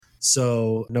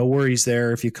So no worries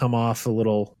there if you come off a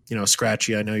little,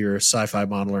 scratchy. I know you're a sci-fi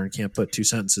modeler and can't put two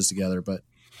sentences together, but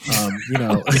What?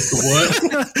 What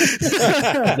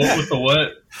with the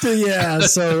what? Yeah.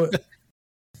 So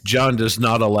John does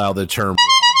not allow the term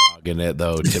raw dog in it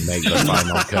though to make the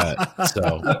final cut.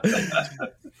 So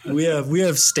we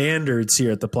have standards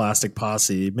here at the Plastic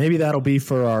Posse. Maybe that'll be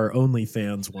for our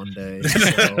OnlyFans one day.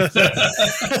 So.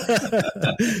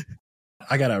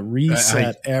 I gotta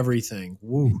reset everything.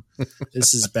 Woo,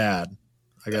 this is bad.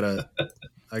 I gotta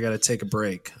take a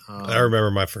break. I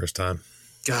remember my first time.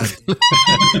 God,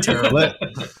 terrible.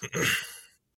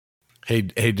 Hey,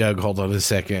 Doug, hold on a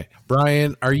second.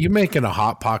 Bryan, are you making a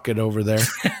hot pocket over there?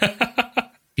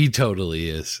 He totally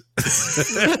is.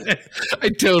 I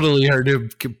totally heard him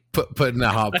putting a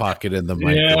hot pocket in the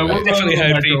microwave. Yeah, we're definitely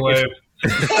the microwave.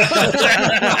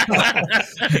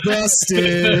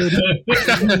 Busted.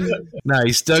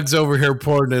 Nice. Doug's over here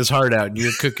pouring his heart out, and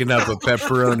you're cooking up a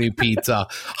pepperoni pizza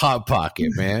hot pocket,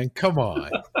 man. Come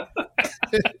on.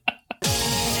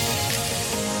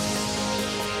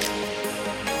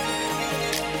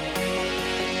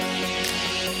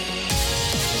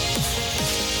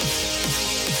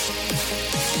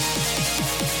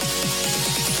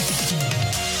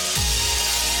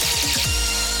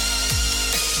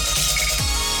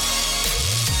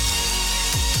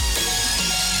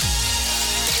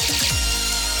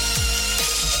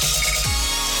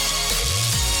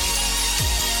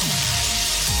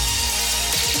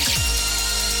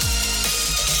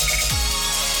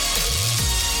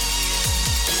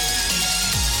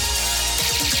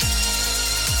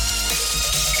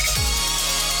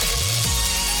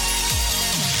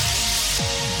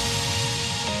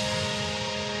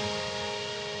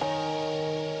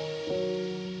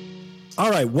 All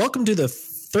right, welcome to the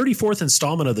 34th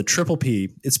installment of the Triple P.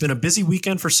 It's been a busy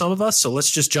weekend for some of us, so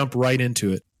let's just jump right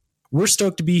into it. We're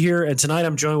stoked to be here, and tonight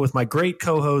I'm joined with my great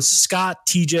co-hosts, Scott,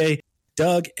 TJ,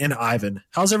 Doug, and Ivan.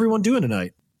 How's everyone doing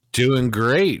tonight? Doing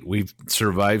great. We've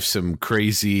survived some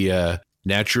crazy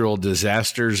natural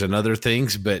disasters and other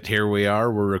things, but here we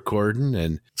are. We're recording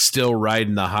and still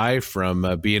riding the high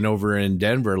from being over in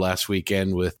Denver last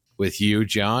weekend with you,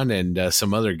 John, and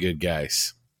some other good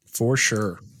guys. For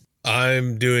sure.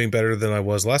 I'm doing better than I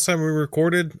was last time we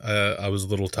recorded. I was a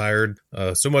little tired,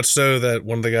 so much so that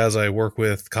one of the guys I work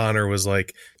with, Connor, was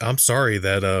like, I'm sorry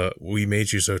that we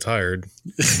made you so tired.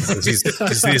 He's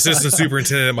the assistant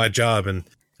superintendent at my job, and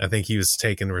I think he was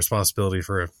taking responsibility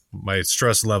for my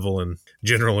stress level and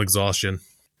general exhaustion.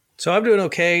 So I'm doing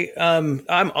okay.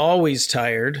 I'm always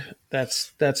tired.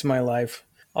 That's my life.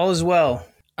 All is well.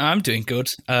 I'm doing good.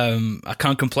 I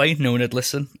can't complain. No one would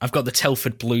listen. I've got the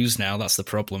Telford blues now. That's the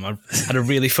problem. I've had a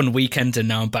really fun weekend, and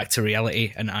now I'm back to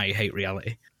reality, and I hate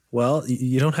reality. Well,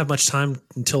 you don't have much time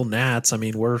until Nats. I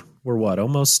mean, we're what,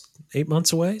 almost 8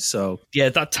 months away? So yeah,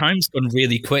 that time's gone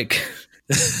really quick.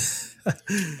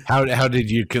 How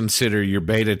did you consider your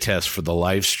beta test for the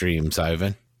live streams,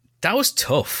 Ivan? That was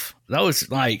tough. That was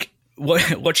like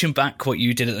watching back what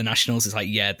you did at the Nationals. Is like,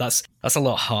 yeah, that's a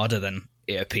lot harder than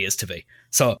it appears to be.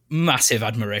 So massive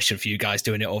admiration for you guys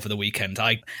doing it over the weekend.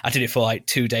 I did it for like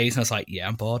 2 days and I was like, yeah,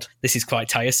 I'm bored. This is quite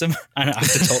tiresome and I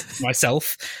have to talk to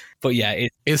myself. But yeah,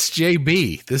 it's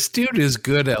JB. This dude is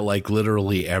good at like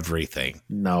literally everything.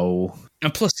 No.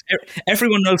 And plus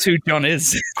everyone knows who John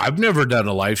is. I've never done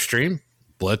a live stream.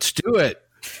 Let's do it.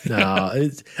 No,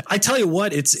 I tell you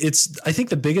what, it's. I think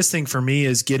the biggest thing for me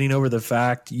is getting over the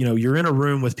fact, you're in a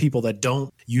room with people that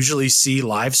don't usually see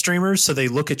live streamers, so they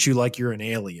look at you like you're an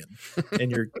alien, and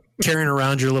you're carrying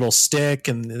around your little stick,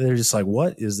 and they're just like,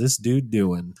 "What is this dude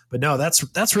doing?" But no,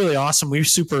 that's really awesome. We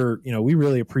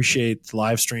really appreciate the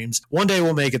live streams. One day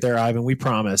we'll make it there, Ivan. We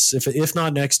promise. If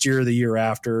not next year, the year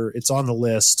after, it's on the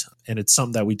list, and it's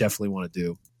something that we definitely want to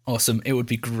do. Awesome. It would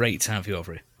be great to have you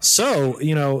over here. So,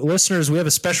 listeners, we have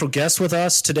a special guest with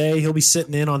us today. He'll be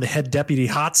sitting in on the head deputy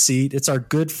hot seat. It's our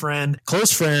good friend,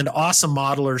 close friend, awesome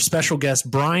modeler, special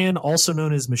guest, Bryan, also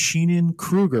known as Maschinen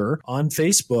Krueger on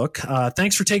Facebook.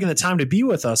 Thanks for taking the time to be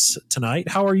with us tonight.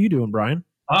 How are you doing, Bryan?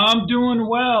 I'm doing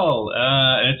well.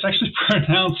 It's actually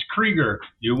pronounced Krueger.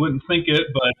 You wouldn't think it,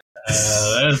 but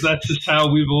that's just how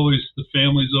the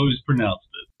family's always pronounced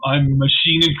it. I'm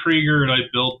Maschinen Krueger, and I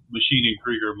build Maschinen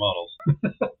Krueger models.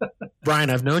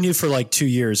 Bryan, I've known you for like 2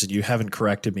 years, and you haven't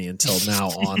corrected me until now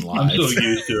on live. I'm so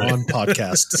used to it. On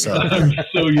podcast. So I'm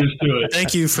so used to it.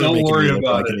 Thank you for Don't making worry me look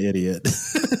about like an idiot.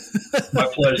 My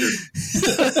pleasure.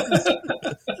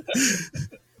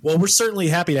 Well, we're certainly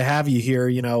happy to have you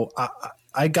here.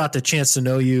 I got the chance to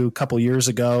know you a couple years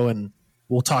ago, and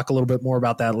we'll talk a little bit more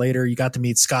about that later. You got to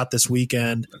meet Scott this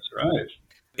weekend. That's right.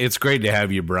 It's great to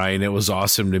have you, Bryan. It was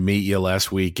awesome to meet you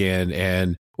last weekend.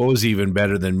 And what was even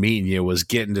better than meeting you was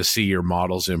getting to see your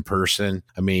models in person.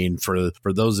 I mean, for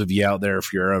those of you out there,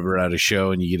 if you're ever at a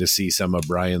show and you get to see some of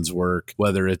Bryan's work,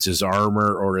 whether it's his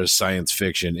armor or his science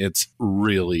fiction, it's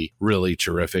really, really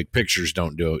terrific. Pictures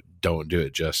don't do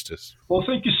it justice. Well,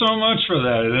 thank you so much for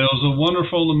that. It was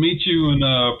wonderful to meet you in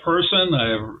person.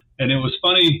 And it was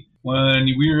funny when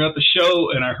we were at the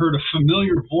show and I heard a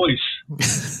familiar voice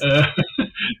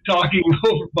talking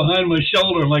over behind my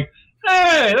shoulder. I'm like,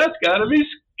 hey, that's got to be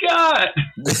Scott.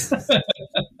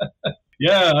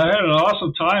 Yeah, I had an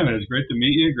awesome time. It was great to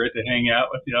meet you. Great to hang out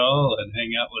with y'all and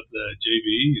hang out with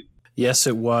JB. Yes,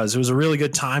 it was. It was a really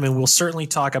good time, and we'll certainly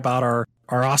talk about our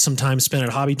awesome time spent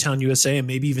at Hobbytown USA and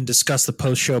maybe even discuss the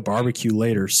post-show barbecue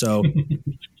later. So,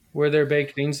 were there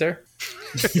baked beans there?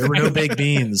 There were no baked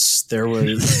beans. There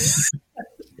was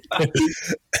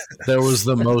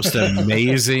the most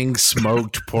amazing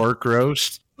smoked pork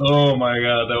roast. Oh my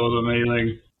God, that was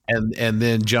amazing. And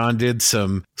then John did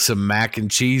some mac and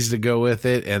cheese to go with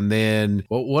it. And then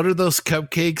what are those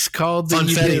cupcakes called?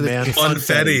 Funfetti, man.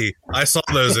 Funfetti. I saw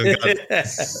those and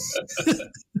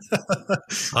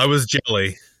I was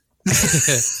jelly.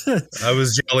 I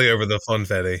was jelly over the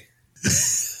funfetti.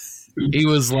 He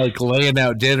was like laying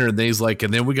out dinner and he's like,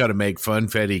 and then we got to make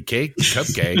funfetti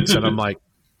cupcakes. And I'm like,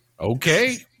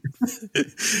 okay.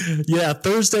 Yeah,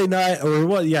 Thursday night or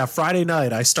what? Yeah, Friday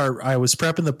night. I was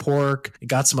prepping the pork,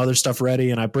 got some other stuff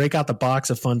ready, and I break out the box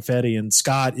of funfetti. And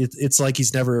Scott, it's like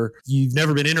you've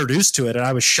never been introduced to it, and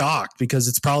I was shocked because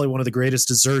it's probably one of the greatest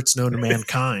desserts known to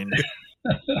mankind.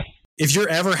 If you're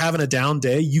ever having a down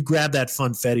day, you grab that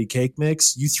funfetti cake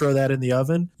mix, you throw that in the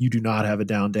oven, you do not have a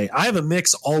down day. I have a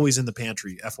mix always in the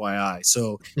pantry, FYI.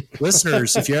 So,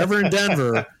 listeners, if you're ever in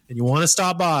Denver and you want to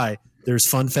stop by, there's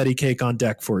funfetti cake on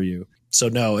deck for you. So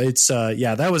no, it's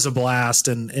that was a blast,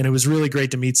 and it was really great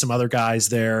to meet some other guys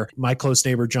there. My close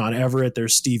neighbor John Everett,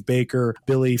 there's Steve Baker,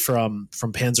 Billy from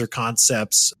Panzer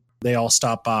Concepts. They all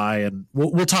stopped by, and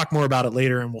we'll talk more about it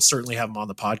later, and we'll certainly have them on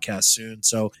the podcast soon.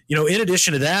 So, in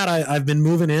addition to that, I've been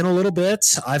moving in a little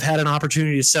bit. I've had an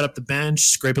opportunity to set up the bench,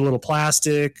 scrape a little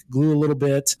plastic, glue a little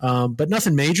bit, but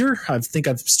nothing major. I think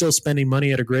I'm still spending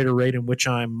money at a greater rate in which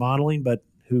I'm modeling, but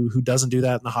who doesn't do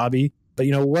that in the hobby? But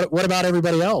what about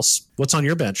everybody else? What's on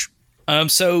your bench?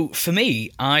 So for me,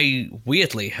 I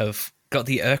weirdly have got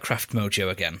the aircraft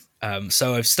mojo again.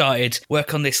 So I've started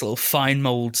work on this little fine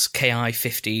molds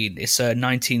KI-15. It's a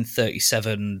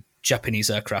 1937 Japanese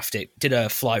aircraft. It did a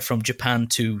flight from Japan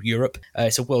to Europe.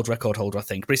 It's a world record holder, I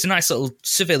think. But it's a nice little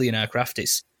civilian aircraft.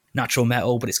 It's natural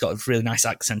metal, but it's got a really nice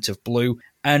accent of blue.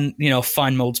 And,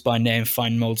 fine molds by name,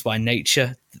 fine molds by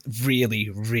nature. Really,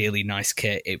 really nice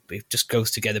kit. It just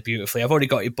goes together beautifully. I've already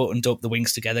got it buttoned up, the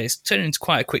wings together. It's turning into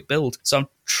quite a quick build. So I'm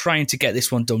trying to get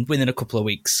this one done within a couple of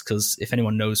weeks, because if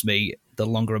anyone knows me, the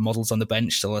longer a model's on the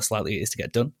bench, the less likely it is to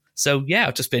get done. So yeah,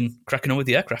 I've just been cracking on with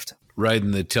the aircraft.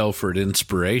 Riding the Telford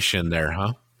inspiration there,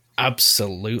 huh?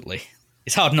 Absolutely.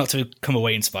 It's hard not to come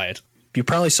away inspired. You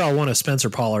probably saw one of Spencer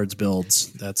Pollard's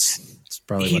builds. That's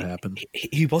probably what happened.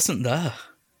 He wasn't there.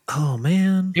 Oh,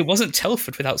 man. It wasn't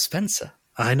Telford without Spencer.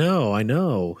 I know.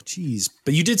 Jeez.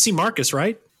 But you did see Marcus,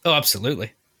 right? Oh,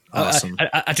 absolutely. Awesome.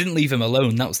 I didn't leave him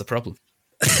alone. That was the problem.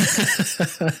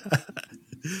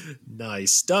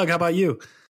 Nice. Doug, how about you?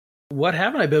 What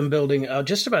haven't I been building?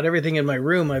 Just about everything in my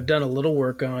room I've done a little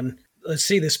work on. Let's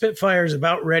see, the Spitfire is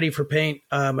about ready for paint.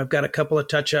 I've got a couple of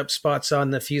touch-up spots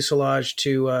on the fuselage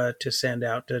to sand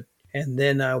out, and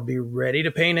then I'll be ready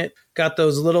to paint it. Got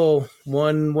those little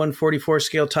 1/144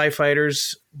 scale TIE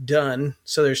fighters done.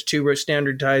 So there's 2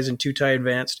 standard TIEs and 2 TIE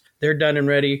advanced. They're done and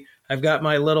ready. I've got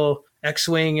my little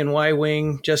X-Wing and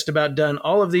Y-Wing just about done.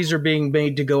 All of these are being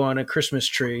made to go on a Christmas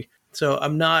tree. So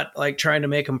I'm not like trying to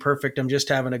make them perfect. I'm just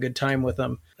having a good time with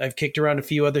them. I've kicked around a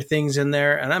few other things in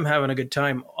there, and I'm having a good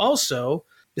time. Also,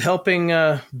 helping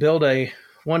build a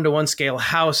 1-to-1 scale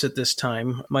house at this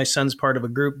time. My son's part of a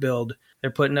group build.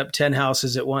 They're putting up 10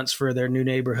 houses at once for their new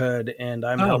neighborhood, and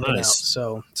I'm helping out.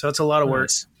 So it's a lot of work,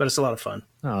 but it's a lot of fun.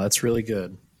 Oh, that's really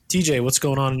good. TJ, what's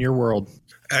going on in your world?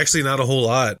 Actually, not a whole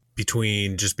lot,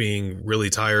 between just being really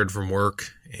tired from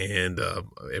work and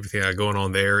everything I got going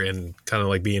on there, and kind of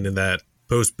like being in that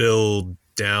post-build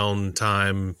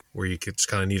downtime where you just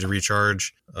kind of need to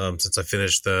recharge. Since I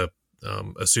finished the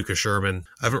Asuka Sherman,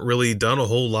 I haven't really done a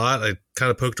whole lot. I kind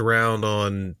of poked around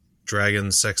on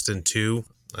Dragon Sexton 2.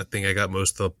 I think I got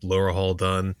most of the lower hull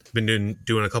done. Been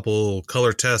doing a couple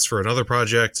color tests for another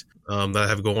project that I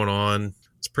have going on.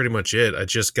 That's pretty much it. I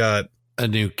just got a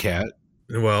new cat.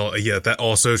 Well, yeah, that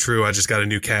also true. I just got a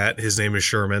new cat. His name is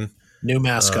Sherman. New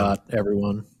mascot,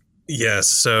 everyone. Yes.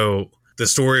 So the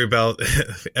story about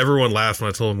everyone laughed when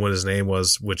I told him what his name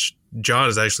was, which John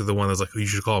is actually the one that's like, oh, you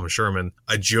should call him Sherman.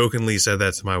 I jokingly said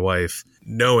that to my wife,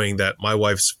 knowing that my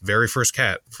wife's very first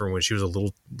cat from when she was a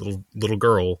little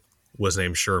girl was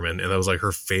named Sherman, and that was like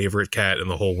her favorite cat in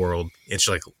the whole world. And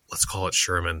she's like, let's call it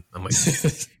Sherman. I'm like,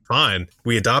 fine.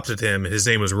 We adopted him. His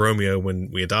name was Romeo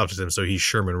when we adopted him, so he's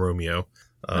Sherman Romeo.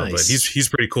 Nice. But he's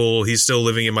pretty cool. He's still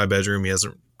living in my bedroom.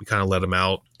 We kind of let him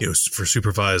out, for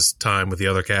supervised time with the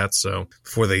other cats. So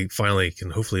before they finally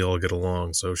can hopefully all get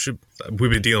along. So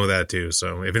we've been dealing with that too.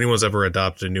 So if anyone's ever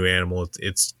adopted a new animal,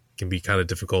 it's can be kind of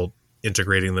difficult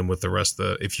integrating them with the rest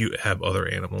of if you have other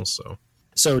animals.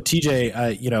 So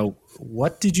TJ,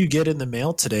 what did you get in the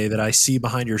mail today that I see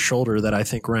behind your shoulder that I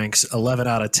think ranks 11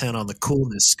 out of 10 on the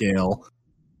coolness scale?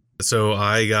 So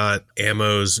I got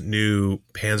Ammo's new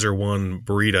Panzer I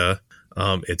Brita.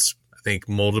 It's, I think,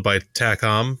 molded by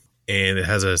TACOM, and it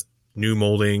has a new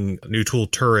molding, new tool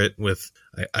turret with,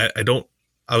 I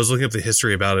was looking up the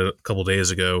history about it a couple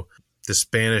days ago. The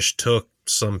Spanish took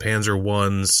some Panzer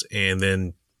Is and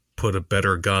then put a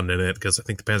better gun in it, because I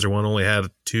think the Panzer I only had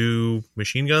 2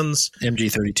 machine guns.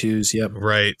 MG32s, yep.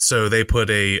 Right. So they put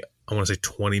I want to say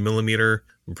 20 millimeter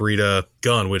Brita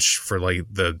gun, which for like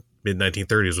the mid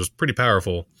 1930s was pretty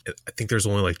powerful. I think there's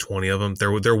only like 20 of them.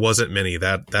 There wasn't many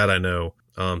that I know.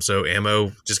 So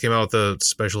Ammo just came out with a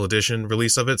special edition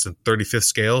release of it. It's in 35th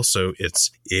scale, so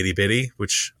it's itty bitty,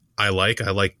 which I like.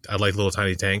 I like little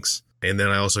tiny tanks. And then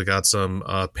I also got some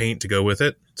paint to go with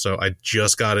it. So I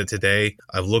just got it today.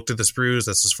 I've looked at the sprues.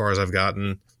 That's as far as I've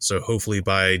gotten. So hopefully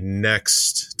by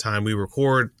next time we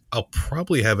record, I'll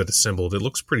probably have it assembled. It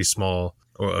looks pretty small.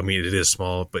 Or, I mean, it is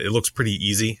small, but it looks pretty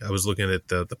easy. I was looking at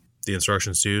the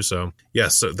instructions too. So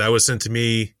yes, so that was sent to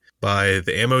me by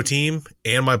the Ammo team,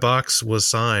 and my box was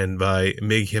signed by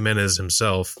Mig Jimenez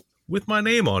himself with my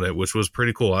name on it, which was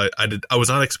pretty cool. I was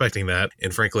not expecting that,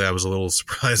 and frankly, I was a little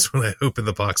surprised when I opened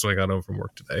the box when I got home from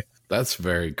work today. That's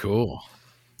very cool.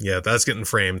 Yeah, that's getting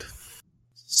framed.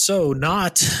 So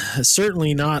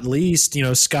certainly not least,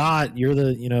 Scott, you're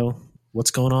the,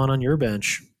 what's going on your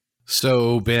bench?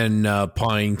 So been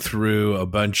pawing through a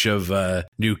bunch of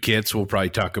new kits. We'll probably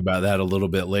talk about that a little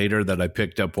bit later that I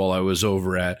picked up while I was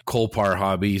over at Colpar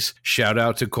Hobbies. Shout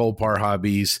out to Colpar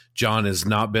Hobbies. John has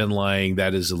not been lying.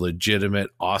 That is a legitimate,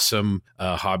 awesome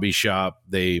hobby shop.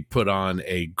 They put on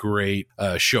a great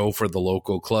show for the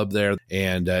local club there,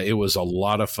 and it was a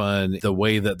lot of fun. The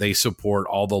way that they support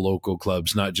all the local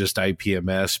clubs, not just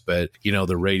IPMS, but,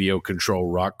 the radio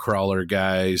control rock crawler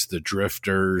guys, the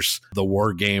drifters, the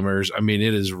war gamers. I mean,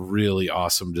 it is really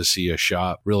awesome to see a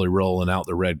shop really rolling out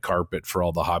the red carpet for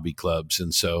all the hobby clubs.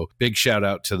 And so big shout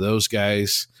out to those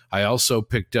guys. I also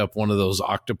picked up one of those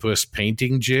octopus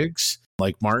painting jigs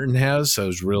like Martin has. I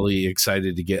was really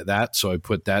excited to get that. So I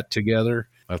put that together.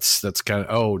 That's kind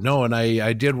of, and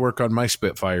I did work on my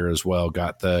Spitfire as well.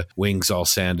 Got the wings all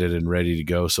sanded and ready to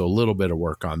go. So a little bit of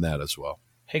work on that as well.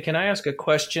 Hey, can I ask a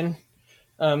question?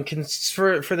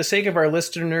 For the sake of our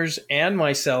listeners and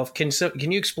myself, can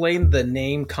you explain the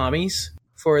name Commies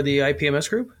for the IPMS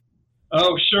group?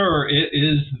 Oh, sure. It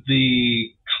is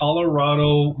the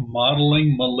Colorado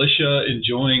Modeling Militia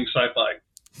Enjoying Sci-Fi.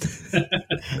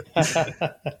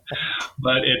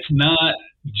 But it's not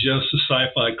just a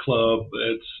sci-fi club.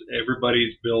 It's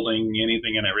everybody's building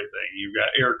anything and everything. You've got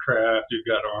aircraft, you've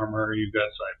got armor, you've got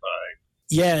sci-fi.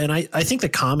 Yeah, and I think the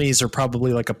commies are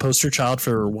probably like a poster child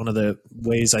for one of the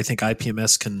ways I think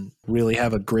IPMS can really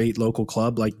have a great local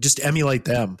club. Like, just emulate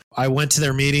them. I went to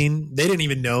their meeting. They didn't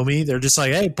even know me. They're just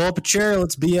like, hey, pull up a chair.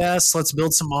 Let's BS. Let's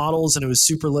build some models. And it was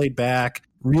super laid back.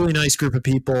 Really nice group of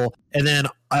people. And then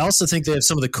I also think they have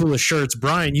some of the coolest shirts.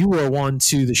 Bryan, you wore one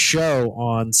to the show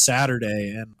on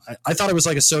Saturday, and I thought it was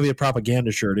like a Soviet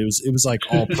propaganda shirt. It was like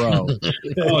all pro.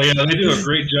 Oh, yeah. They do a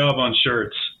great job on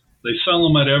shirts. They sell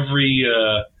them at every,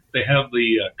 they have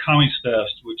the Commies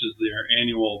Fest, which is their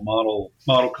annual model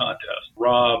contest.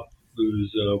 Rob,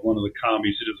 who's one of the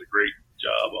commies, he does a great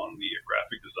job on the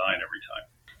graphic design every time.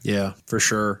 Yeah, for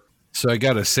sure. So I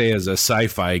got to say, as a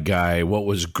sci-fi guy, what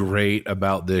was great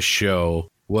about this show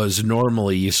was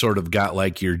normally you sort of got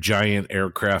like your giant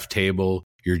aircraft table,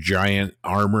 your giant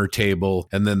armor table,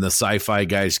 and then the sci-fi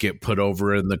guys get put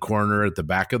over in the corner at the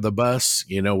back of the bus,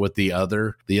 with the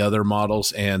other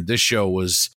models. And this show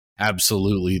was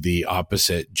absolutely the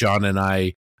opposite. John and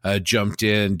I jumped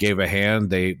in, gave a hand.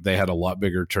 They had a lot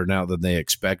bigger turnout than they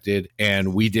expected.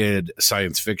 And we did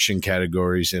science fiction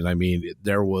categories. And I mean,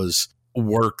 there was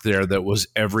work there that was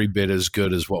every bit as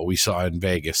good as what we saw in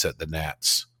Vegas at the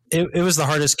Nats. It was the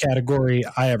hardest category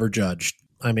I ever judged.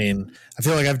 I mean, I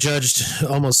feel like I've judged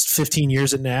almost 15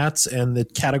 years at Nats, and the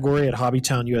category at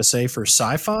Hobbytown USA for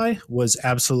sci-fi was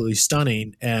absolutely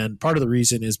stunning. And part of the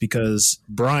reason is because,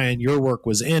 Bryan, your work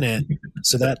was in it.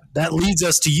 So that leads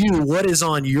us to you. What is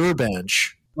on your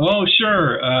bench? Oh,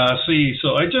 sure.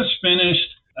 So I just finished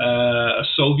a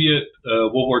Soviet,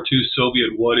 World War II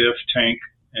Soviet what-if tank,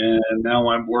 and now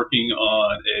I'm working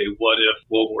on a what-if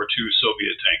World War II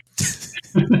Soviet tank.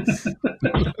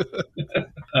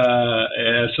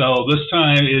 And so this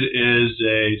time it is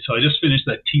so I just finished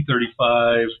that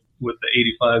T-35 with the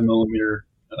 85 millimeter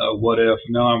what-if.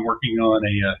 Now I'm working on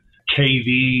a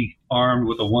KV armed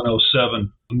with a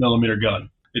 107 millimeter gun.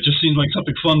 It just seems like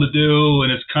something fun to do,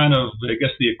 and it's kind of, I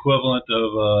guess, the equivalent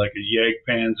of like a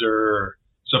Jagdpanzer or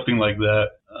something like that.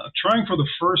 Trying for the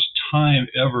first time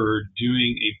ever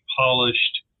doing a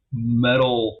polished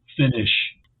metal finish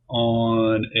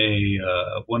on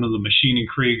one of the Maschinen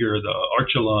Krueger, the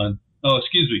Archelon, the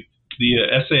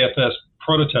SAFS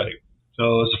prototype.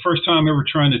 So it's the first time ever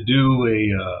trying to do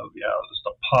just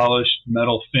a polished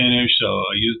metal finish. So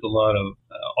I used a lot of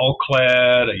all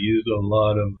clad. I used a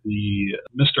lot of the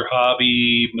Mr.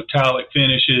 Hobby metallic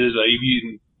finishes. I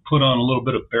even put on a little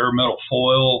bit of bare metal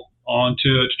foil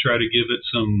onto it to try to give it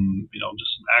some,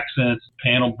 just some accents,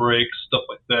 panel breaks, stuff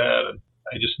like that. And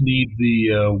I just need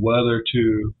the weather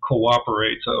to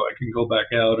cooperate so I can go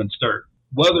back out and start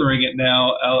weathering it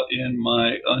now out in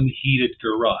my unheated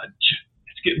garage.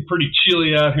 It's getting pretty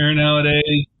chilly out here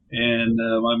nowadays, and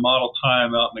my model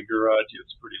time out in the garage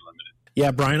is pretty limited.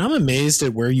 Yeah, Bryan, I'm amazed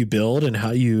at where you build and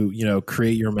how you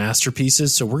create your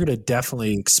masterpieces. So we're going to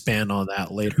definitely expand on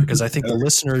that later, because I think the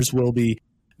listeners will be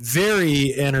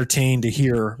very entertained to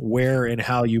hear where and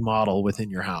how you model within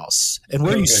your house and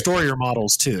where you store your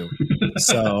models too.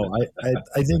 So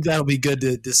I think that'll be good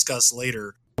to discuss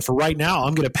later. For right now,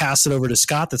 I'm going to pass it over to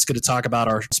Scott that's going to talk about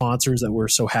our sponsors that we're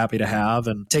so happy to have.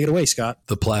 And take it away, Scott.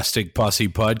 The Plastic Posse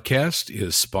podcast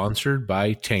is sponsored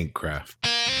by Tankcraft.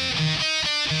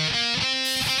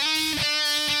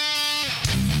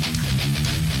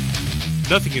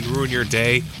 Nothing can ruin your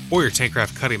day or your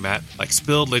Tankcraft cutting mat like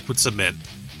spilled liquid cement.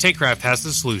 Tankcraft has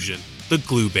the solution, the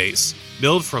glue base.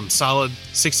 Milled from solid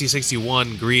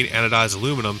 6061 green anodized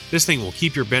aluminum, this thing will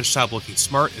keep your bench top looking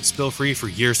smart and spill-free for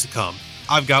years to come.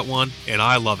 I've got one, and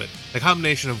I love it. The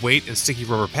combination of weight and sticky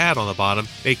rubber pad on the bottom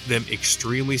make them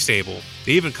extremely stable.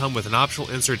 They even come with an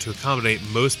optional insert to accommodate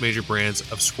most major brands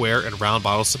of square and round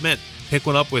bottle cement. Pick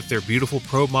one up with their beautiful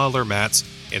Pro Modeler mats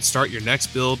and start your next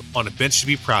build on a bench to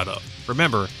be proud of.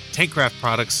 Remember, Tankcraft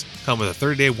products come with a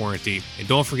 30-day warranty, and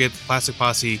don't forget the Plastic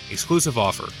Posse exclusive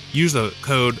offer. Use the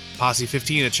code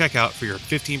POSSE15 at checkout for your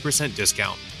 15%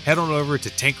 discount. Head on over to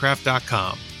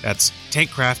tankcraft.com. That's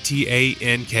Tankcraft,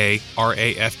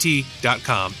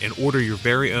 TANKRAFT.com, and order your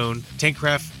very own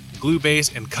Tankcraft glue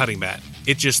base and cutting mat.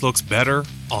 It just looks better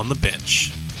on the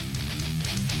bench.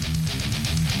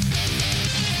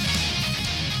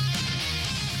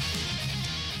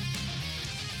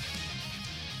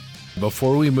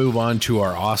 Before we move on to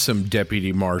our awesome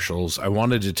deputy marshals, I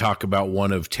wanted to talk about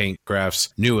one of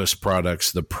Tankcraft's newest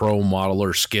products, the Pro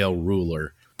Modeler Scale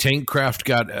Ruler. Tankcraft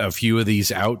got a few of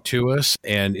these out to us,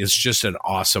 and it's just an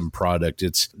awesome product.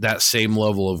 It's that same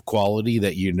level of quality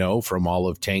that you know from all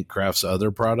of Tankcraft's other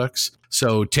products.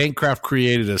 So Tankcraft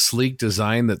created a sleek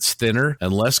design that's thinner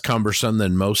and less cumbersome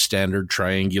than most standard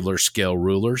triangular scale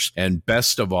rulers. And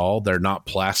best of all, they're not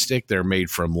plastic. They're made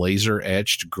from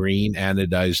laser-etched green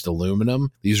anodized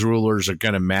aluminum. These rulers are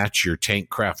going to match your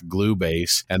Tankcraft glue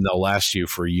base, and they'll last you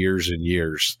for years and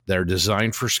years. They're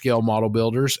designed for scale model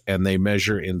builders, and they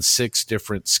measure in 6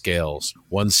 different scales: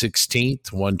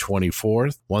 1/16th,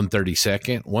 1/24th,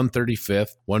 1/32nd,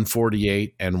 1/35th,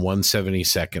 1/48, and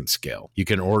 1/72nd scale. You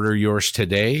can order yours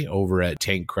today over at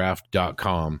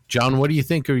tankcraft.com. John, what do you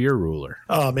think of your ruler?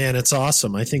 Oh man, it's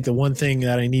awesome. I think the one thing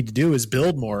that I need to do is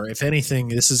build more. If anything,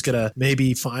 this is going to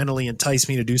maybe finally entice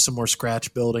me to do some more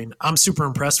scratch building. I'm super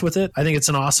impressed with it. I think it's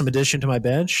an awesome addition to my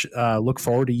bench. Look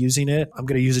forward to using it. I'm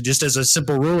going to use it just as a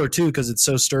simple ruler too, because it's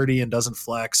so sturdy and doesn't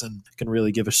flex and can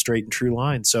really give a straight and true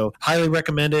line. So highly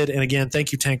recommended. And again,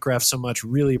 thank you Tankcraft so much.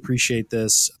 Really appreciate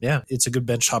this. Yeah, it's a good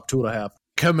benchtop tool to have.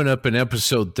 Coming up in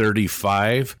episode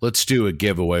 35, let's do a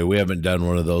giveaway. We haven't done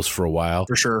one of those for a while.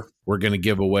 For sure. We're going to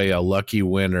give away a lucky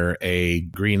winner a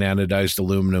green anodized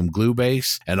aluminum glue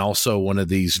base and also one of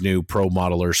these new Pro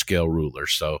Modeler scale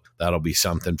rulers. So that'll be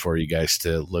something for you guys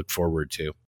to look forward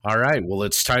to. All right, well,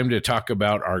 it's time to talk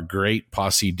about our great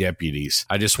posse deputies.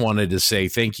 I just wanted to say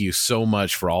thank you so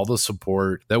much for all the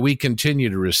support that we continue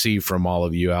to receive from all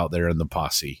of you out there in the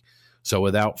posse. So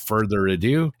without further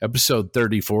ado, episode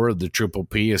 34 of the Triple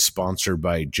P is sponsored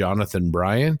by Jonathan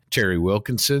Bryan, Terry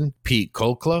Wilkinson, Pete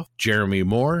Kolkla, Jeremy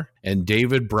Moore, and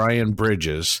David Bryan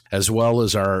Bridges, as well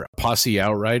as our Posse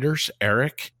Outriders,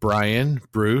 Eric, Brian,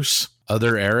 Bruce,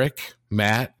 other Eric,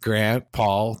 Matt, Grant,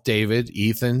 Paul, David,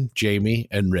 Ethan, Jamie,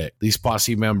 and Rick. These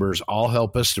Posse members all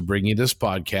help us to bring you this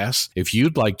podcast. If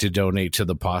you'd like to donate to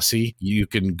the Posse, you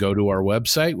can go to our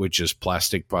website, which is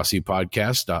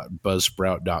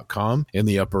plasticpossepodcast.buzzsprout.com. In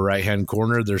the upper right-hand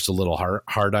corner, there's a little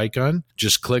heart icon.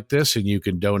 Just click this and you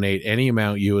can donate any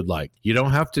amount you would like. You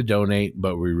don't have to donate,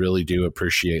 but we really do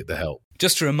appreciate the help.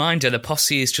 Just a reminder, the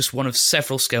Posse is just one of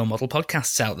several scale model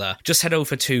podcasts out there. Just head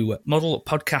over to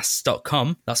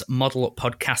modelpodcasts.com, that's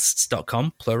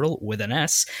modelpodcasts.com, plural with an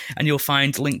S, and you'll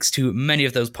find links to many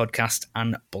of those podcasts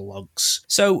and blogs.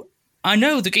 So I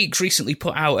know the Geeks recently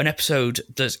put out an episode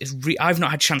that is I've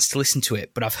not had a chance to listen to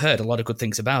it, but I've heard a lot of good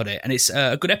things about it, and it's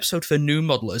a good episode for new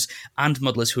modelers and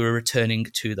modelers who are returning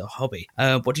to the hobby.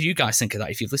 What do you guys think of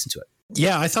that if you've listened to it?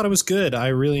 Yeah, I thought it was good. I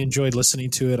really enjoyed listening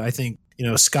to it. I think,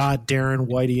 Scott, Darren,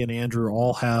 Whitey, and Andrew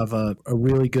all have a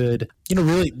really good,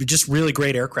 really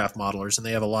great aircraft modelers, and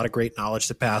they have a lot of great knowledge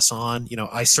to pass on.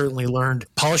 I certainly learned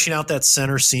polishing out that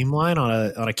center seam line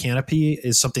on a canopy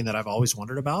is something that I've always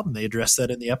wondered about, and they addressed that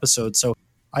in the episode. So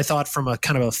I thought from a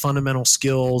kind of a fundamental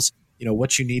skills,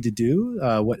 what you need to do,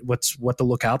 what to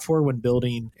look out for when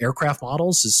building aircraft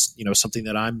models is, something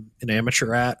that I'm an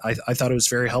amateur at. I thought it was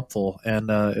very helpful and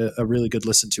a really good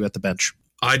listen to at the bench.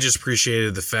 I just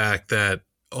appreciated the fact that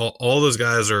all those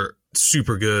guys are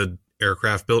super good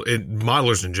aircraft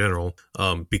modelers in general,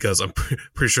 because I'm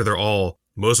pretty sure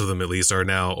most of them at least are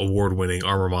now award-winning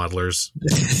armor modelers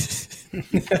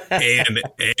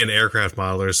and aircraft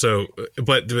modelers. So,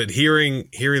 but hearing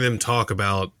them talk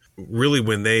about really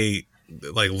when they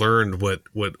learned what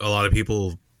a lot of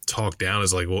people talk down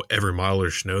is well, every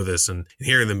modeler should know this, and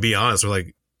hearing them be honest, we're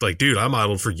like, dude, I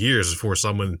modeled for years before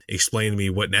someone explained to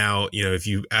me what now, if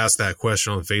you ask that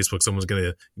question on Facebook, someone's going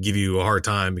to give you a hard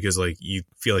time because you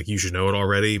feel like you should know it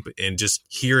already. And just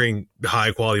hearing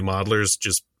high quality modelers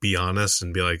just be honest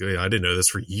and be like, hey, I didn't know this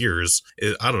for years.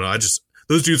 I don't know.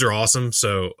 Those dudes are awesome.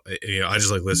 So, I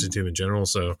just like listening to them in general.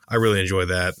 So I really enjoy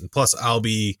that. And plus I'll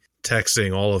be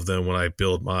texting all of them when I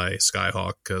build my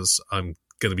Skyhawk because I'm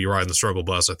going to be riding the struggle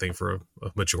bus, I think, for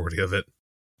a majority of it.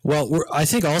 Well, I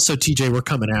think also, TJ, we're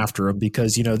coming after them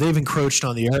because, they've encroached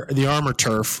on the armor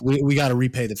turf. We got to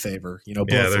repay the favor,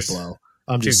 blow for blow.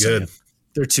 I'm just saying,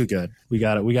 they're too good. We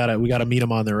got to meet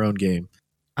them on their own game.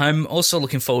 I'm also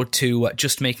looking forward to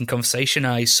just making conversation.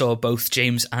 I saw both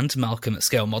James and Malcolm at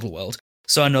Scale Model World,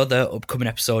 so I know the upcoming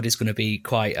episode is going to be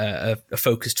quite a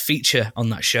focused feature on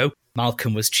that show.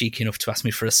 Malcolm was cheeky enough to ask me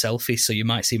for a selfie, so you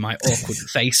might see my awkward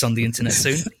face on the internet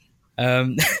soon.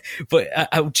 But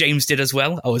James did as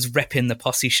well. I was repping the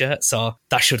Posse shirt, so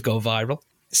that should go viral.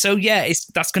 So yeah,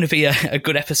 that's going to be a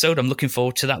good episode. I'm looking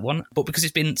forward to that one. But because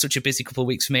it's been such a busy couple of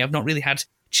weeks for me, I've not really had a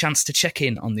chance to check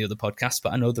in on the other podcasts,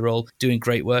 but I know they're all doing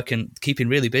great work and keeping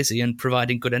really busy and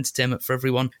providing good entertainment for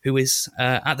everyone who is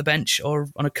at the bench or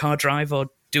on a car drive or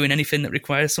doing anything that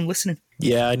requires some listening.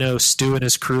 Yeah, I know Stu and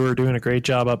his crew are doing a great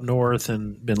job up north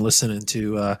and been listening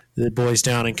to the boys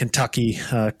down in Kentucky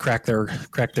crack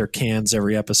their cans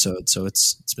every episode. So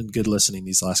it's been good listening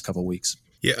these last couple of weeks.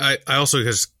 Yeah, I also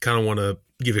just kind of want to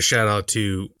give a shout out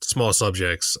to Small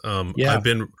Subjects. I've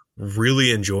been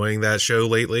really enjoying that show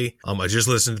lately. I just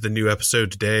listened to the new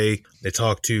episode today. They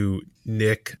talked to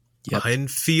Nick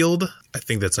Heinfield. I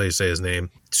think that's how you say his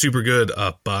name. Super good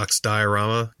box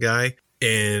diorama guy.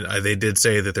 And they did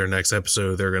say that their next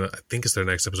episode, they're going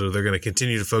to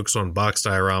continue to focus on box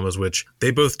dioramas, which they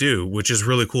both do, which is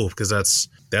really cool because that's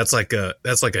like a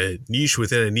niche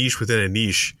within a niche within a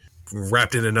niche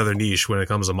wrapped in another niche when it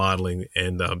comes to modeling.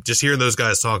 And just hearing those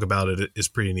guys talk about it is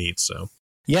pretty neat. So.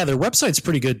 Yeah, their website's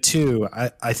pretty good too.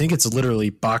 I think it's literally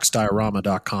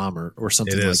boxdiorama.com or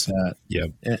something like that. Yeah.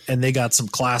 And they got some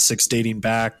classics dating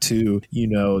back to,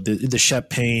 the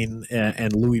Shep Payne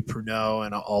and Louis Pruneau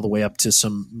and all the way up to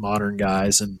some modern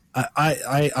guys. And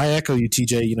I echo you,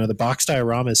 TJ. The box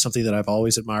diorama is something that I've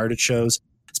always admired at shows,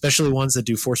 especially ones that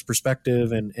do forced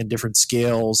perspective and different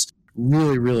scales.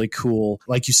 Really, really cool.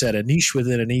 Like you said, a niche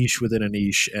within a niche within a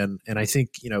niche. And I think,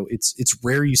 it's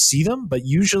rare you see them, but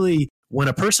usually when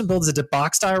a person builds a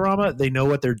box diorama, they know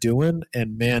what they're doing,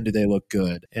 and man, do they look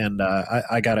good. And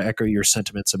I got to echo your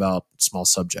sentiments about Small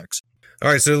Subjects. All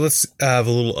right, so let's have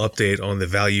a little update on the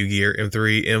Value Gear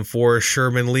M3, M4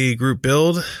 Sherman Lee group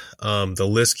build. The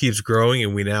list keeps growing,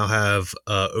 and we now have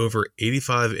over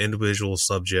 85 individual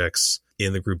subjects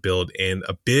in the group build. And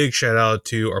a big shout out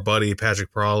to our buddy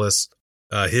Patrick Perales.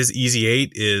 His Easy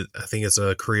 8 is, I think it's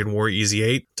a Korean War Easy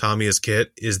 8. Tamiya's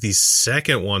kit is the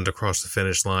second one to cross the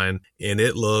finish line, and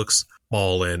it looks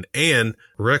ballin'. And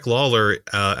Rick Lawler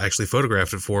actually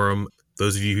photographed it for him.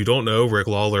 Those of you who don't know, Rick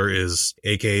Lawler is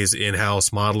AK's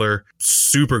in-house modeler,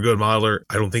 super good modeler.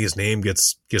 I don't think his name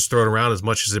gets thrown around as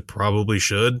much as it probably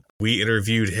should. We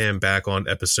interviewed him back on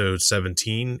episode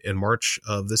 17 in March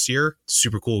of this year.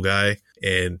 Super cool guy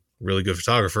and really good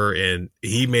photographer. And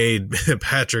he made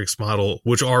Patrick's model,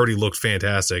 which already looked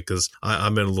fantastic, because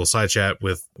I'm in a little side chat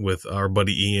with our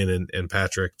buddy Ian and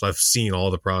Patrick. So I've seen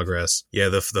all the progress. Yeah,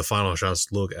 the final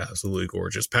shots look absolutely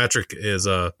gorgeous. Patrick is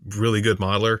a really good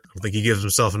modeler. I don't think he gives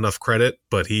himself enough credit,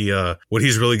 but what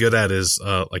he's really good at is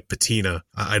like patina.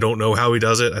 I don't know how he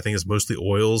does it. I think it's mostly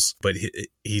oils, but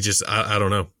he just, I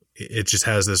don't know. It just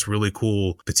has this really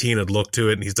cool patinaed look to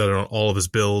it, and he's done it on all of his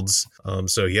builds.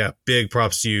 So yeah, big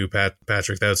props to you,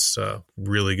 Patrick. That's a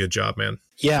really good job, man.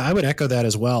 Yeah, I would echo that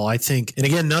as well. I think, and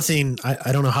again,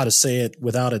 I don't know how to say it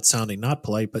without it sounding not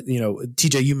polite, but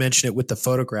TJ, you mentioned it with the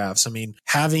photographs. I mean,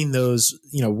 having those,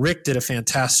 Rick did a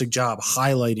fantastic job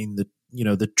highlighting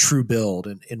the true build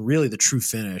and really the true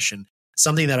finish, and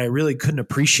something that I really couldn't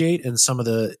appreciate in some of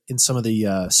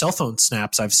the cell phone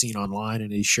snaps I've seen online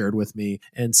and he shared with me,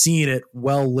 and seeing it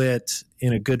well lit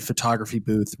in a good photography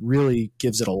booth really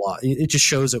gives it a lot. It just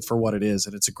shows it for what it is,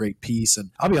 and it's a great piece.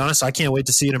 And I'll be honest, I can't wait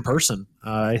to see it in person.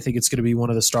 I think it's going to be one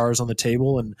of the stars on the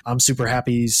table, and I'm super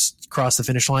happy he's crossed the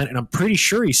finish line, and I'm pretty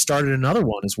sure he started another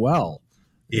one as well.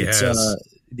 It's the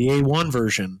A1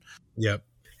 version. Yep.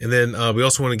 And then we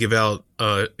also want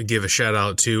to give a shout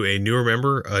out to a newer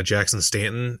member, Jackson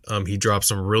Stanton. He dropped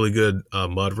some really good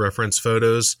mud reference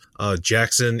photos.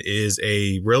 Jackson is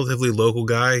a relatively local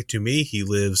guy to me. He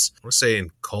lives, I want to say,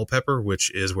 in Culpeper,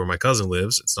 which is where my cousin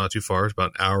lives. It's not too far. It's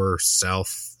about an hour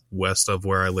southwest of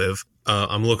where I live.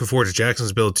 I'm looking forward to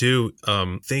Jackson's build too.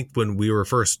 I think when we were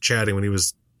first chatting, when he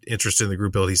was interested in the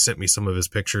group build, he sent me some of his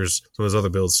pictures, some of his other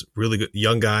builds. Really good,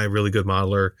 young guy, really good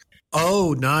modeler.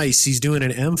 Oh, nice. He's doing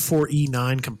an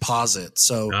M4E9 composite.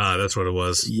 So that's what it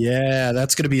was. Yeah,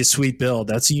 that's going to be a sweet build.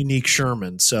 That's a unique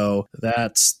Sherman. So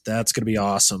that's going to be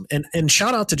awesome. And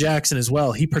shout out to Jackson as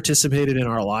well. He participated in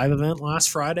our live event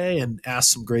last Friday and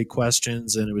asked some great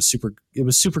questions, and it was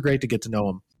super great to get to know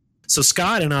him. So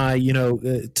Scott and I,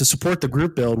 to support the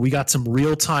group build, we got some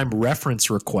real-time reference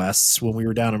requests when we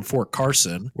were down in Fort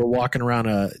Carson. We're walking around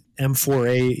a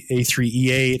M4A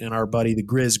A3E8, and our buddy the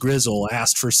Grizzle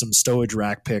asked for some stowage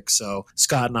rack picks. So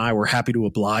Scott and I were happy to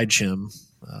oblige him.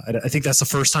 I think that's the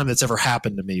first time that's ever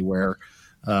happened to me where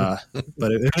but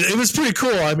it was pretty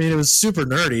cool. I mean, it was super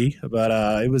nerdy, but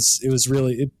it was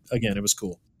really, it was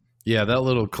cool. Yeah, that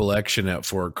little collection at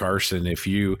Fort Carson, if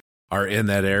you are in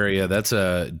that area, that's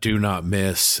a do not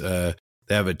miss.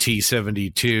 They have a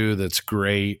T-72 that's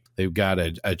great. They've got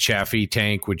a Chaffee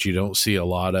tank, which you don't see a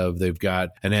lot of. They've got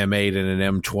an M8 and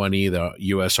an M20, the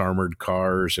U.S. armored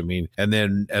cars. I mean, and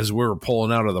then as we were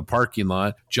pulling out of the parking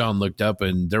lot, John looked up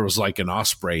and there was like an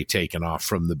Osprey taken off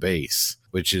from the base,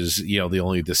 which is,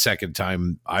 the second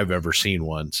time I've ever seen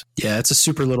one. Yeah, it's a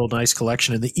super little nice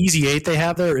collection. And the Easy 8 they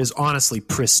have there is honestly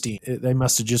pristine. They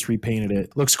must have just repainted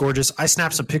it. Looks gorgeous. I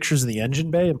snapped some pictures of the engine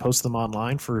bay and posted them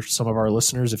online for some of our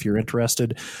listeners. If you're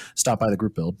interested, stop by the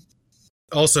group build.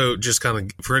 Also, just kind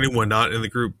of for anyone not in the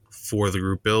group for the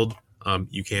group build,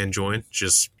 you can join.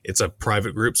 It's a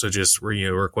private group, so just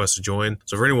request to join.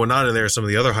 So for anyone not in there, some of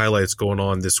the other highlights going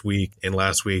on this week and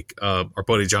last week, our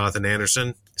buddy Jonathan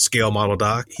Anderson, Scale Model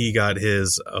Doc, he got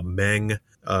his Meng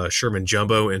Sherman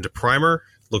Jumbo into primer.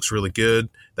 Looks really good.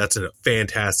 That's a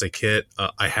fantastic kit.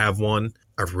 I have one.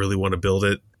 I really want to build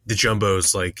it. The Jumbo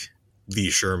is like the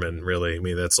Sherman, really. I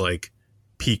mean, that's like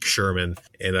peak Sherman,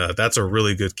 and that's a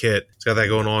really good kit. It's got that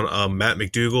going on. Matt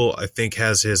McDougall, I think,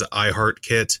 has his I Heart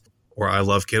kit or I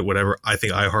Love kit, whatever. I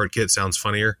think I Heart kit sounds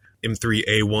funnier.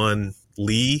 M3A1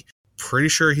 Lee, pretty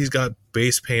sure he's got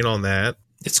base paint on that.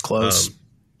 It's close.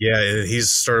 Yeah, and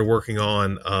he's started working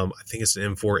on, I think it's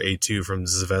an M4A2 from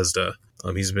Zvezda.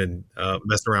 He's been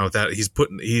messing around with that. He's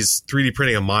 3D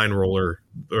printing a mine roller,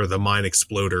 or the mine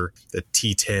exploder, the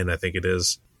T10, I think it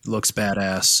is. Looks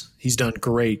badass. He's done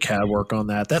great CAD work on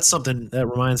that. That's something that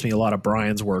reminds me a lot of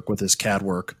Bryan's work with his CAD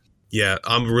work. Yeah,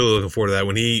 I'm really looking forward to that.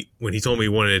 When he told me he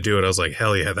wanted to do it, I was like,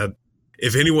 hell yeah. That,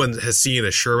 if anyone has seen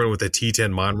a Sherman with a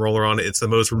T10 mine roller on it, it's the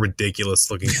most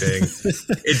ridiculous looking thing.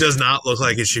 It does not look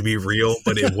like it should be real,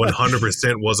 but it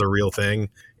 100% was a real thing.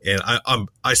 And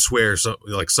I swear,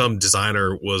 some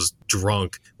designer was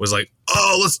drunk, was like,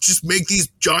 oh, let's just make these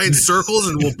giant circles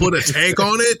and we'll put a tank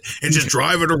on it and just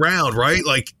drive it around, right?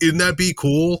 Like, isn't that be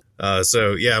cool?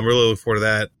 So yeah, I'm really looking forward to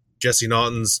that. Jesse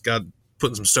Naughton's got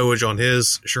putting some stowage on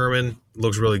his Sherman.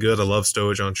 Looks really good. I love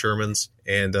stowage on Shermans.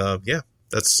 And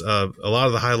that's a lot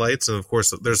of the highlights. And of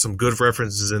course, there's some good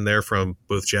references in there from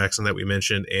both Jackson that we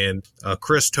mentioned, and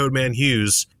Chris Toadman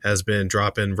Hughes has been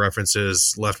dropping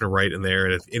references left and right in there.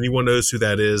 And if anyone knows who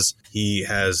that is, he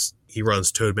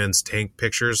runs Toadman's Tank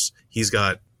Pictures. He's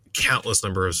got countless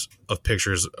numbers of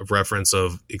pictures of reference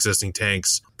of existing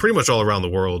tanks pretty much all around the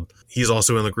world. He's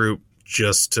also in the group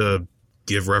just to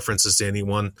give references to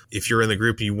anyone. If you're in the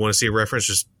group and you want to see a reference,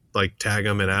 just like tag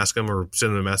him and ask him or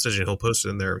send him a message and he'll post it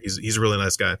in there. He's a really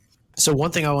nice guy. So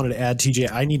one thing I wanted to add,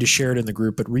 TJ, I need to share it in the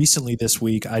group, but recently this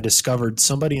week I discovered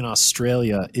somebody in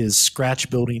Australia is scratch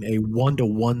building a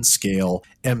 1-to-1 scale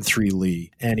M3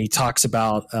 Lee. And he talks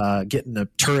about getting a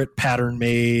turret pattern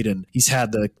made, and he's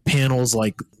had the panels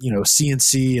like,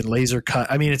 CNC and laser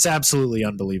cut. I mean, it's absolutely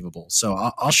unbelievable. So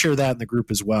I'll share that in the group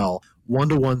as well.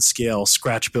 1-to-1 scale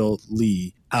scratch built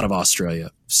Lee out of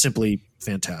Australia. Simply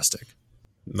fantastic.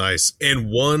 Nice. And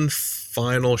one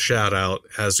final shout out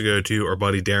has to go to our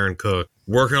buddy Darren Kuck.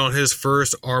 Working on his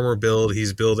first armor build.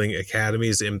 He's building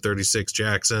Academy's M36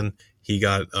 Jackson. He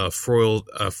got foiled,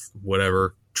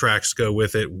 tracks to go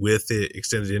with it, with the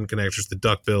extended end connectors, the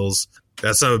duckbills.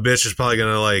 That son of a bitch is probably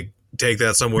going to take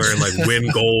that somewhere and win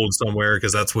gold somewhere,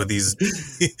 because that's what these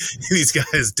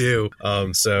guys do.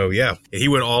 He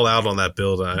went all out on that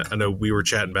build. I know we were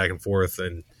chatting back and forth,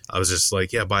 and I was just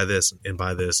like, yeah, buy this and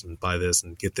buy this and buy this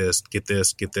and get this.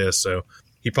 So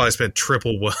he probably spent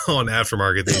triple on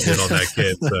aftermarket than he did on that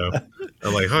kit. So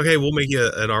I'm like, okay, we'll make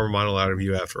you an armor model out of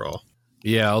you after all.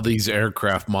 Yeah, all these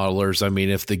aircraft modelers. I mean,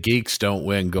 if the geeks don't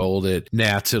win gold at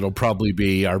Nats, it'll probably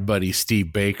be our buddy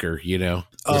Steve Baker, the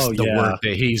work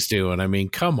that he's doing. I mean,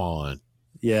 come on.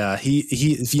 Yeah,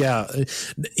 he's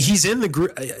in the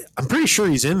group. I'm pretty sure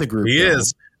he's in the group. He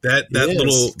is. That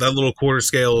little quarter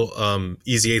scale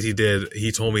Easy 8 he did,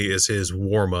 he told me is his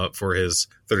warm up for his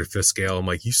 35th scale. I'm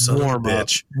like, you son of a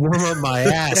bitch. Warm up my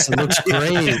ass. It looks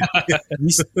great.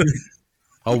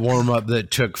 A warm up that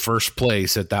took first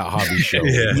place at that hobby show.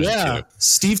 Yeah.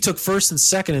 Steve took first and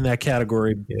second in that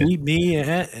category. Beat me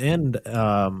and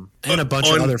a bunch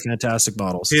of other fantastic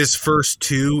models. His first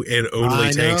two and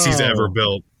only tanks he's ever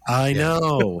built. I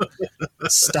know.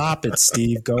 Stop it,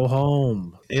 Steve. Go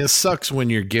home. It sucks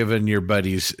when you're giving your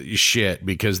buddies shit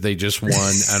because they just won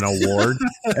an award.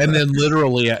 And then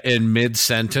literally in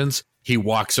mid-sentence, he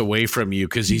walks away from you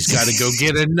because he's got to go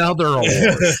get another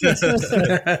award.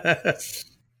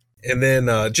 And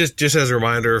then just as a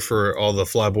reminder for all the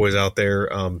flyboys out there,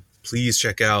 please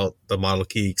check out the Model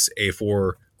Geeks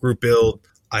A4 group build.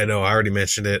 I know I already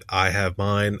mentioned it. I have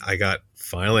mine. I got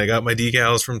my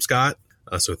decals from Scott.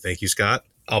 So thank you, Scott.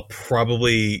 I'll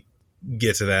probably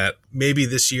get to that maybe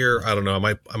this year. I don't know.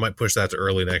 I might push that to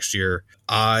early next year.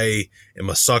 I am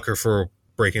a sucker for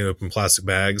breaking open plastic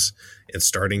bags and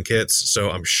starting kits. So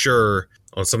I'm sure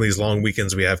on some of these long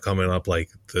weekends we have coming up,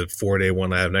 like the 4-day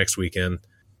one I have next weekend,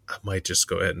 I might just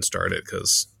go ahead and start it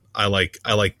because I like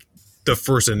the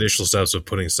first initial steps of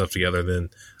putting stuff together.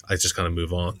 Then I just kind of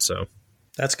move on. So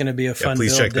that's going to be a fun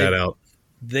please build. Check that out.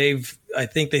 I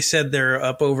think they said they're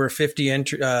up over 50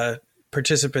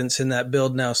 participants in that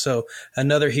build now. So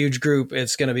another huge group.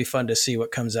 It's going to be fun to see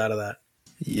what comes out of that.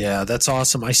 Yeah, that's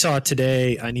awesome. I saw it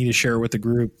today. I need to share it with the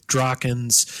group.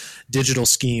 Draken's digital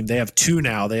scheme. They have two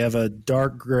now. They have a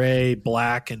dark gray,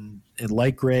 black, and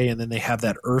light gray, and then they have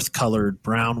that earth-colored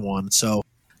brown one. So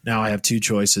now I have two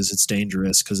choices. It's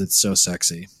dangerous because it's so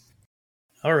sexy.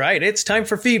 All right, it's time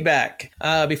for feedback.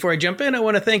 Before I jump in, I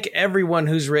want to thank everyone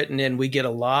who's written in. We get a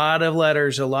lot of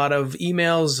letters, a lot of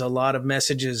emails, a lot of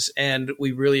messages, and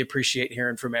we really appreciate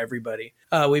hearing from everybody.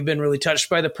 We've been really touched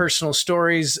by the personal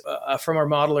stories from our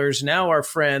modelers, now our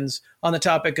friends. On the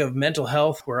topic of mental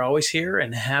health, we're always here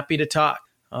and happy to talk.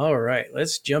 All right,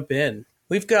 let's jump in.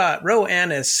 We've got Ro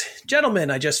Annis.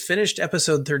 Gentlemen, I just finished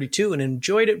episode 32 and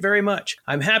enjoyed it very much.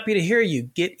 I'm happy to hear you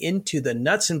get into the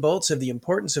nuts and bolts of the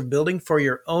importance of building for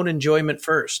your own enjoyment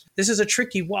first. This is a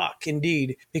tricky walk,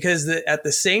 indeed, because at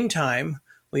the same time,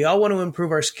 we all want to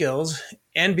improve our skills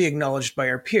and be acknowledged by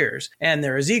our peers. And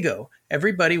there is ego.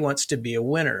 Everybody wants to be a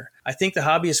winner. I think the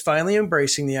hobby is finally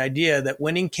embracing the idea that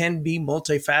winning can be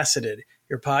multifaceted.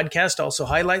 Your podcast also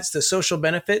highlights the social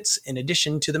benefits in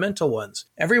addition to the mental ones.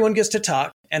 Everyone gets to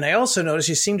talk, and I also notice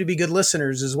you seem to be good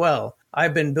listeners as well.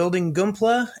 I've been building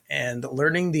Gunpla and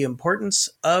learning the importance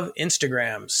of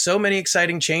Instagram. So many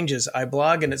exciting changes. I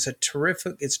blog, and it's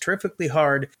terrifically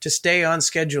hard to stay on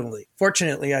scheduling.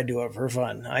 Fortunately, I do it for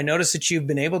fun. I notice that you've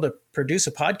been able to produce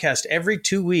a podcast every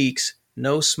 2 weeks.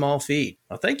 No small feat.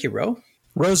 Well, thank you, Ro.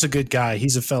 Roe's a good guy.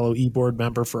 He's a fellow e-board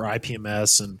member for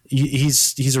IPMS, and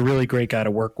he's a really great guy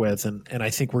to work with. And I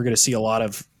think we're going to see a lot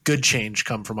of good change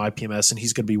come from IPMS, and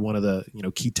he's going to be one of the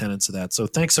key tenants of that. So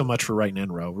thanks so much for writing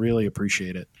in, Roe. Really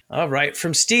appreciate it. All right,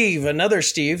 from Steve, another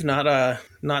Steve,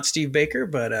 not Steve Baker,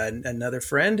 but another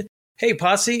friend. Hey,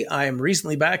 Posse, I am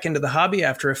recently back into the hobby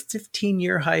after a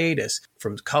 15-year hiatus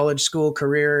from college, school,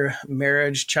 career,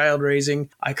 marriage, child raising.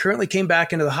 I currently came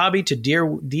back into the hobby to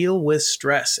deal with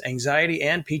stress, anxiety,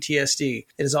 and PTSD.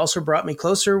 It has also brought me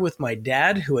closer with my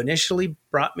dad, who initially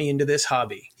brought me into this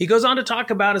hobby. He goes on to talk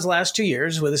about his last 2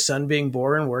 years with his son being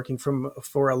born, working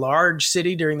for a large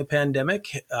city during the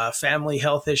pandemic, family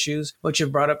health issues, which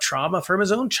have brought up trauma from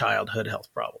his own childhood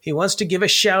health problem. He wants to give a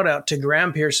shout out to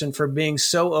Graham Pearson for being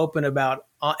so open about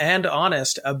and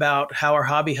honest about how our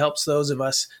hobby helps those of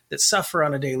us that suffer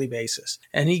on a daily basis.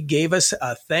 And he gave us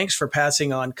a thanks for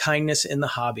passing on kindness in the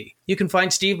hobby. You can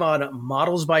find Steve on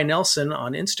Models by Nelson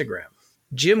on Instagram.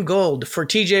 Jim Gold for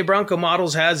TJ Bronco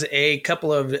Models has a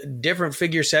couple of different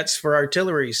figure sets for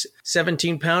artilleries,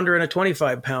 17-pounder and a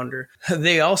 25-pounder.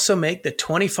 They also make the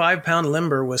 25-pound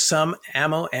limber with some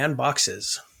ammo and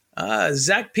boxes.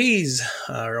 Zach Pease,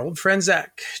 our old friend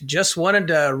Zach, just wanted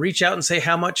to reach out and say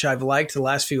how much I've liked the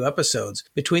last few episodes.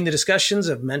 Between the discussions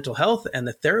of mental health and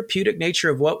the therapeutic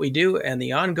nature of what we do and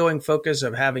the ongoing focus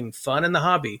of having fun in the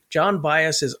hobby, John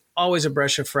Bias is always a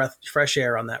breath of fresh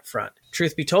air on that front.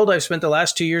 Truth be told, I've spent the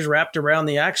last 2 years wrapped around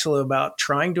the axle about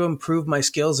trying to improve my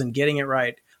skills and getting it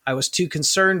right. I was too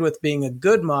concerned with being a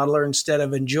good modeler instead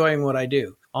of enjoying what I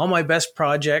do. All my best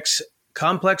projects,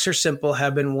 complex or simple,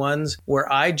 have been ones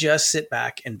where I just sit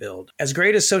back and build. As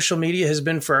great as social media has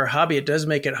been for our hobby, it does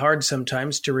make it hard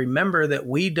sometimes to remember that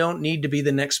we don't need to be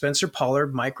the next Spencer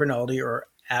Pollard, Mike Rinaldi, or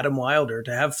Adam Wilder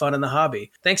to have fun in the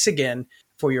hobby. Thanks again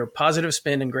for your positive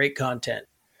spin and great content.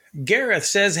 Gareth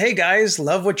says, hey guys,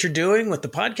 love what you're doing with the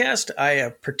podcast. I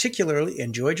have particularly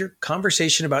enjoyed your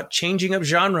conversation about changing up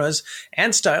genres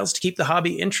and styles to keep the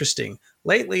hobby interesting.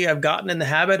 Lately, I've gotten in the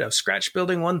habit of scratch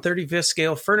building 1/35th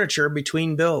scale furniture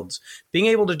between builds. Being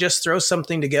able to just throw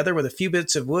something together with a few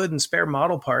bits of wood and spare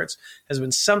model parts has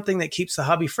been something that keeps the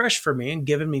hobby fresh for me and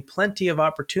given me plenty of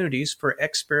opportunities for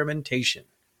experimentation.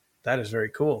 That is very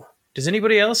cool. Does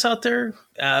anybody else out there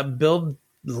build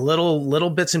little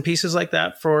bits and pieces like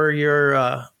that for your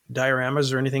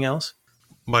dioramas or anything else?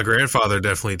 My grandfather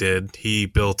definitely did. He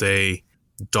built a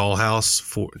dollhouse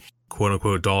for quote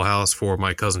unquote dollhouse for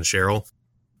my cousin Cheryl.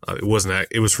 It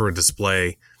was for a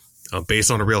display based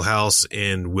on a real house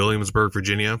in Williamsburg,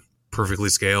 Virginia, perfectly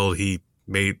scaled. He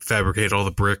fabricated all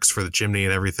the bricks for the chimney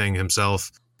and everything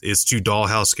himself. It's to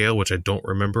dollhouse scale, which I don't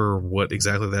remember what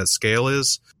exactly that scale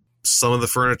is. Some of the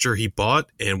furniture he bought,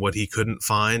 and what he couldn't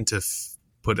find to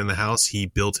put in the house, he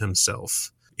built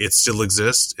himself. It still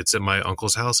exists. It's at my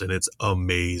uncle's house, and it's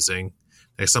amazing.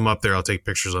 Next time I'm up there, I'll take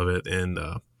pictures of it and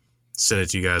send it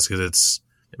to you guys, because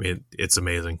it's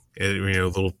amazing.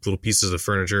 Little pieces of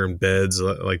furniture and beds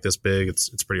like this big.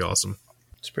 It's pretty awesome.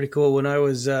 It's pretty cool. When I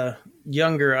was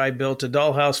younger, I built a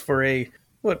dollhouse for a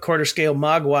quarter scale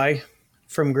Mogwai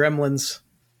from Gremlins.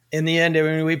 In the end,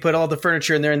 we put all the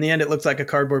furniture in there. In the end, it looked like a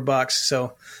cardboard box.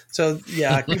 So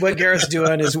yeah, what Gareth's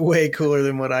doing is way cooler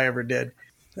than what I ever did.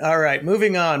 All right,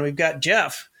 moving on. We've got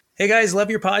Jeff. Hey guys, love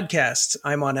your podcasts.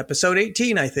 I'm on episode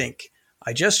 18, I think.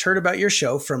 I just heard about your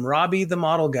show from Robbie the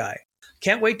Model Guy.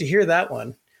 Can't wait to hear that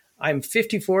one. I'm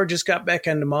 54, just got back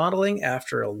into modeling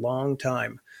after a long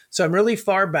time. So I'm really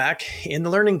far back in the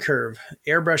learning curve,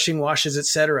 airbrushing, washes,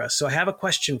 etc. So I have a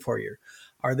question for you.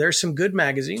 Are there some good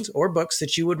magazines or books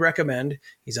that you would recommend?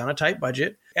 He's on a tight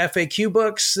budget. FAQ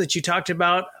books that you talked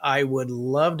about, I would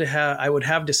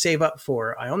have to save up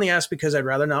for. I only ask because I'd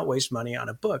rather not waste money on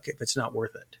a book if it's not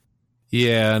worth it.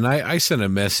 Yeah, and I sent a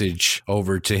message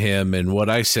over to him, and what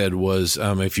I said was,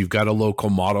 if you've got a local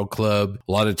model club,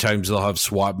 a lot of times they'll have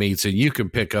swap meets, and you can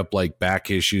pick up like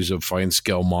back issues of Fine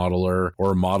Scale Modeler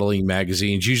or modeling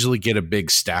magazines. Usually get a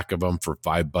big stack of them for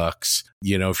 $5.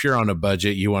 If you're on a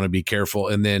budget, you want to be careful.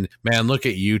 And then, man, look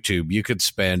at YouTube. You could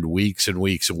spend weeks and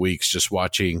weeks and weeks just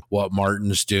watching what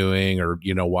Martin's doing, or,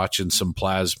 watching some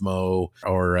Plasmo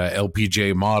or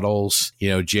LPJ models.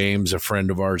 James, a friend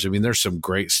of ours. There's some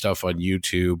great stuff on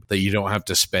YouTube that you don't have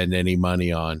to spend any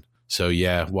money on. So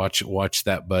yeah, watch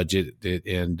that budget,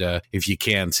 and if you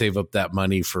can, save up that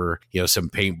money for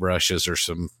some paintbrushes or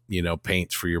some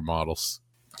paints for your models.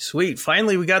 Sweet.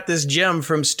 Finally, we got this gem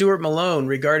from Stuart Malone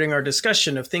regarding our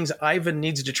discussion of things Ivan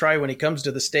needs to try when he comes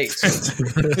to the States.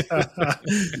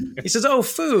 He says,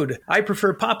 food. I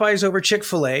prefer Popeyes over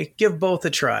Chick-fil-A. Give both a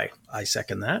try. I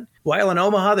second that. While in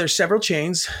Omaha, there's several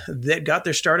chains that got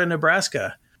their start in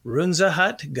Nebraska. Runza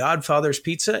Hut, Godfather's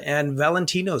Pizza, and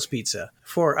Valentino's Pizza.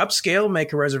 For upscale,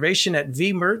 make a reservation at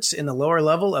V Mertz in the lower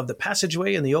level of the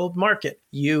passageway in the Old Market.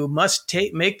 You must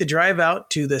make the drive out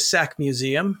to the Sack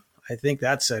Museum. I think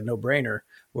that's a no-brainer.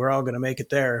 We're all going to make it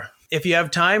there. If you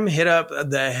have time, hit up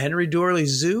the Henry Doorly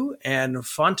Zoo and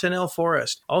Fontanelle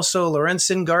Forest. Also,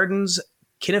 Lorenzen Gardens,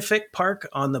 Kinnifick Park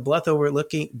on the bluff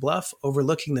overlooking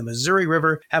the Missouri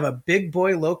River have a big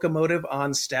boy locomotive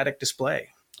on static display.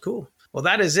 Cool. Well,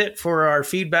 that is it for our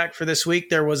feedback for this week.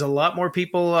 There was a lot more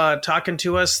people talking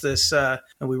to us and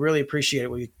we really appreciate it.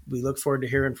 We look forward to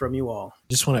hearing from you all.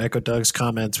 Just want to echo Doug's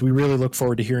comments. We really look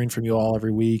forward to hearing from you all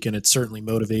every week, and it's certainly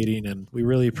motivating, and we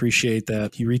really appreciate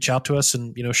that you reach out to us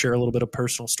and, share a little bit of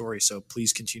personal story. So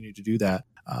please continue to do that.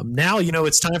 Now,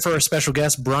 it's time for our special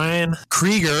guest, Bryan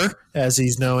Krueger, as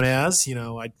he's known as.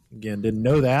 I, again, didn't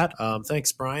know that.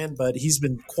 Thanks, Bryan. But he's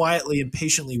been quietly and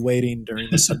patiently waiting during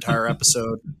this entire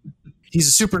episode. He's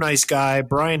a super nice guy.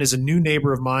 Bryan is a new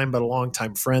neighbor of mine, but a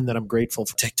longtime friend that I'm grateful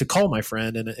to call my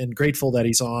friend, and grateful that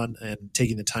he's on and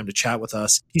taking the time to chat with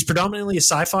us. He's predominantly a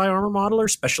sci-fi armor modeler,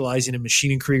 specializing in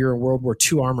Maschinen, Krueger, and World War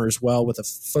II armor as well, with a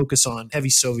focus on heavy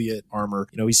Soviet armor.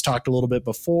 He's talked a little bit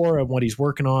before of what he's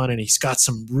working on, and he's got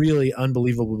some really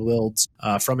unbelievable builds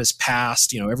from his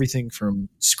past. Everything from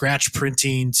scratch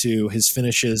printing to his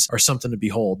finishes are something to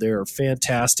behold. They're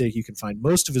fantastic. You can find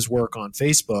most of his work on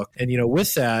Facebook. And,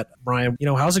 with that, Bryan,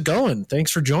 how's it going? Thanks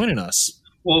for joining us.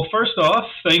 Well, first off,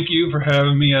 thank you for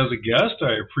having me as a guest.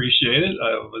 I appreciate it.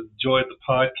 I've enjoyed the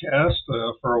podcast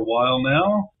for a while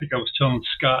now. I think I was telling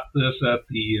Scott this at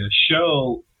the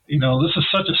show. This is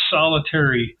such a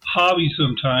solitary hobby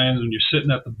sometimes when you're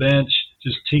sitting at the bench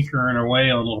just tinkering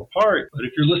away on a little part. But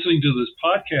if you're listening to this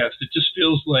podcast, it just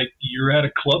feels like you're at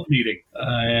a club meeting.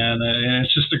 And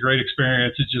it's just a great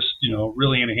experience. It just,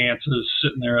 really enhances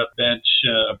sitting there at the bench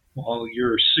while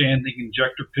you're sanding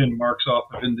injector pin marks off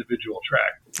of individual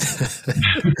tracks.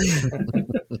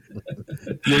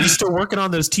 Are you still working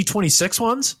on those T26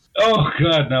 ones? Oh,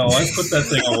 God, no. I put that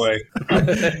thing away.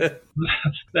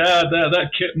 that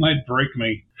kit might break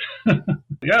me.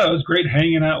 Yeah, it was great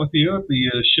hanging out with you at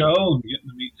the show and getting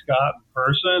to meet Scott in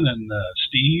person and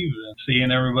Steve and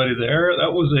seeing everybody there.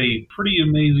 That was a pretty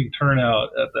amazing turnout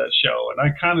at that show, and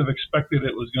I kind of expected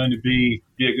it was going to be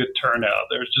a good turnout.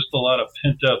 There's just a lot of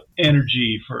pent-up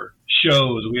energy for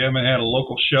shows. We haven't had a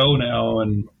local show now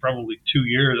in probably 2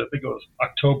 years. I think it was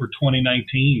October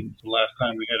 2019, the last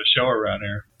time we had a show around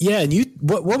here. Yeah, and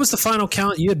what was the final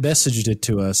count? You had messaged it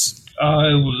to us.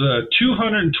 It was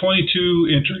 222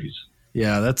 entries.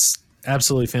 Yeah, that's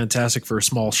absolutely fantastic for a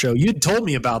small show. You had told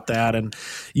me about that, and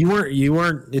you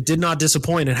weren't. It did not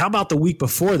disappoint. And how about the week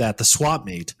before that, the swap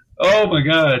meet? Oh my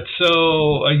God!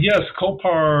 So yes,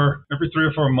 Copar every 3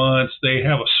 or 4 months they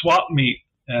have a swap meet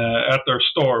at their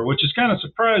store, which is kind of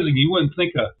surprising. You wouldn't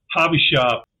think a hobby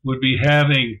shop would be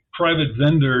having private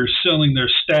vendors selling their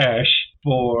stash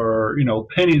for,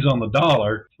 pennies on the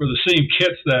dollar for the same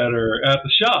kits that are at the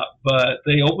shop. But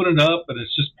they open it up, and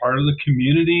it's just part of the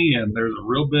community, and there's a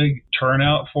real big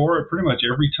turnout for it pretty much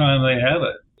every time they have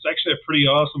it. It's actually a pretty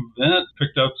awesome event.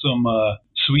 Picked up some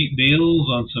sweet deals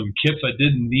on some kits I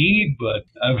didn't need, but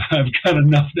I've got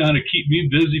enough now to keep me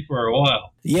busy for a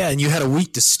while. Yeah, and you had a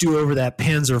week to stew over that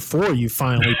Panzer IV you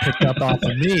finally picked up off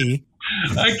of me.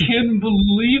 I can't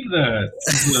believe that.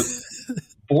 The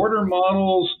border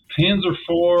models, Panzer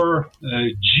IV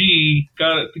G,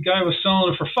 the guy was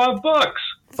selling it for $5.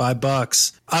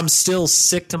 $5. I'm still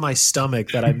sick to my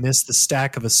stomach that I missed the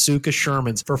stack of Asuka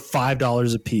Shermans for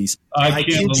 $5 a piece. I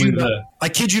can't believe that. I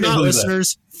kid you not,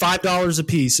 listeners. $5 a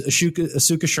piece,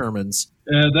 Asuka Shermans.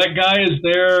 That guy is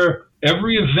there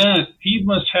every event. He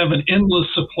must have an endless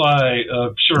supply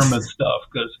of Sherman stuff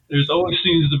because there's always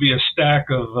seems to be a stack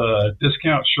of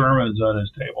discount Shermans on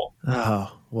his table.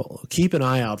 Oh, well, keep an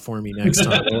eye out for me next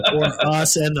time, or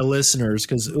us and the listeners,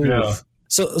 because yeah.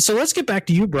 So let's get back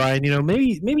to you, Bryan.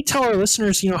 Maybe tell our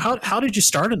listeners, how did you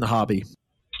start in the hobby?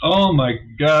 Oh my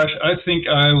gosh, I think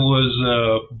I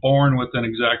was born with an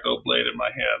X-Acto blade in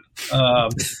my hand.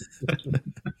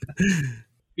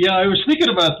 Yeah, I was thinking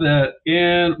about that,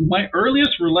 and my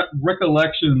earliest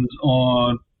recollections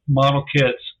on model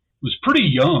kits was pretty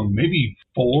young, maybe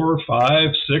 4,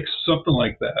 5, 6, something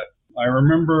like that. I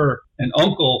remember an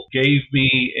uncle gave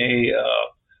me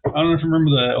I don't know if you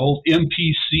remember the old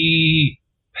MPC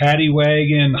paddy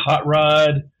wagon hot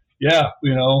rod. Yeah,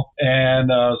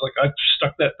 and I was like, I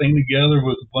stuck that thing together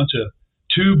with a bunch of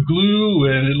tube glue,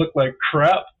 and it looked like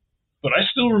crap. But I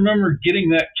still remember getting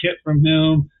that kit from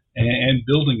him and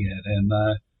building it. And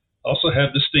I also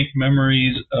have distinct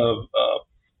memories of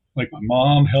like my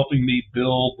mom helping me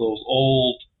build those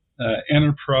old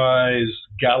Enterprise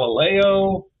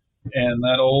Galileo, and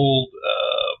that old,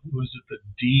 was it the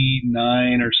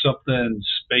D9 or something,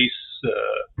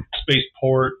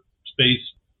 spaceport,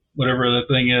 whatever the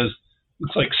thing is.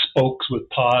 Looks like spokes with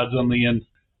pods on the end.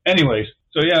 Anyways,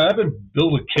 so yeah, I've been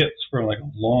building kits for like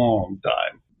a long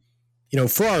time.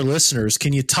 For our listeners,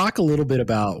 can you talk a little bit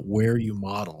about where you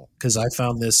model? Because I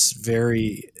found this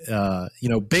very,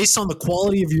 based on the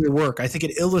quality of your work, I think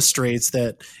it illustrates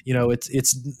that,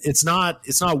 it's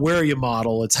not where you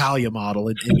model, it's how you model,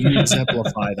 and you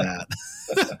exemplify that.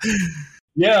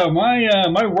 Yeah,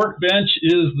 my workbench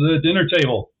is the dinner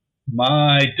table.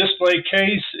 My display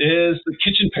case is the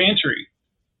kitchen pantry.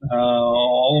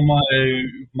 All of my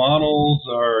models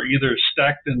are either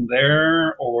stacked in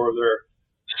there or they're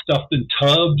stuffed in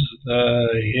tubs,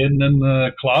 hidden in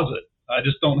the closet. I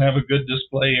just don't have a good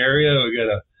display area. We got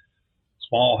a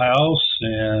small house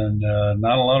and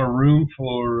not a lot of room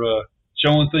for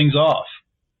showing things off.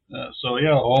 So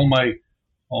yeah, all my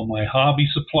hobby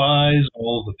supplies,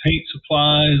 all the paint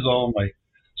supplies, all my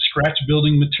scratch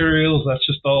building materials, that's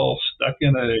just all stuck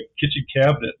in a kitchen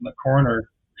cabinet in the corner.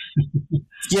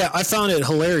 Yeah, I found it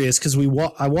hilarious because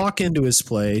I walk into his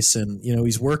place and,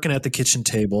 he's working at the kitchen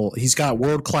table. He's got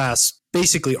world-class,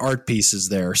 basically art pieces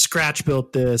there. Scratch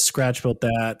built this, scratch built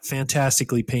that,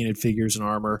 fantastically painted figures and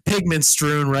armor, pigment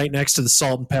strewn right next to the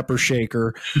salt and pepper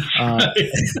shaker. And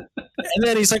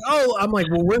then he's like, oh, I'm like,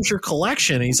 well, where's your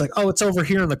collection? And he's like, oh, it's over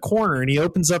here in the corner. And he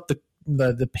opens up the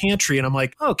pantry, and I'm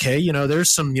like, okay,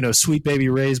 there's some, Sweet Baby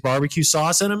Ray's barbecue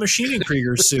sauce and a Maschinen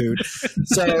Krueger suit.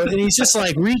 So, and he's just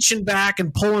like reaching back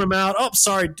and pulling them out. Oh,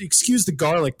 sorry, excuse the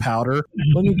garlic powder.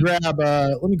 Let me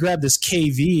grab this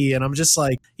KV. And I'm just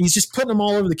like, he's just putting them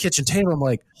all over the kitchen table. I'm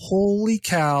like, holy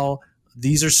cow.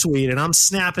 These are sweet. And I'm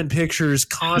snapping pictures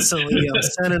constantly. I'm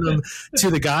sending them to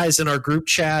the guys in our group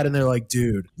chat. And they're like,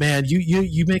 dude, man,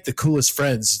 you make the coolest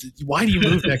friends. Why do you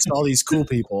move next to all these cool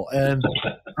people? And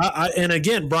and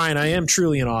again, Bryan, I am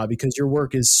truly in awe because your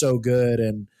work is so good.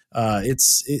 And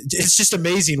it's just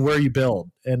amazing where you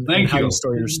build and how you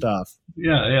store your stuff.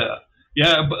 Yeah.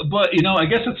 But I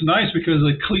guess it's nice because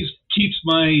it keeps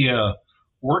my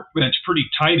workbench pretty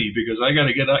tidy because I got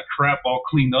to get that crap all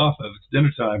cleaned off if it's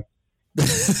dinner time.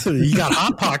 You got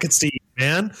hot pockets to eat,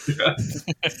 man.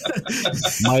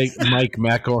 Mike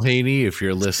McElhaney, if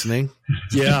you're listening.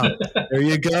 Yeah, there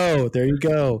you go.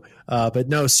 But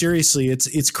no, seriously,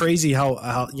 it's crazy how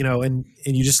and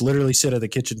you just literally sit at the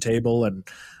kitchen table and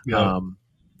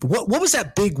what was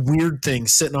that big weird thing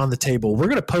sitting on the table? We're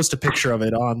gonna post a picture of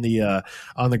it on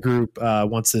the group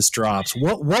once this drops.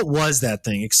 What was that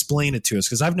thing? Explain it to us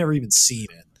because I've never even seen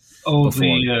it. Oh, the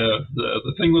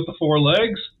thing with the four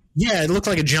legs. Yeah, it looked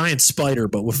like a giant spider,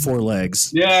 but with four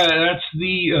legs. Yeah, that's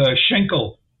the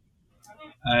Schenkel.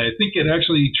 I think it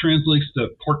actually translates to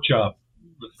pork chop.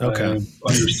 If I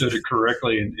understood it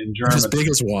correctly in German. As big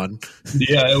as one.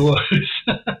 Yeah, it was.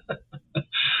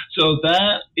 So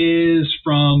that is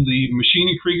from the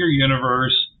Maschinen Krueger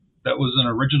universe. That was an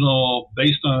original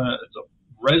based on it's a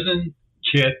resin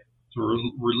kit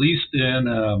released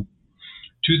in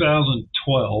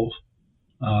 2012.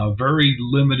 Very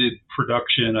limited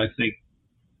production, I think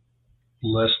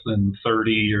less than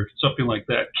 30 or something like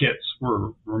that kits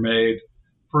were made.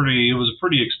 It was a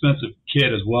pretty expensive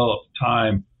kit as well at the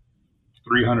time,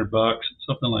 $300,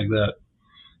 something like that.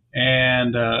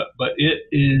 And but it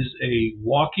is a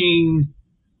walking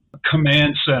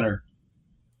command center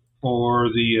for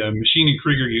the Maschinen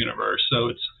Krueger universe. So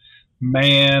it's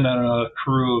man and a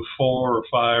crew of 4 or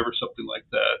 5 or something like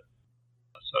that.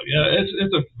 So yeah,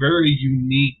 it's a very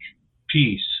unique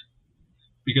piece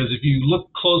because if you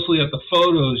look closely at the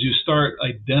photos, you start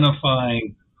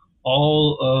identifying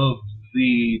all of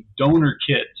the donor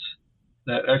kits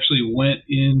that actually went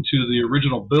into the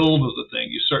original build of the thing.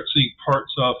 You start seeing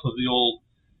parts off of the old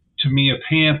Tamiya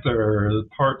Panther, the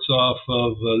parts off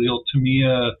of the old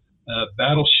Tamiya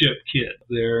battleship kit.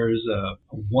 There's a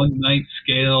 1/9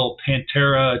 scale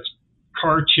Pantera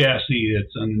car chassis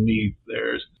that's underneath.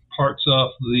 There's parts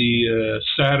off the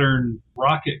Saturn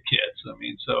rocket kits. I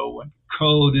mean, so when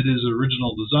Ko did his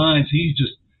original designs, he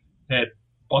just had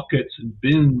buckets and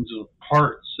bins of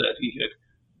parts that he had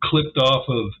clipped off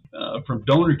of from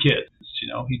donor kits.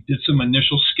 He did some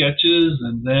initial sketches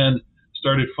and then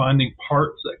started finding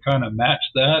parts that kind of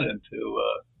matched that and to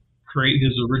create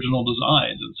his original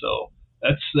designs. And so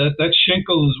that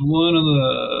Schenkel is one of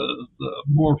the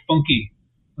more funky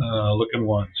looking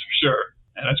ones for sure.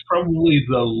 And it's probably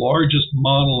the largest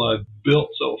model I've built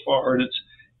so far, and it's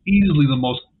easily the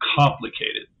most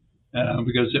complicated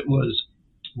because it was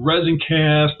resin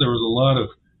cast. There was a lot of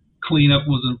cleanup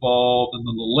was involved, and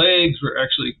then the legs were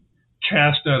actually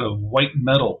cast out of white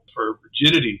metal for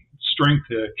rigidity, strength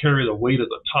to carry the weight of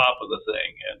the top of the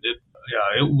thing. And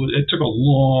it took a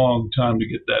long time to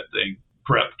get that thing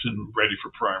prepped and ready for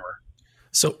primer.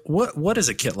 So what does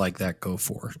a kit like that go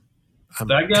for? I'm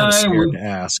that guy kind of scared was, to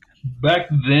ask. Back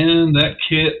then, that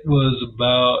kit was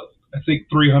about, I think,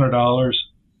 $300.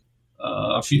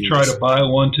 If you try to buy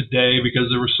one today, because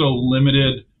they were so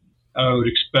limited, I would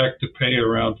expect to pay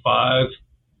around $5,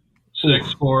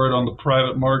 $6 for it on the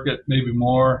private market, maybe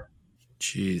more.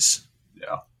 Jeez.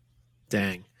 Yeah.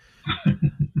 Dang.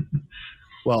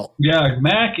 Well, yeah,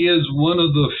 Mac is one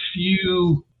of the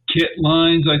few kit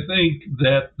lines, I think,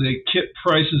 that the kit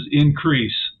prices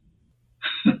increase.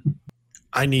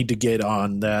 I need to get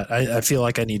on that. I feel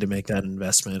like I need to make that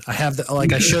investment. I have,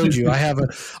 like I showed you, I have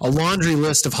a laundry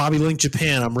list of Hobby Link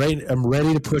Japan. I'm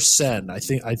ready to push send. I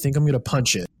think I'm going to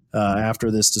punch it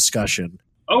after this discussion.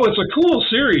 Oh, it's a cool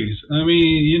series. I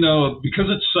mean, because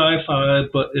it's sci-fi,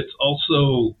 but it's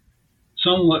also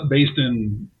somewhat based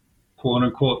in quote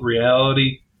unquote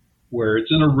reality, where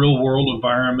it's in a real world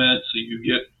environment. So you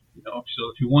get, so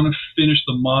if you want to finish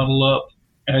the model up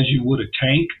as you would a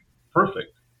tank,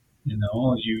 perfect.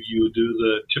 You do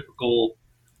the typical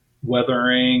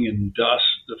weathering and dust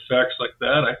effects like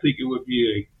that. I think it would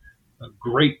be a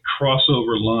great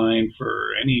crossover line for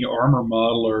any armor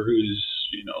modeler who's,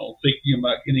 thinking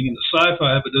about getting into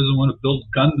sci-fi but doesn't want to build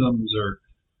Gundams or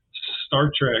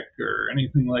Star Trek or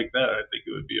anything like that. I think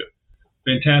it would be a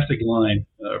fantastic line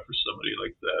for somebody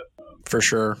like that. For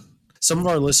sure. Some of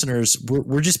our listeners,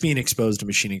 we're just being exposed to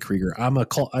Maschinen Krueger. I've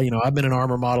been an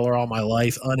armor modeler all my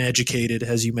life, uneducated,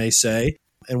 as you may say,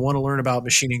 and want to learn about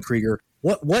Maschinen Krueger.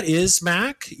 What is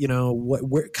Mac?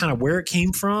 Where it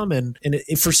came from, and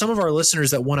for some of our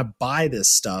listeners that want to buy this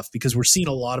stuff, because we're seeing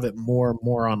a lot of it more and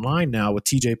more online now with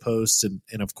TJ posts and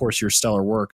of course your stellar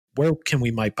work. Where can we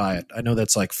might buy it? I know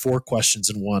that's like 4 questions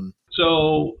in one.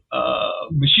 So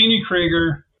Maschinen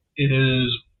Krueger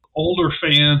is, older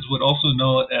fans would also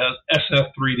know it as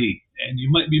SF3D, and you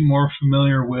might be more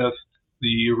familiar with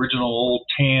the original old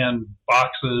tan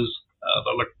boxes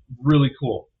that look really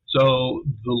cool. So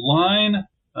the line,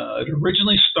 it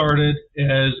originally started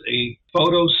as a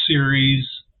photo series,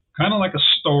 kind of like a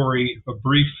story, a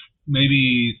brief,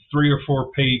 maybe 3 or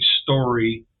 4 page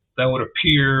story that would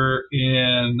appear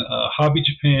in Hobby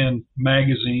Japan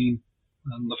magazine.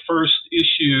 And the first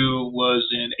issue was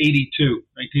in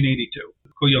 1982.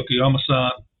 Koyoko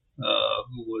Yama-san,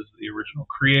 who was the original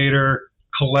creator,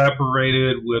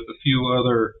 collaborated with a few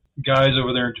other guys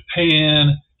over there in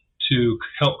Japan to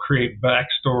help create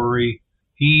backstory.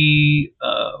 He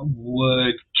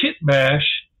would kit bash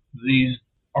these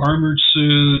armored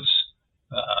suits,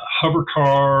 hover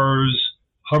cars,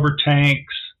 hover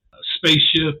tanks,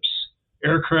 spaceships,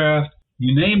 aircraft,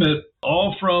 you name it,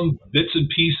 all from bits and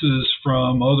pieces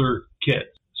from other kits.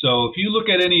 So if you look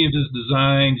at any of his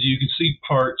designs, you can see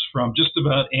parts from just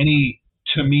about any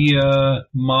Tamiya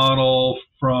model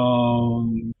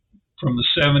from the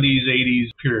 70s, 80s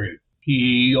period.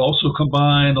 He also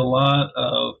combined a lot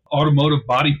of automotive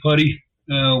body putty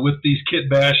with these kit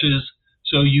bashes.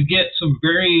 So you get some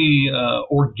very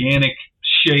organic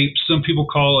shapes. Some people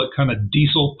call it kind of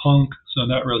diesel punk, so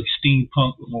not really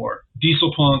steampunk, but more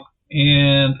diesel punk.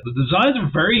 And the designs are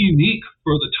very unique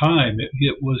for the time.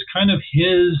 It was kind of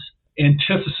his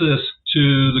antithesis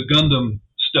to the Gundam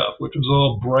stuff, which was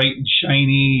all bright and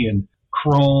shiny and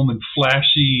chrome and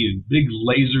flashy and big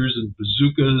lasers and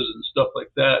bazookas and stuff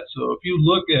like that. So if you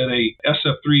look at a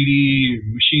SF3D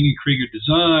Maschinen Krueger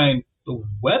design, the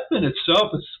weapon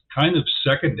itself is kind of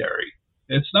secondary.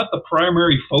 It's not the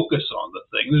primary focus on the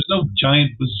thing. There's no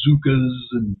giant bazookas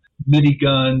and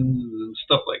miniguns and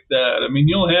stuff like that. I mean,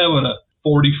 you'll have a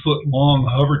 40-foot long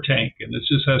hover tank, and it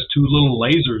just has 2 little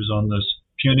lasers on this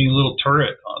puny little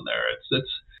turret on there.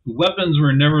 The weapons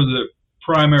were never the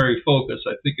primary focus.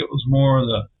 I think it was more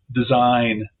the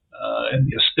design and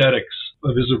the aesthetics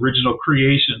of his original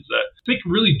creations that I think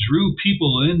really drew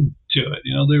people into it.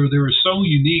 They were so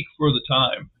unique for the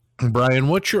time. Bryan,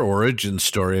 what's your origin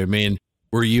story? I mean,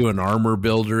 were you an armor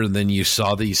builder and then you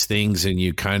saw these things and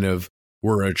you kind of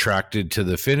were attracted to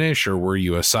the finish, or were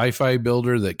you a sci-fi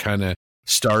builder that kind of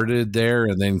started there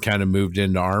and then kind of moved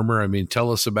into armor? I mean,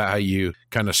 tell us about how you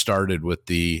kind of started with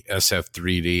the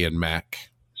SF3D and Mac.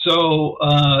 So,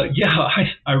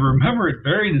 I remember it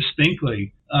very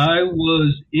distinctly. I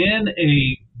was in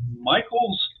a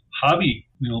Michael's hobby,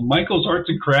 Michael's Arts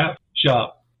and Crafts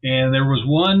shop, and there was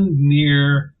one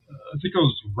near, I think it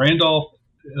was Randolph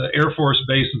Air Force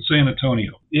Base in San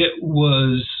Antonio. It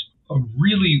was a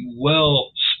really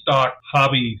well-stocked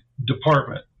hobby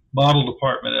department, model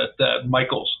department at that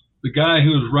Michael's. the guy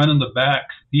who was running the back,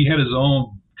 he had his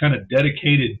own kind of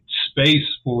dedicated space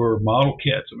for model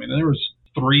kits. I mean, there was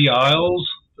 3 aisles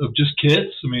of just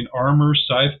kits. I mean, armor,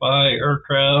 sci-fi,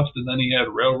 aircraft, and then he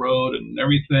had railroad and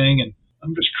everything. And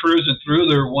I'm just cruising through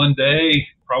there one day,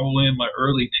 probably in my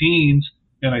early teens,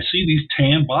 and I see these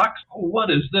tan boxes. Oh, what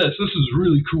is this? This is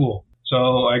really cool.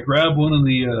 So I grabbed one of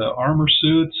the armor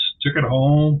suits, took it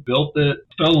home, built it,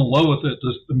 fell in love with it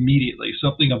just immediately.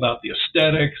 Something about the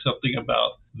aesthetic, something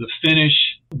about the finish,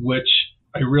 which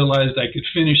I realized I could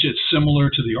finish it similar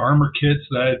to the armor kits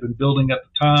that I had been building at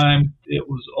the time. It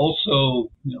was also,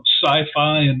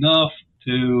 sci-fi enough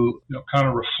to, kind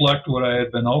of reflect what I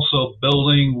had been also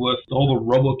building with all the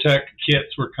Robotech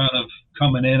kits were kind of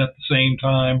coming in at the same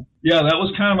time. Yeah, that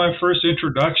was kind of my first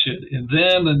introduction. And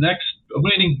then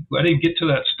I didn't get to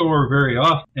that store very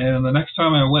often. And the next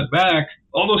time I went back,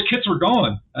 all those kits were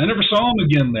gone. I never saw them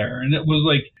again there. And it was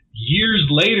like years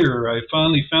later, I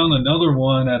finally found another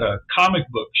one at a comic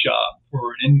book shop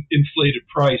for an inflated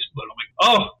price. But I'm like,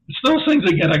 oh, it's those things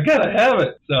again. I got to have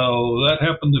it. So that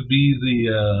happened to be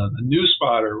the New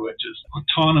Spotter, which is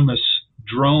autonomous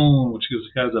drone, which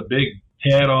has a big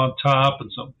head on top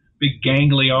and some big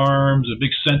gangly arms and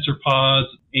big sensor pods,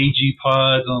 AG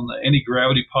pods on the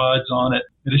anti-gravity pods on it.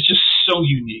 And it's just so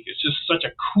unique. It's just such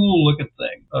a cool looking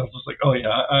thing. I was just like, oh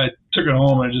yeah, I took it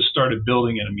home and I just started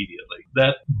building it immediately.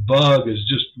 That bug is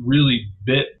just really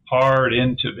bit hard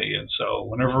into me. And so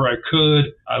whenever I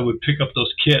could, I would pick up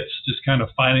those kits, just kind of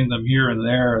finding them here and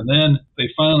there. And then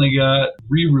they finally got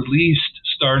re-released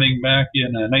starting back in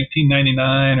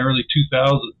 1999, early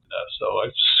 2000. So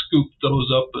I scooped those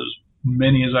up as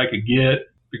many as I could get,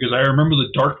 because I remember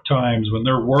the dark times when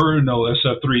there were no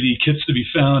SF3D kits to be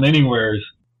found anywhere.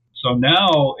 So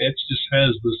now it just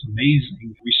has this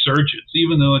amazing resurgence.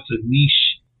 Even though it's a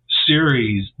niche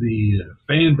series, the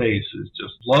fan base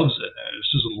just loves it, and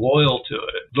it's just loyal to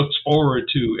it. It looks forward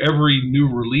to every new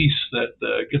release that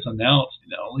gets announced.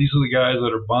 These are the guys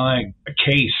that are buying a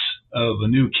case of a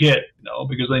new kit,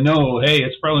 because they know, hey,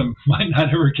 it's probably might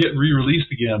not ever get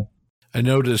re-released again. I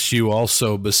noticed you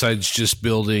also, besides just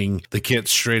building the kit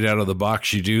straight out of the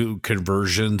box, you do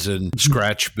conversions and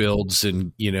scratch builds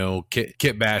and,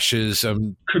 kit bashes.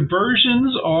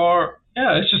 Conversions are,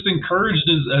 it's just encouraged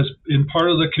as in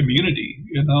part of the community.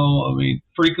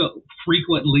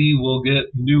 Frequently we'll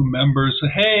get new members say,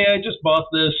 hey, I just bought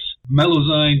this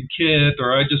Melusine kit,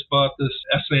 or I just bought this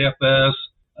SAFS.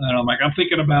 And I'm like, I'm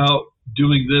thinking about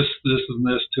doing this, and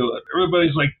this to it.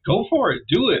 Everybody's like, go for it,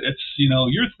 do it. It's,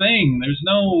 your thing. There's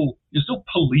no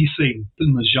policing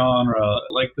in the genre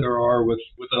like there are with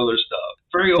other stuff.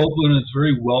 Very open. It's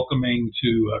very welcoming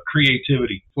to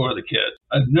creativity for the kids.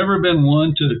 I've never been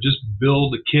one to just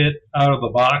build a kit out of a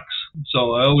box.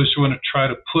 So I always want to try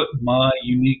to put my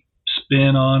unique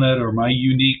spin on it or my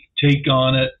unique take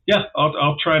on it. Yeah,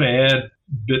 I'll try to add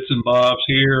bits and bobs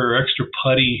here or extra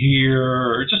putty here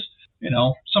or just,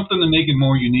 something to make it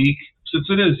more unique. Since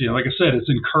it is, like I said, it's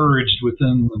encouraged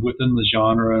within the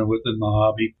genre and within the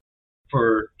hobby.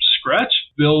 For scratch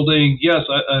building, yes,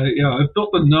 I've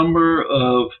built a number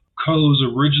of Co's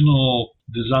original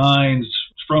designs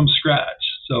from scratch.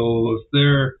 So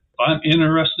if I'm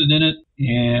interested in it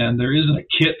and there isn't a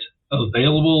kit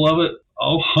available of it,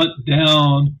 I'll hunt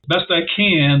down best I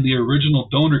can the original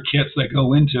donor kits that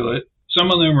go into it. Some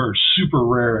of them are super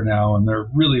rare now, and they're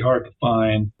really hard to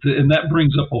find. And that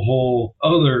brings up a whole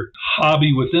other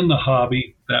hobby within the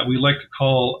hobby that we like to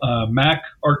call Mac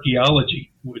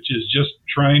archaeology, which is just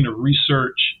trying to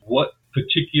research what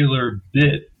particular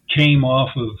bit came off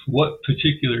of what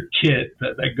particular kit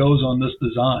that goes on this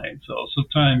design. So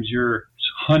sometimes you're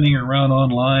hunting around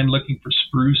online looking for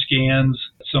sprue scans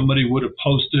somebody would have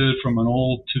posted from an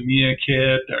old Tamiya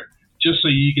kit, or just so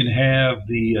you can have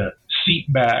the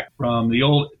seat back from the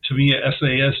old Tamiya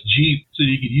SAS Jeep so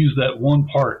you could use that one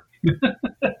part.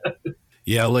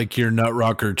 Yeah, like your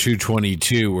Nutrocker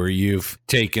 222, where you've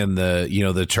taken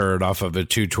the turret off of a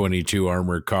 222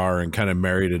 armored car and kind of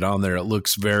married it on there. It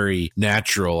looks very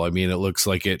natural. I mean, it looks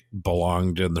like it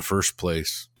belonged in the first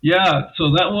place. Yeah,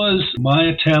 so that was my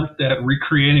attempt at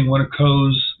recreating one of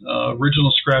Co's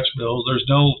original scratch builds. There's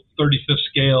no 35th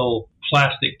scale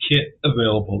plastic kit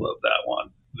available of that one.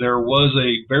 There was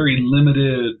a very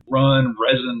limited run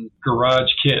resin garage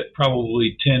kit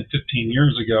probably 10, 15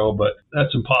 years ago, but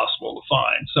that's impossible to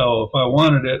find. So if I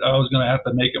wanted it, I was going to have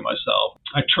to make it myself.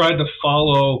 I tried to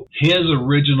follow his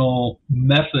original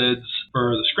methods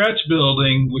for the scratch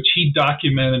building, which he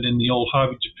documented in the old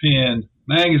Hobby Japan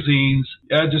magazines.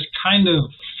 Just kind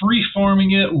of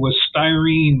free-forming it with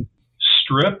styrene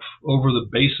strip over the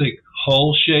basic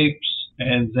hull shapes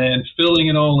and then filling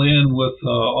it all in with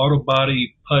auto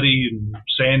body putty and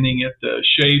sanding it to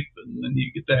shape, and then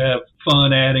you get to have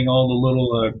fun adding all the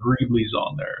little greeblies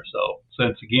on there. So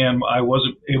since again I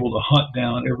wasn't able to hunt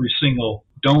down every single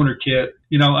donor kit,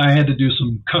 I had to do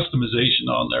some customization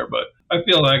on there, but I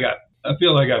feel I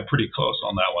got pretty close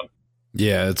on that one.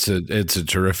 Yeah, it's a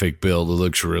terrific build. It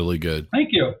looks really good. Thank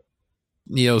you.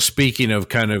 Speaking of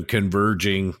kind of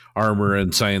converging armor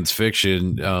and science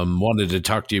fiction, wanted to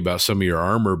talk to you about some of your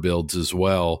armor builds as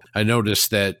well. I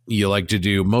noticed that you like to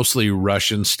do mostly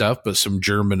Russian stuff, but some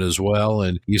German as well.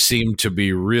 And you seem to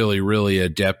be really, really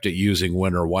adept at using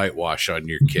winter whitewash on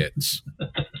your kits.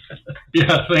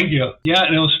 Yeah, thank you. Yeah,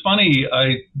 and it was funny.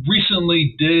 I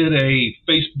recently did a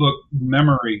Facebook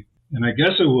memory, and I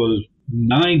guess it was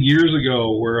 9 years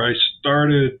ago where I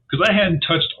started, because I hadn't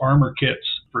touched armor kits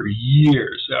for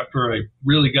years after I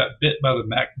really got bit by the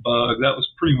Mac bug. That was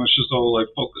pretty much just all I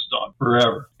focused on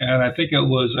forever. And I think it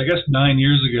was, 9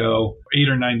 years ago, 8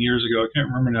 or 9 years ago, I can't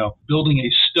remember now, building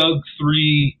a Stug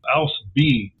 3 Aus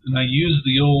B. And I used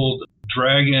the old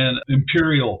Dragon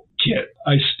Imperial kit.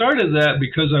 I started that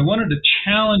because I wanted to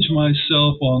challenge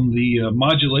myself on the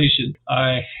modulation.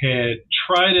 I had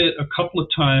tried it a couple of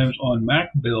times on Mac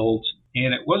builds,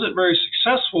 and it wasn't very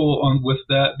successful with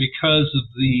that because of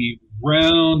the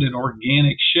round and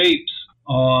organic shapes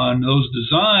on those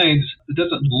designs. It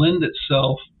doesn't lend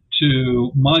itself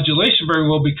to modulation very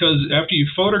well because after you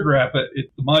photograph it,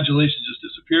 the modulation just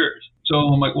disappears. So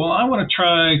I'm like, well, I want to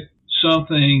try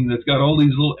something that's got all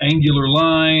these little angular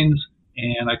lines,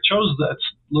 and I chose that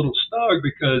little Stug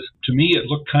because to me it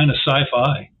looked kind of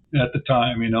sci-fi at the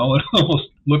time, it almost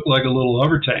looked like a little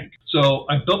hover tank. So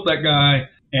I built that guy,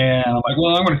 and I'm like,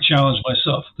 well, I'm going to challenge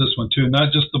myself with this one too,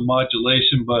 not just the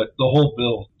modulation, but the whole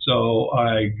build. So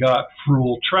I got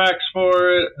Fruel tracks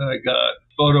for it. I got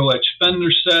photo etch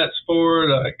fender sets for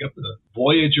it. I got the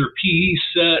Voyager PE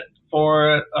set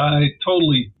for it. I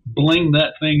totally blinged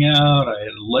that thing out. I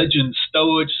had Legend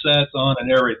stowage sets on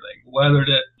and everything. Weathered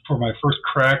it. For my first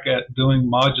crack at doing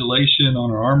modulation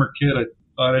on an armor kit, I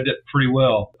thought I did pretty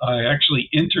well. I actually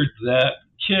entered that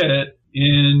kit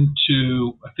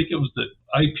into, I think it was the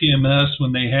IPMS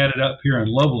when they had it up here in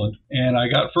Loveland, and I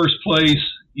got first place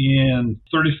in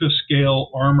 35th scale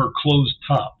armor closed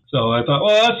top. So I thought,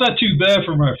 well, that's not too bad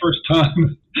for my first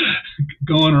time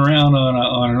going around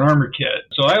on an armor kit.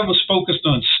 So I was focused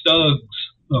on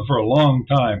Stugs for a long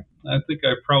time. I think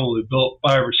I probably built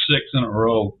 5 or 6 in a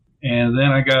row. And then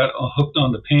I got hooked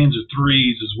on the Panzer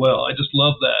IIIs as well. I just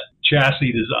love that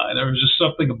chassis design. There was just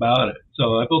something about it.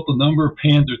 So I built a number of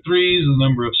Panzer IIIs, a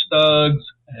number of Stugs,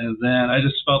 and then I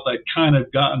just felt I'd kind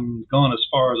of gone as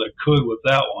far as I could with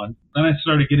that one. Then I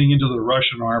started getting into the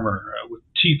Russian armor with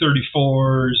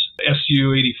T-34s,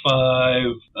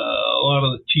 Su-85, a lot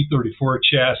of the T-34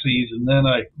 chassis, and then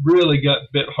I really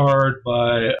got bit hard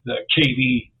by the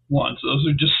KV ones. Those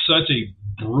are just such a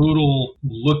brutal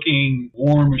looking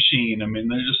war machine. I mean,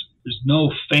 there's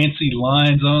no fancy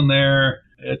lines on there.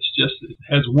 It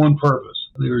has one purpose.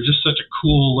 They were just such a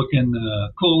cool looking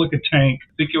tank.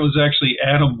 I think it was actually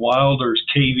Adam Wilder's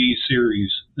KV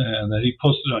series that he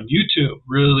posted on YouTube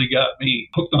really got me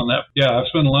hooked on that. Yeah, I've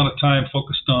spent a lot of time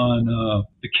focused on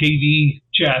the KV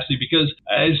chassis because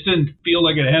I just didn't feel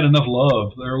like it had enough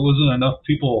love. There wasn't enough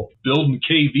people building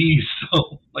KVs.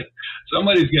 So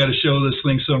somebody's got to show this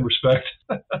thing some respect.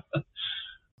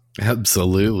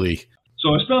 Absolutely.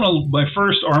 So I spent my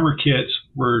first armor kits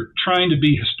were trying to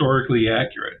be historically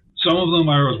accurate. Some of them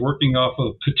I was working off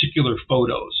of particular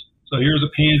photos. So here's a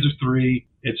Panzer III.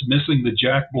 It's missing the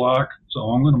jack block. So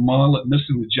I'm going to model it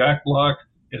missing the jack block.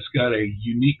 It's got a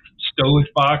unique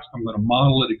stowage box. I'm going to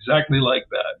model it exactly like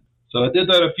that. So I did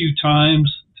that a few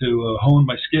times to hone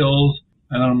my skills.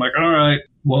 And I'm like, all right,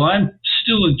 well, I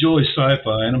still enjoy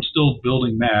sci-fi and I'm still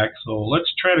building Mac. So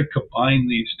let's try to combine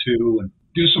these two and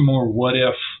do some more what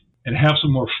if and have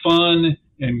some more fun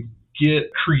and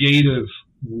get creative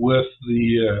with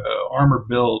the armor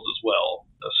builds as well.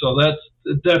 So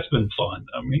that's been fun.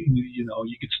 I mean,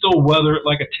 you can still weather it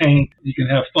like a tank. You can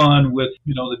have fun with,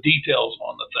 the details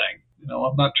on the thing.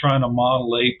 I'm not trying to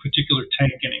model a particular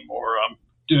tank anymore. I'm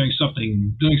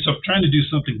trying to do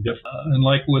something different. And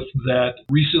like with that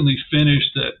recently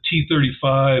finished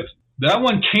T-35, that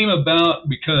one came about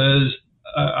because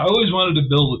I always wanted to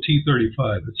build a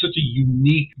T-35. It's such a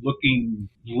unique looking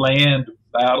land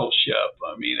battleship.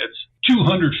 I mean, it's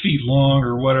 200 feet long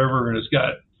or whatever, and it's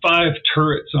got 5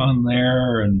 turrets on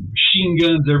there and machine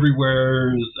guns everywhere.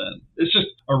 And it's just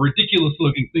a ridiculous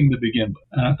looking thing to begin with.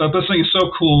 And I thought this thing is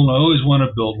so cool, and I always want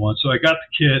to build one. So I got the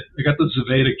kit, I got the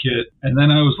Zaveda kit, and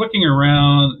then I was looking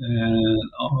around and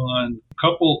on a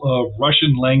couple of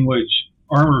Russian language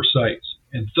armor sights.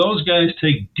 And those guys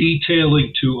take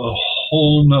detailing to a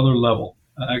whole nother level.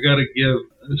 I got to give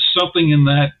something in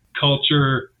that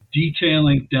culture,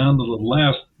 detailing down to the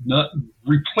last nut,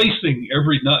 replacing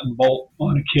every nut and bolt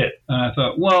on a kit. And I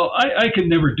thought, well, I could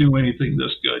never do anything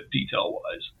this good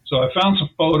detail-wise. So I found some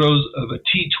photos of a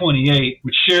T-28,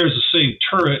 which shares the same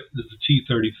turret as the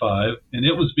T-35, and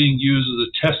it was being used as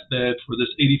a test bed for this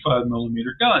 85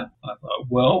 millimeter gun. I thought,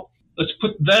 well, let's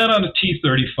put that on a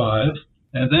T-35.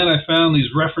 And then I found these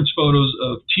reference photos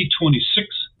of T-26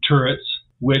 turrets,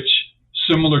 which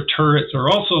similar turrets are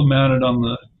also mounted on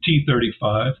the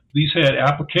T-35. These had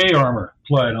applique armor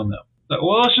applied on them. Thought,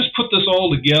 well, let's just put this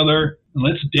all together and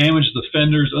let's damage the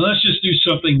fenders and let's just do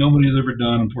something nobody's ever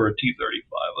done for a T-35.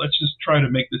 Let's just try to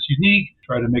make this unique,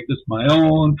 try to make this my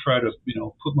own, try to,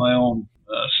 put my own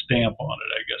stamp on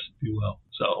it, I guess, if you will.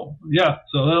 So, yeah,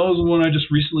 so that was the one I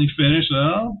just recently finished.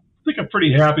 I think I'm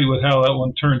pretty happy with how that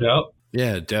one turned out.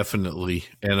 Yeah, definitely.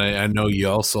 And I know you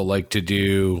also like to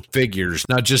do figures,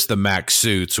 not just the Max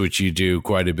suits, which you do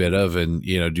quite a bit of and,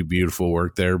 do beautiful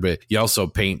work there, but you also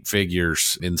paint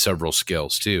figures in several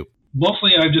scales too.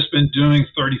 Mostly I've just been doing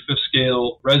 35th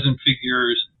scale resin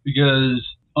figures because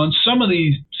on some of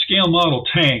these scale model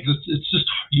tanks, it's just,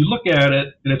 you look at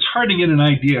it and it's hard to get an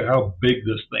idea how big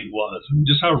this thing was and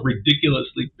just how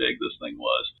ridiculously big this thing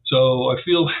was. So I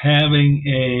feel having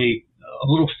a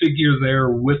little figure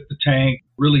there with the tank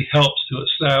really helps to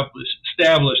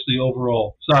establish the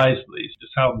overall size of these,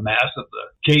 just how massive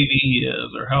the KV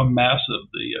is or how massive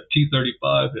the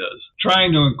T-35 is.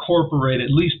 Trying to incorporate at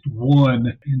least one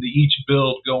into each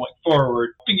build going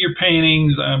forward. Figure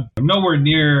paintings, I'm nowhere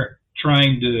near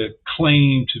trying to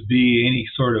claim to be any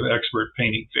sort of expert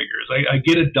painting figures. I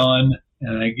get it done,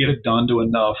 and I get it done to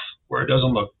enough where it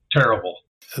doesn't look terrible.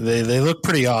 They look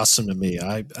pretty awesome to me.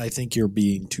 I think you're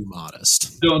being too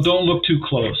modest. Don't look too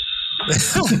close.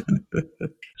 Some of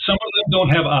them don't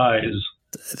have eyes.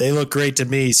 They look great to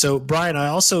me. So, Bryan,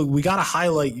 we got to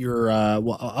highlight your,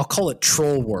 I'll call it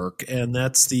troll work, and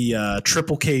that's the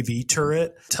triple KV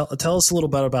turret. Tell us a little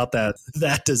bit about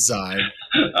that design.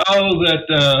 Oh,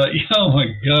 oh my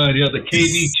God, yeah, the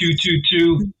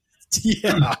KV-222.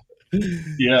 Yeah.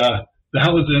 Yeah,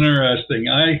 that was interesting.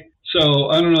 So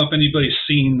I don't know if anybody's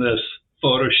seen this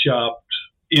photoshopped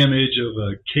image of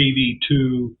a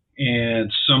KV-2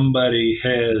 and somebody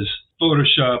has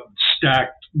photoshopped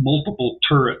stacked multiple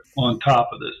turrets on top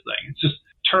of this thing. It's just,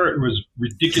 turret was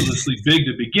ridiculously big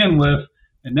to begin with,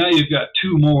 and now you've got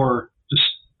two more just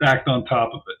stacked on top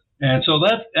of it. And so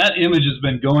that image has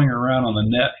been going around on the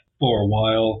net for a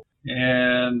while,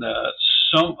 and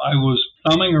I was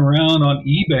thumbing around on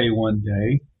eBay one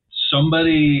day.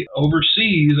 Somebody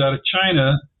overseas out of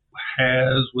China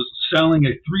was selling a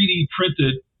 3D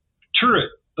printed turret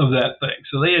of that thing.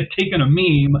 So they had taken a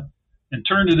meme and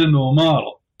turned it into a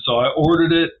model. So I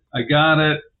ordered it. I got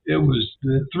it.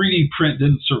 The 3D print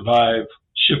didn't survive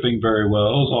shipping very well.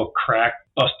 It was all cracked,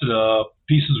 busted up.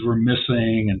 Pieces were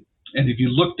missing. And if you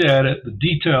looked at it, the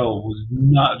detail was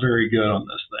not very good on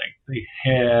this thing.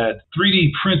 They had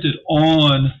 3D printed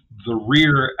on the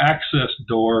rear access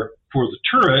door for the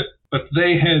turret, but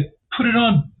they had put it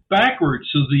on backwards,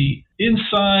 so the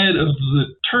inside of the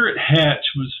turret hatch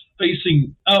was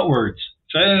facing outwards.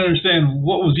 So I didn't understand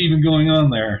what was even going on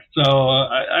there. So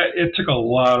it took a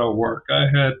lot of work.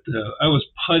 I was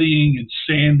puttying and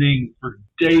sanding for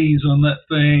days on that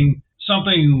thing.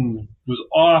 Something was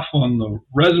off on the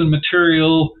resin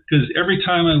material because every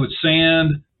time I would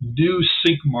sand, new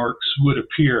sink marks would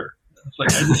appear. It's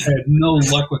like I just had no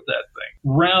luck with that thing.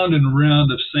 Round and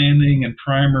round of sanding and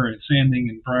primer and sanding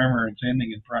and primer and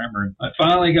sanding and primer. And I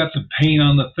finally got some paint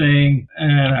on the thing,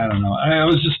 and I don't know. I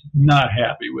was just not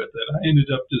happy with it. I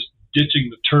ended up just ditching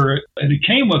the turret. And it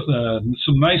came with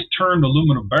some nice turned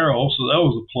aluminum barrels, so that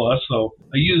was a plus. So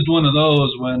I used one of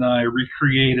those when I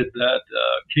recreated that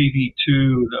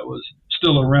KV-2 that was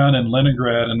still around in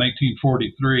Leningrad in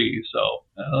 1943. So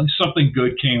something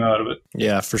good came out of it.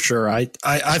 Yeah, for sure. I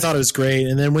thought it was great.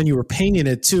 And then when you were painting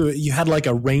it too, you had like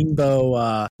a rainbow,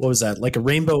 what was that? Like a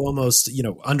rainbow almost,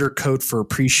 undercoat for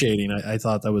appreciating. I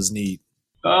thought that was neat.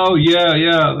 Oh, yeah.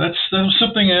 That was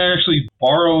something I actually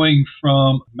borrowing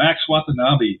from Max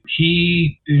Watanabe.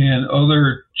 He and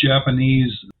other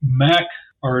Japanese Mac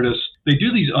artists, they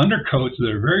do these undercoats that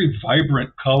are very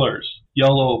vibrant colors.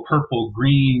 Yellow, purple,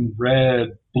 green,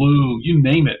 red, blue, you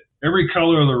name it. Every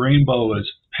color of the rainbow is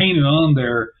painted on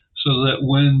there so that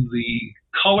when the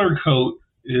color coat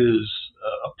is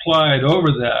applied over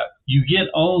that, you get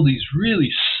all these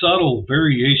really subtle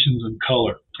variations in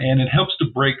color. And it helps to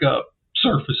break up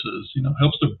surfaces,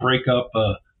 helps to break up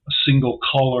a single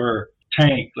color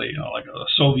tank, like a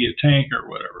Soviet tank or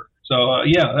whatever. So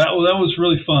that was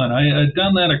really fun. I had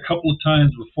done that a couple of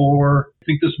times before. I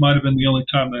think this might have been the only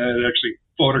time that I had actually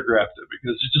photographed it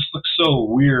because it just looks so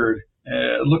weird.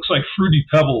 It looks like Fruity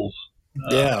Pebbles.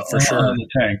 For sure. On the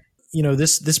tank.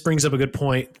 This brings up a good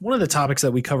point. One of the topics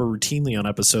that we cover routinely on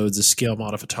episodes is scale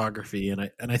model photography.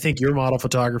 And I think your model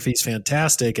photography is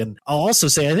fantastic. And I'll also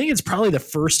say, I think it's probably the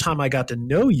first time I got to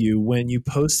know you when you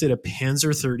posted a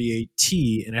Panzer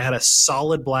 38T and it had a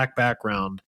solid black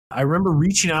background. I remember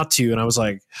reaching out to you and I was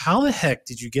like, how the heck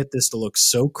did you get this to look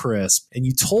so crisp? And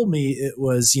you told me it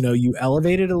was, you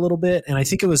elevated a little bit. And I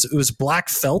think it was black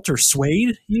felt or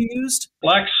suede you used.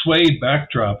 Black suede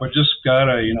backdrop. I just got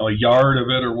a yard of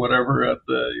it or whatever at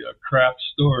the craft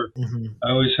store. Mm-hmm.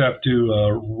 I always have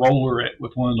to roller it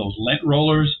with one of those lint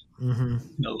rollers. Mm-hmm.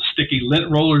 Sticky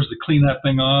lint rollers to clean that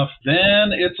thing off.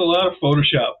 Then it's a lot of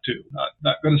Photoshop too.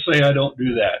 Not going to say I don't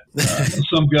do that.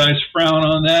 Some guys frown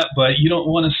on that, but you don't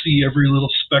want to see every little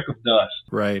speck of dust.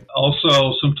 Right.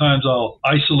 Also, sometimes I'll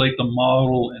isolate the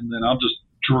model and then I'll just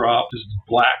drop this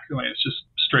black. It's just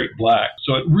straight black.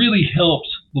 So it really helps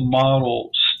the model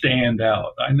stand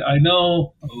out. I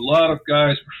know a lot of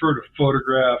guys prefer to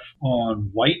photograph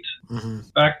on white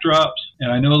backdrops,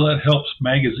 and I know that helps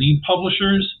magazine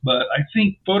publishers, but I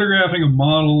think photographing a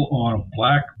model on a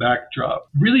black backdrop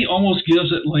really almost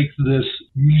gives it like this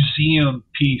museum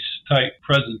piece type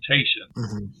presentation.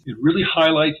 Mm-hmm. It really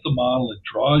highlights the model. It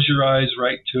draws your eyes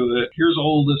right to it. Here's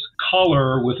all this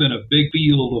color within a big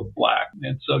field of black,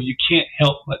 and so you can't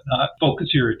help but not focus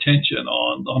your attention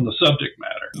on the subject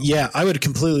matter. Yeah, I would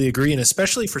completely agree, and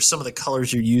especially for some of the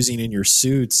colors you're using in your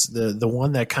suits, the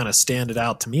one that kind of standed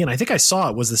out to me, and I think I saw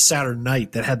it, was the Saturn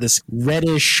Knight that had this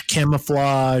reddish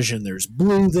camouflage, and there's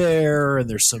blue there, and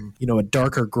there's some, a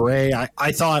darker gray.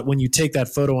 I thought when you take that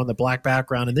photo on the black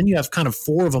background, and then you have kind of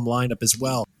four of them lined up as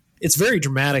well, it's very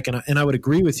dramatic, and I would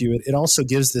agree with you. It also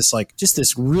gives this just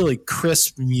this really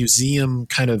crisp museum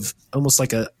kind of almost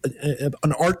like an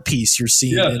art piece you're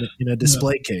seeing in a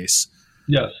display case.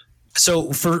 Yes.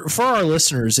 So for our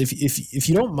listeners, if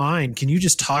you don't mind, can you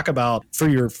just talk about, for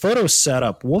your photo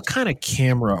setup, what kind of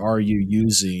camera are you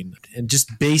using and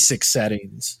just basic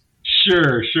settings?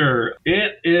 Sure.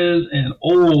 It is an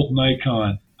old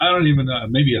Nikon. I don't even know,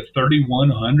 maybe a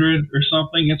 3100 or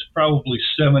something. It's probably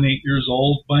 7-8 years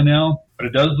old by now, but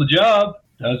it does the job.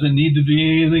 Doesn't need to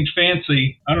be anything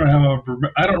fancy. I don't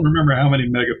remember how many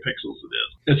megapixels it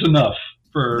is. It's enough.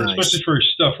 Nice. Especially for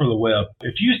stuff for the web.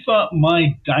 If you thought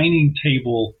my dining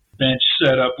table bench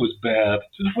setup was bad,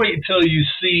 just wait until you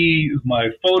see my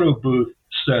photo booth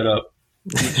setup,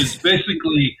 which is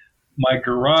basically my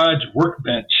garage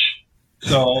workbench.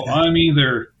 So I'm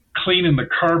either cleaning the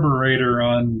carburetor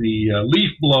on the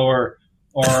leaf blower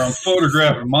or I'm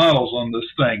photographing models on this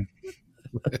thing.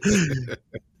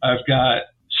 I've got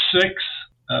 6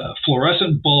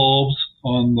 fluorescent bulbs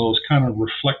on those kind of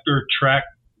reflector track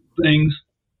things.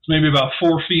 It's maybe about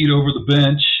 4 feet over the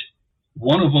bench.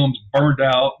 One of them's burned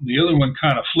out. The other one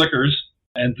kind of flickers.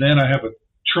 And then I have a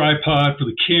tripod for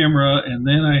the camera. And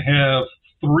then I have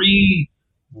 3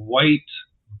 white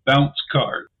bounce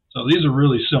cards. So these are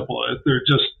really simple. They're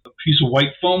just a piece of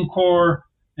white foam core.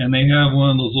 And they have one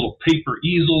of those little paper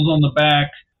easels on the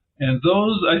back. And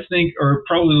those, I think, are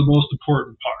probably the most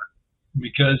important part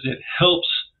because it helps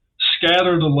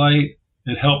scatter the light.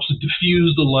 It helps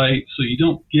diffuse the light so you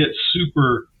don't get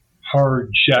super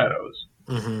hard shadows.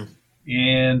 Mm-hmm.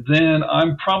 And then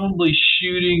I'm probably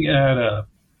shooting at a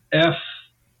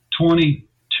f/22,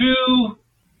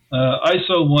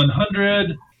 ISO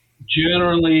 100,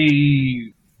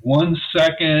 generally 1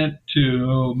 second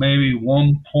to maybe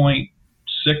 1.6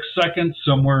 seconds,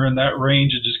 somewhere in that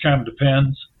range. It just kind of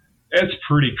depends. It's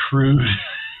pretty crude.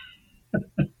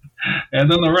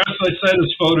 And then the rest, I said,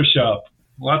 is Photoshop.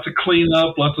 Lots of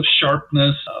cleanup, lots of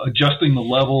sharpness, adjusting the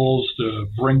levels to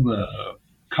bring the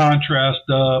contrast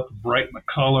up, brighten the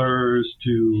colors,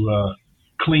 to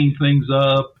clean things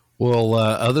up. Well,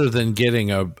 other than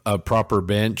getting a proper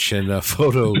bench and a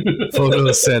photo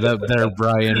set up there,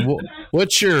 Bryan,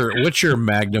 what's your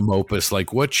magnum opus?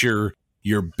 Like, what's your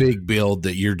big build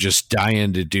that you're just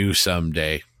dying to do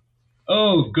someday?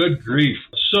 Oh, good grief.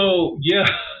 So, yeah.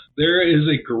 There is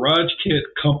a garage kit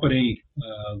company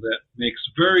that makes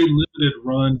very limited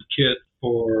run kit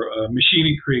for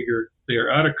Maschinen Krueger.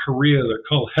 They're out of Korea. They're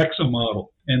called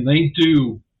Hexamodel, and they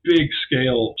do big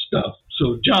scale stuff.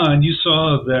 So, John, you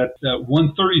saw that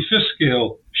 1/35th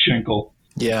scale shingle.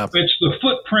 Yeah. Which the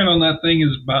footprint on that thing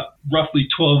is about roughly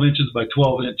 12 inches by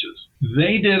 12 inches.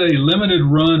 They did a limited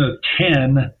run of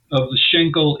 10 of the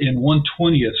shingle in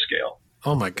 1/20th scale.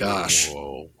 Oh, my gosh.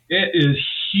 Whoa. It is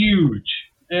huge.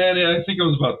 And I think it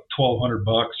was about $1,200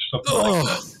 or something like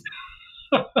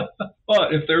that.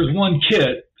 But if there's one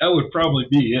kit, that would probably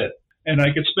be it. And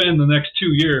I could spend the next 2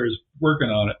 years working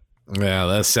on it. Yeah,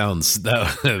 that sounds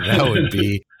that would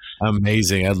be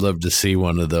amazing. I'd love to see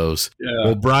one of those. Yeah.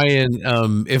 Well, Bryan,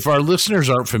 if our listeners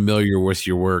aren't familiar with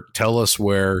your work, tell us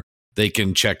where they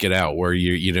can check it out, where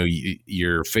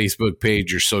your Facebook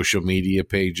page, your social media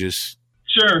pages.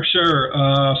 Sure. So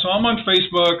I'm on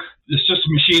Facebook. It's just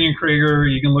Maschinen Krueger.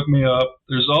 You can look me up.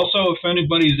 There's also, if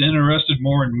anybody's interested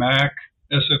more in Mac,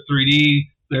 SF3D,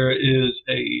 there is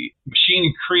a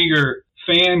Maschinen Krueger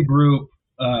fan group.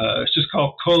 It's just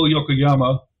called Ko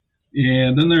Yokoyama.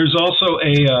 And then there's also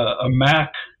a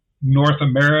Mac North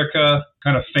America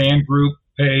kind of fan group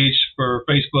page for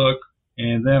Facebook.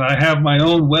 And then I have my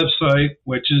own website,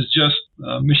 which is just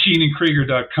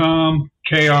maschinenkrieger.com,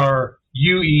 Krueger.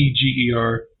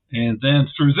 And then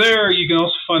through there, you can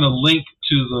also find a link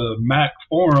to the Mac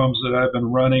forums that I've been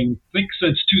running, I think,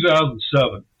 since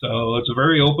 2007. So it's a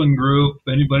very open group.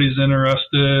 If anybody's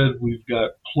interested, we've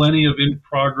got plenty of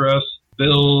in-progress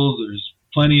builds. There's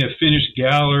plenty of finished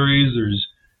galleries. There's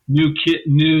new kit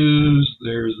news.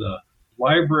 There's a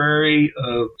library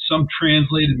of some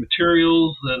translated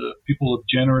materials that people have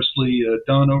generously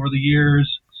done over the years.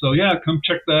 So yeah, come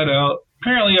check that out.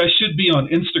 Apparently I should be on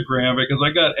Instagram because I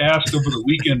got asked over the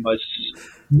weekend by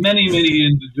many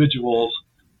individuals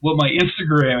what my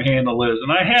Instagram handle is.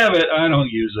 And I have it. I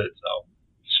don't use it. So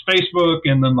it's Facebook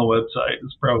and then the website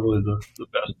is probably the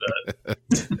best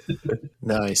bet.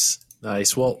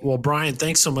 Nice. Well, Bryan,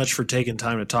 thanks so much for taking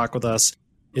time to talk with us.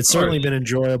 It's certainly been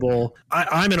enjoyable.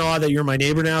 I'm in awe that you're my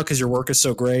neighbor now because your work is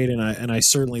so great, and I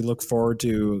certainly look forward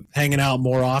to hanging out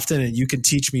more often. And you can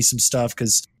teach me some stuff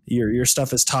because your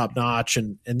stuff is top notch.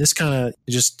 And this kind of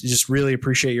just really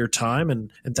appreciate your time and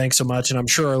thanks so much. And I'm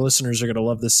sure our listeners are going to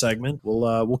love this segment.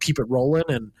 We'll keep it rolling,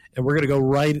 and we're going to go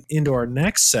right into our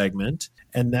next segment.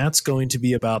 And that's going to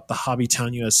be about the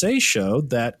Hobbytown USA show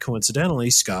that coincidentally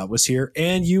Scott was here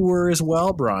and you were as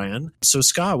well, Bryan. So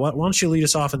Scott, why don't you lead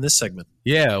us off in this segment?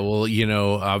 Yeah, well,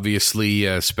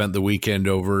 obviously spent the weekend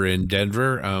over in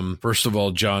Denver. First of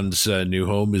all, John's new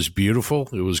home is beautiful.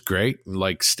 It was great,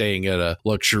 like staying at a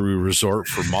luxury resort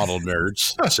for model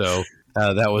nerds. So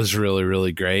that was really,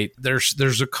 really great.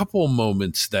 There's a couple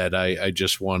moments that I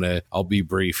just want to, I'll be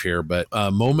brief here, but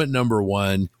moment number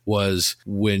one was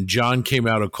when John came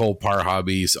out of Kolpar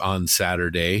Hobbies on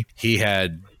Saturday. He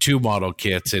had 2 model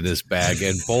kits in his bag,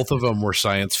 and both of them were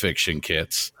science fiction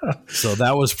kits. So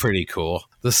that was pretty cool.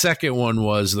 The second one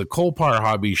was the Kolpar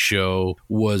Hobby Show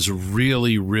was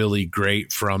really, really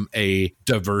great from a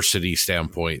diversity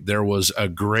standpoint. There was a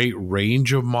great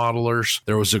range of modelers.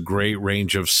 There was a great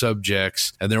range of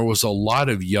subjects, and there was a lot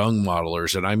of young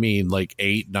modelers, and I mean like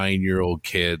 8, 9-year-old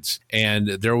kids. And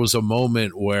there was a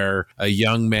moment where a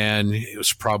young man, it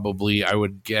was probably, I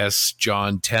would guess,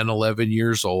 John, 10, 11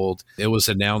 years old. It was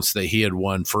announced that he had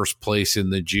won first place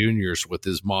in the juniors with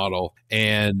his model,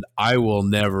 and I will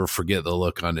never forget the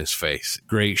look on his face.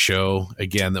 Great show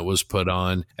again that was put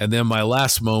on. And then my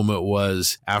last moment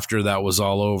was after that was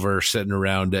all over, sitting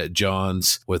around at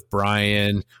John's with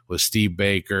Bryan, with Steve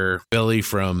Baker, Billy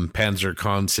from Panzer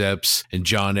Concepts, and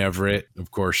John Everett,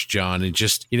 of course, John, and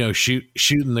just,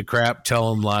 shooting the crap,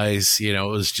 telling lies. It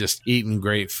was just eating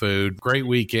great food. Great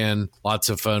weekend. Lots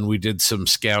of fun. We did some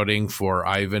scouting for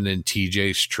Ivan and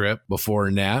TJ's trip before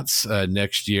Nats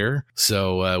next year.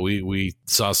 So we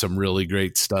saw some really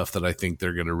great stuff that I think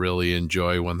they're going to really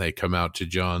enjoy when they come out to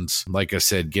John's. Like I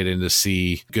said, getting to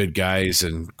see good guys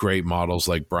and great models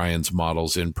like Bryan's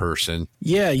models in person.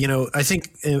 Yeah, I think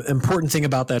an important thing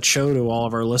about that show to all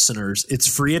of our listeners, it's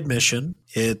free admission.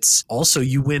 It's also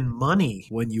you win money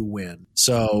when you win.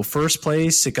 So first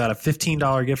place, it got a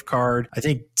 $15 gift card. I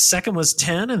think second was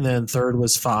 10 and then third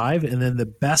was 5. And then the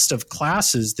best of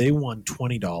classes, they won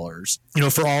 $20.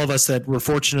 For all of us that were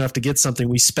fortunate enough to get something,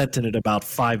 we spent in it about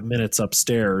 5 minutes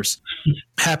upstairs.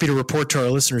 Happy to report to our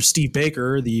listeners, Steve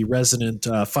Baker, the resident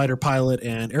fighter pilot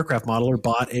and aircraft modeler,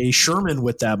 bought a Sherman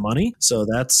with that money. So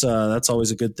that's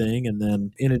always a good thing. And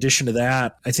then in addition to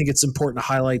that, I think it's important to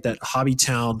highlight that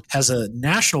Hobbytown has a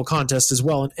national contest as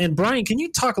well. And Bryan, can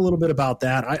you talk a little bit about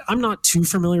that? I'm not too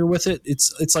familiar with it.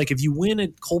 It's like if you win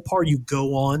at Kolpar, you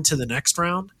go on to the next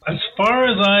round? As far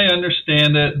as I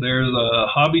understand it, there's a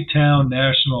Hobbytown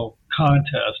national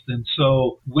contest. And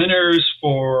so winners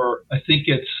for, I think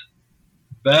it's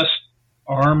best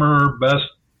armor, best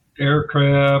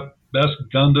aircraft, best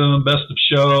Gundam, best of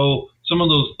show, some of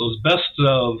those best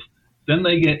of, then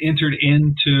they get entered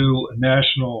into a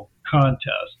national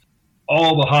contest.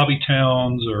 All the hobby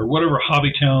towns or whatever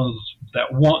hobby towns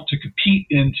that want to compete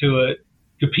into it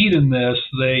compete in this,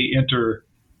 they enter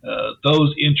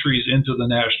those entries into the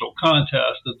national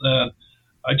contest. And then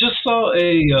I just saw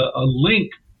a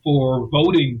link for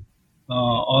voting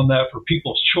on that for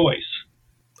People's Choice.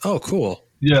 Oh, cool.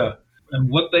 Yeah. And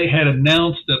what they had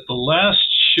announced at the last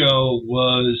show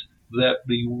was that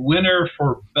the winner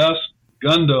for Best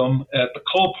Gundam at the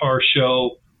Kolpar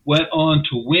show went on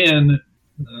to win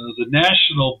the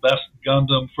national Best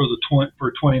Gundam for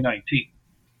 2019.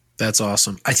 That's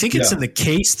awesome. I think it's in the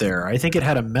case there. I think it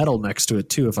had a medal next to it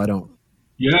too, if I don't.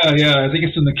 Yeah. I think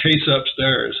it's in the case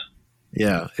upstairs.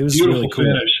 Yeah, it was Beautiful really cool.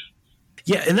 finish.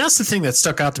 Yeah, and that's the thing that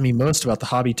stuck out to me most about the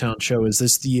Hobbytown show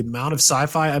is the amount of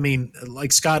sci-fi. I mean,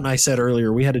 like Scott and I said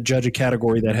earlier, we had to judge a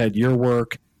category that had your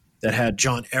work, that had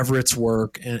John Everett's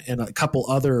work, and a couple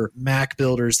other Mac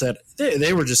builders that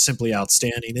they were just simply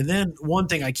outstanding. And then one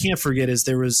thing I can't forget is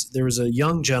there was a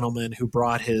young gentleman who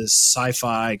brought his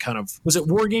sci-fi kind of, was it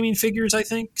wargaming figures, I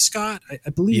think, Scott? I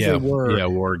believe they were. Yeah,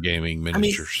 wargaming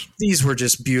miniatures. I mean, these were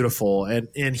just beautiful.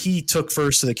 And he took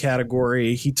first to the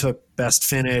category. He took best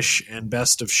finish and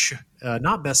best of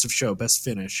not best of show, best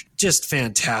finish. Just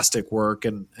fantastic work.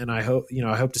 And I hope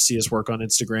to see his work on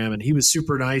Instagram. And he was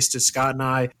super nice to Scott and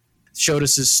I. Showed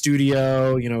us his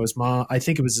studio, his mom, I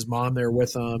think it was his mom there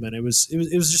with him. And it was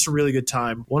just a really good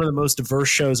time. One of the most diverse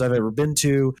shows I've ever been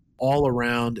to all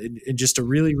around, and just a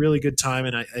really, really good time.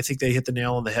 And I think they hit the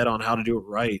nail on the head on how to do it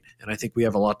right. And I think we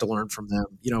have a lot to learn from them,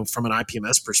 from an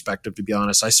IPMS perspective, to be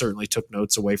honest. I certainly took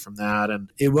notes away from that.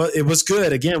 And it was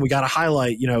good. Again, we got to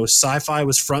highlight, sci-fi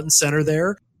was front and center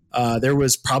there. There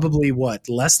was probably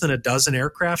less than a dozen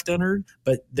aircraft entered,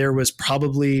 but there was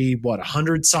probably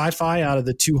 100 sci-fi out of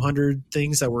the 200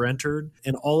 things that were entered,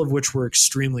 and all of which were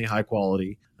extremely high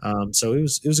quality. So it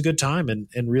was a good time, and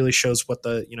really shows what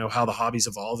how the hobby's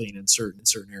evolving in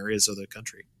certain areas of the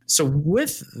country. So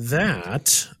with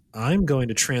that, I'm going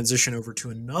to transition over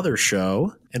to another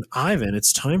show, and Ivan,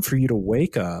 it's time for you to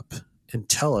wake up and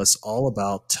tell us all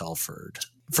about Telford.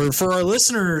 For our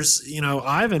listeners,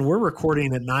 Ivan, we're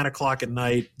recording at 9:00 at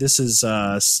night. This is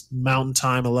Mountain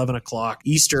Time, 11 o'clock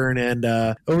Eastern, and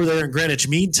over there in Greenwich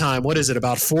Mean Time, what is it,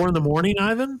 about 4 in the morning,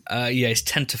 Ivan? Yeah, it's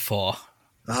 10 to 4.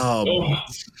 Oh,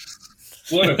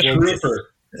 what a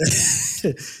trooper.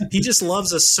 He just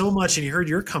loves us so much, and he heard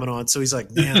you're coming on, so he's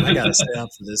like, man, I got to stay up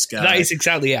for this guy. That is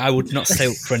exactly it. I would not stay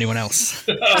up for anyone else.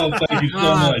 Oh, thank you so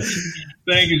much.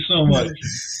 Thank you so much.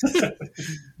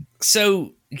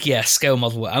 So, yeah, Scale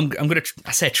Model World. I'm going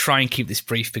to try and keep this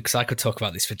brief because I could talk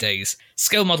about this for days.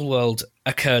 Scale Model World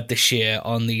occurred this year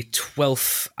on the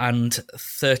 12th and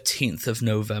 13th of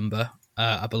November,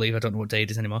 I believe. I don't know what day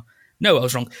it is anymore. No, I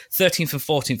was wrong. 13th and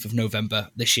 14th of November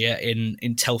this year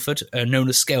in Telford, known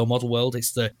as Scale Model World.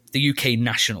 It's the UK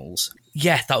Nationals.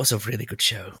 Yeah, that was a really good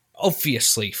show.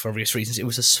 Obviously, for obvious reasons, it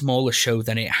was a smaller show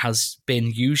than it has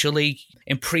been usually.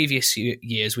 In previous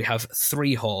years, we have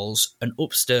 3 halls, an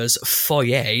upstairs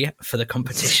foyer for the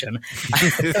competition,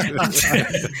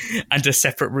 and a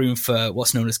separate room for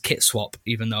what's known as kit swap,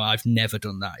 even though I've never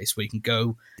done that. It's where you can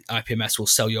go, IPMS will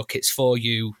sell your kits for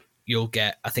you, you'll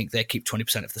get, I think they keep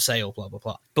 20% of the sale, blah, blah,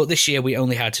 blah. But this year, we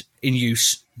only had in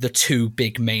use the 2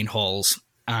 big main halls,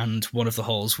 and one of the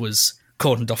halls was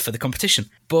cordoned off for the competition.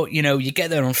 But, you get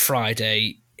there on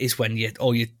Friday is when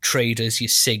all your traders, your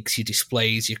SIGs, your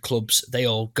displays, your clubs, they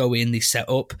all go in, they set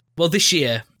up. Well, this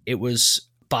year, it was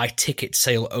by ticket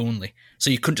sale only. So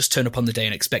you couldn't just turn up on the day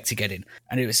and expect to get in.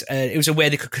 And it was a way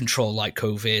they could control like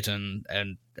COVID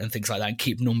and things like that and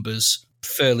keep numbers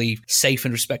fairly safe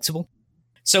and respectable.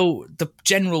 So the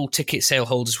general ticket sale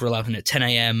holders were allowed in at 10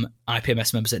 a.m.,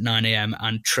 IPMS members at 9 a.m.,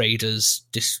 and traders,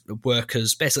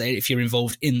 workers, basically if you're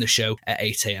involved in the show, at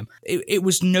 8 a.m. It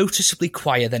was noticeably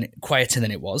quieter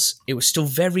than it was. It was still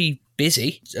very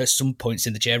busy at some points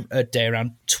in the day,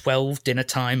 around 12, dinner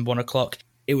time, 1 o'clock.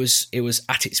 It was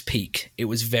at its peak. It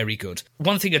was very good.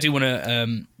 One thing I do want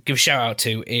to give a shout out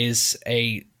to is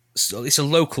it's a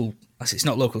local, it's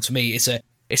not local to me, it's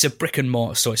a brick and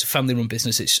mortar store. It's a family-run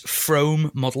business. It's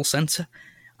Frome Model Centre.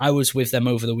 I was with them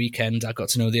over the weekend. I got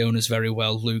to know the owners very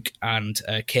well, Luke and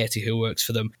Katie, who works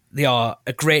for them. They are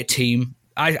a great team.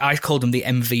 I called them the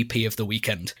MVP of the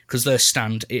weekend because their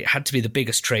stand, it had to be the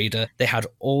biggest trader. They had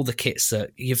all the kits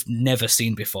that you've never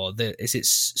seen before. Is it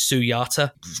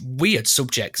Suyata? Weird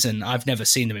subjects, and I've never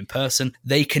seen them in person.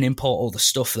 They can import all the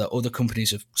stuff that other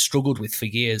companies have struggled with for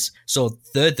years. So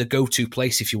they're the go-to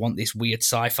place if you want this weird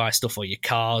sci-fi stuff or your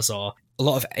cars or a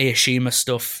lot of Aoshima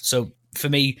stuff. So for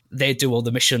me, they do all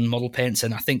the mission model paints,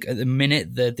 and I think at the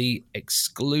minute they're the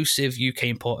exclusive UK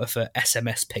importer for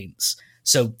SMS paints.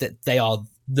 So that they are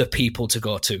the people to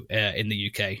go to in the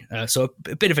UK. So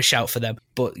a bit of a shout for them.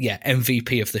 But yeah,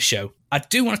 MVP of the show. I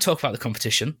do want to talk about the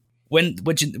competition. When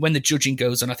the judging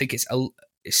goes on, I think it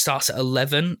starts at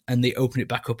 11 and they open it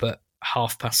back up at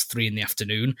 3:30 in the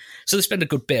afternoon. So they spend a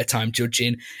good bit of time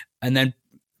judging. And then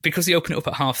because they open it up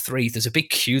at 3:30, there's a big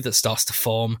queue that starts to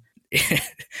form.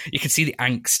 You can see the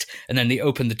angst, and then they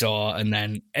open the door, and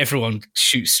then everyone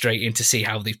shoots straight in to see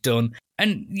how they've done.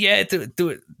 And yeah,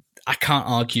 I can't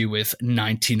argue with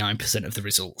 99% of the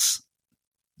results.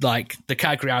 Like the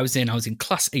category I was in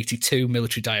Class 82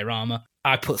 Military Diorama.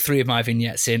 I put 3 of my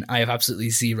vignettes in. I have absolutely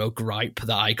zero gripe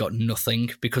that I got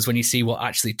nothing, because when you see what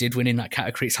actually did win in that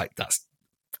category, it's like, that's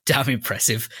damn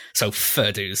impressive. So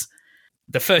fair dues.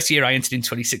 The first year I entered in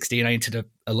 2016, I entered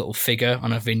a little figure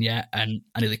on a vignette, and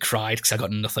I nearly cried because I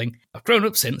got nothing. I've grown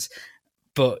up since,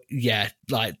 but yeah,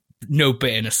 like no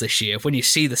bitterness this year. When you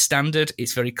see the standard,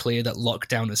 it's very clear that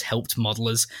lockdown has helped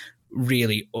modelers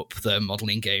really up their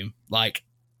modeling game. Like,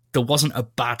 there wasn't a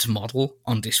bad model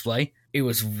on display. It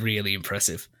was really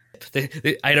impressive. I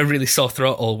had a really sore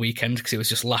throat all weekend because it was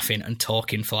just laughing and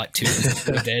talking for like 2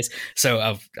 days. So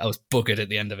I was buggered at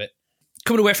the end of it.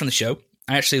 Coming away from the show,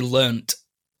 I actually learnt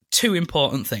 2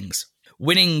 important things.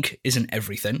 Winning isn't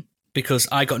everything, because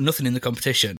I got nothing in the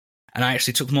competition, and I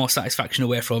actually took more satisfaction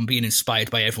away from being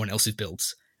inspired by everyone else's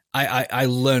builds. I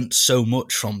learnt so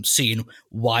much from seeing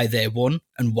why they won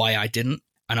and why I didn't,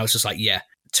 and I was just like, yeah,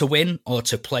 to win or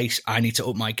to place, I need to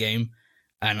up my game.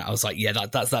 And I was like, yeah,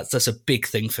 that's a big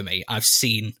thing for me. I've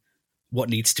seen what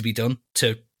needs to be done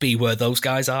to be where those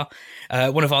guys are.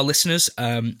 One of our listeners,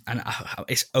 and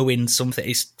it's Owen something,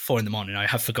 it's 4 a.m. I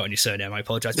have forgotten your surname, I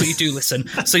apologise, but you do listen,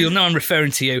 so you'll know I'm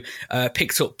referring to you.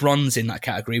 Picked up bronze in that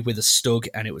category with a Stug,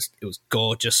 and it was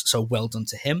gorgeous, so well done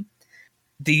to him.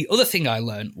 The other thing I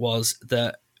learned was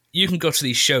that you can go to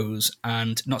these shows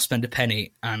and not spend a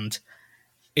penny, and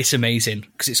it's amazing,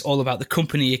 because it's all about the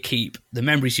company you keep, the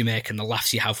memories you make, and the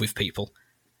laughs you have with people,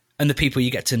 and the people you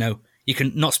get to know. You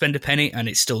can not spend a penny, and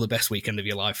it's still the best weekend of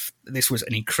your life. This was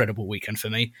an incredible weekend for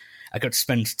me. I got to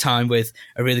spend time with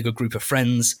a really good group of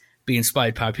friends, be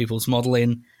inspired by people's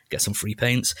modelling, get some free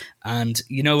paints, and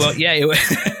you know what? Yeah, it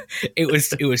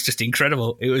was just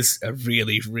incredible. It was a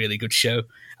really, really good show,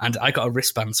 and I got a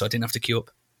wristband, so I didn't have to queue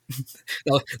up.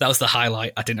 That was the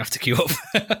highlight. I didn't have to queue up.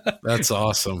 That's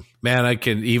awesome, man. I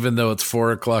can, even though it's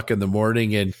 4:00 in the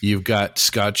morning and you've got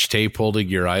Scotch tape holding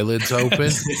your eyelids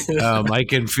open, I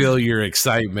can feel your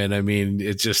excitement. I mean,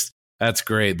 that's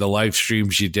great. The live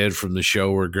streams you did from the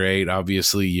show were great.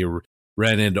 Obviously, you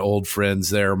ran into old friends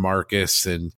there, Marcus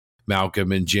and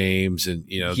Malcolm and James, and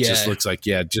it just looks like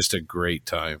just a great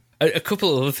time. A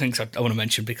couple of other things I want to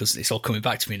mention, because it's all coming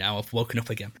back to me now. I've woken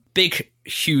up again. Big,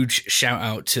 huge shout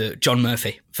out to John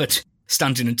Murphy for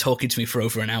standing and talking to me for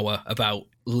over an hour about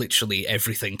literally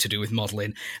everything to do with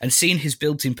modelling, and seeing his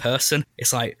builds in person.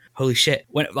 It's like, holy shit.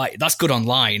 That's good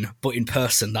online, but in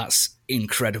person, that's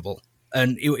incredible.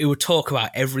 And it would talk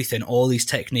about everything, all these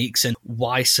techniques, and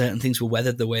why certain things were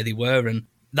weathered the way they were. And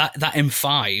that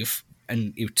M5,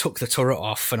 and he took the turret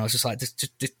off, and I was just like, this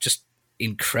just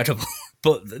incredible.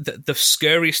 But the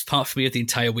scariest part for me of the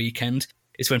entire weekend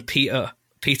is when Peter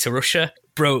Rusher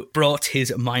brought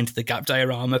his Mind the Gap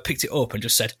diorama, picked it up and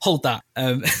just said, hold that.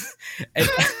 I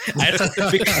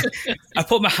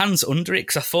put my hands under it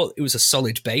because I thought it was a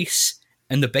solid base,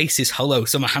 and the base is hollow,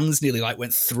 so my hands nearly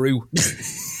went through.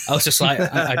 I was just like,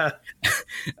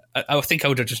 I think I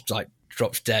would have just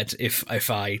dropped dead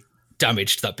if I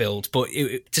damaged that build. But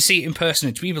to see it in person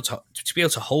and to be able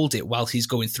to hold it while he's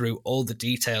going through all the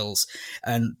details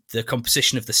and the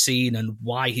composition of the scene and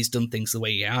why he's done things the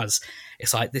way he has,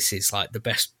 it's like, this is the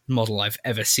best model I've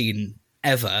ever seen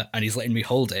ever, and he's letting me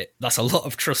hold it. That's a lot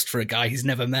of trust for a guy he's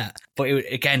never met. But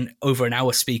again, over an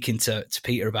hour speaking to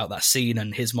Peter about that scene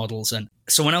and his models, and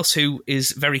someone else who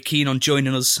is very keen on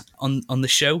joining us on the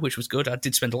show, which was good. I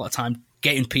did spend a lot of time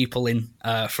getting people in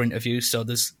for interviews, so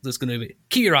there's going to be,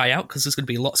 keep your eye out, because there's going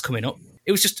to be lots coming up.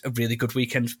 It was just a really good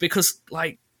weekend, because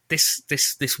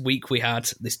this week we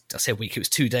had this, I say week, it was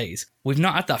 2 days. We've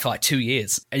not had that for 2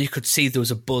 years, and you could see there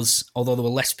was a buzz. Although there were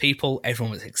less people,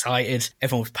 everyone was excited,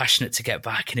 everyone was passionate to get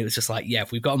back, and it was just like, yeah,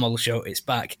 if we've got a model show, it's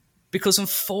back. Because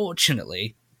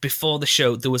unfortunately, before the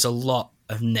show, there was a lot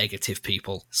of negative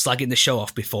people slagging the show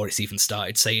off before it's even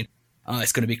started, saying, oh,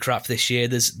 it's going to be crap this year,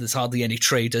 there's hardly any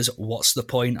traders, what's the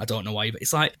point? I don't know why. But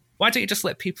it's like, why don't you just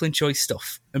let people enjoy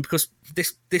stuff? And because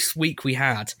this week we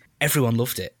had, everyone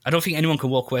loved it. I don't think anyone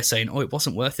can walk away saying, oh, it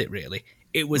wasn't worth it, really.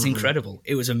 It was incredible.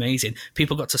 It was amazing.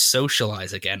 People got to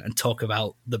socialise again and talk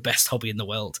about the best hobby in the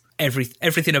world.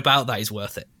 Everything about that is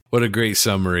worth it. What a great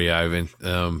summary, Ivan.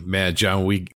 Man, John,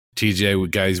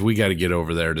 TJ, guys, we got to get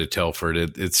over there to Telford.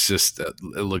 It's just, it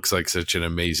looks like such an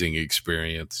amazing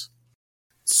experience.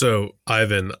 So,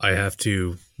 Ivan, I have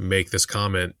to make this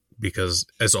comment because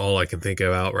that's all I can think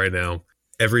about right now.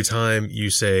 Every time you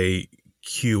say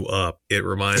queue up, it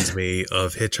reminds me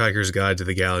of Hitchhiker's Guide to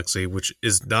the Galaxy, which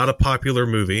is not a popular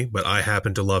movie, but I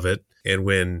happen to love it. And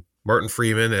when Martin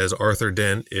Freeman as Arthur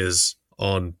Dent is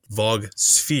on Vogue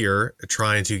Sphere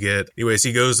trying to get, anyways,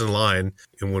 he goes in line,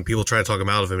 and when people try to talk him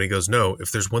out of him, he goes, no,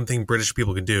 if there's one thing British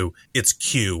people can do, it's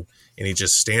queue. And he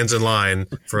just stands in line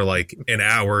for like an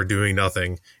hour doing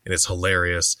nothing, and it's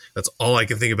hilarious. That's all I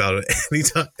can think about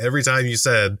it. Every time you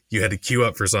said you had to queue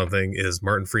up for something is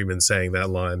Martin Freeman saying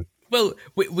that line. Well,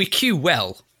 we queue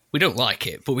well. We don't like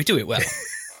it, but we do it well.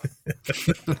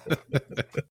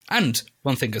 And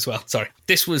one thing as well, sorry.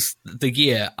 This was the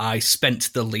year I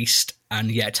spent the least and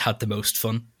yet had the most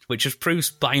fun, which just proves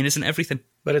buying isn't everything.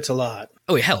 But it's a lot.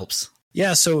 Oh, it helps.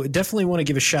 Yeah, so definitely want to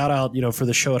give a shout out, for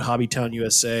the show at Hobbytown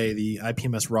USA, the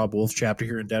IPMS Rob Wolf chapter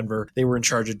here in Denver. They were in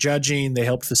charge of judging. They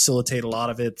helped facilitate a lot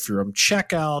of it from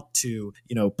checkout to,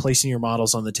 placing your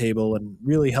models on the table and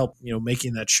really help,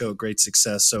 making that show a great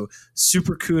success. So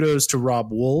super kudos to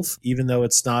Rob Wolf. Even though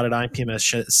it's not an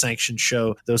IPMS sanctioned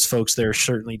show, those folks there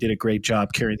certainly did a great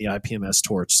job carrying the IPMS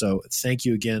torch. So thank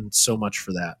you again so much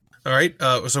for that. All right,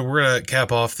 so we're going to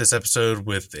cap off this episode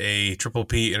with a Triple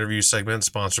P interview segment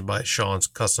sponsored by Sean's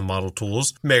Custom Model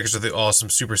Tools, makers of the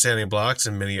awesome Super Sanding blocks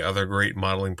and many other great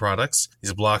modeling products.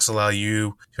 These blocks allow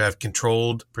you to have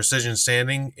controlled precision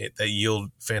sanding that yield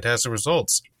fantastic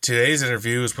results. Today's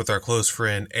interview is with our close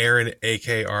friend Aaron,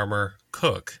 AK Armor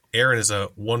Kuck. Aaron is a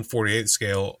 1/48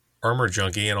 scale armor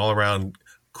junkie and all-around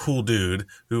cool dude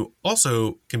who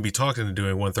also can be talked into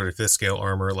doing 1/35 scale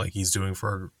armor like he's doing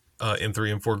for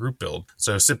M3 M4 group build.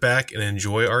 So sit back and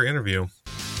enjoy our interview.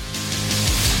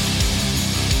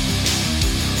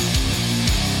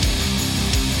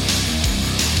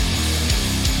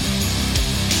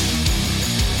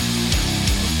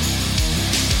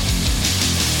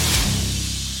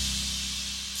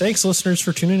 Thanks, listeners,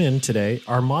 for tuning in today.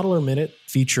 Our Modeler Minute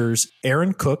features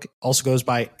Aaron Kuck, also goes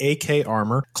by AK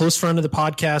Armor, close friend of the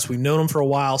podcast. We've known him for a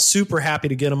while. Super happy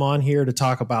to get him on here to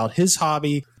talk about his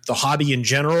hobby, the hobby in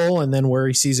general, and then where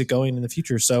he sees it going in the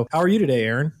future. So how are you today,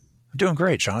 Aaron? I'm doing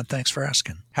great, John. Thanks for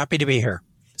asking. Happy to be here.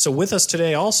 So with us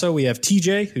today also, we have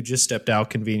TJ, who just stepped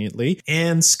out conveniently,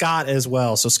 and Scott as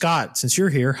well. So Scott, since you're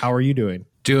here, how are you doing?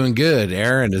 Doing good,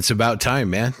 Aaron. It's about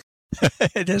time, man.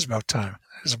 It is about time.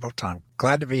 It's about time.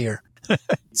 Glad to be here.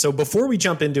 So before we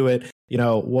jump into it,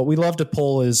 what we love to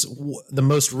pull is the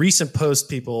most recent post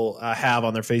people have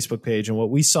on their Facebook page. And what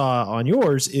we saw on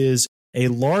yours is a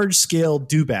large scale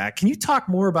dewback. Can you talk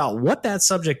more about what that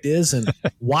subject is and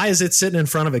why is it sitting in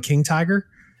front of a king tiger?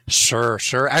 Sure.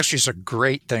 Actually, it's a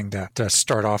great thing to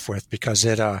start off with because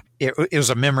it was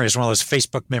a memory. It's one of those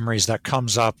Facebook memories that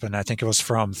comes up, and I think it was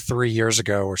from 3 years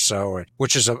ago or so,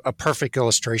 which is a perfect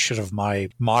illustration of my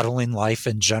modeling life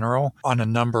in general on a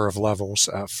number of levels.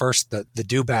 First, the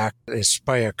dewback is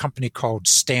by a company called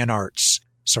Stan Arts.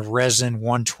 It's a resin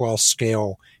 1/12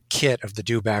 scale kit of the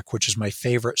dewback, which is my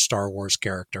favorite Star Wars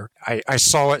character. I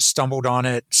saw it, stumbled on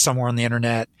it somewhere on the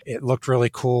internet. It looked really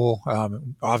cool.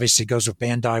 Obviously goes with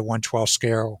Bandai 1/12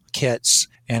 scale kits.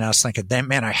 And I was thinking,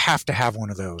 man, I have to have one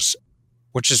of those,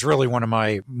 which is really one of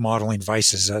my modeling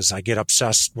vices as I get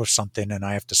obsessed with something and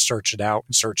I have to search it out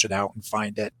and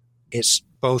find it. It's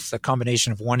both a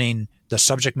combination of wanting the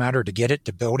subject matter to get it,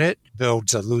 to build it.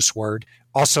 Build's a loose word.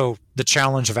 Also, the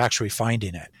challenge of actually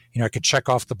finding it. I could check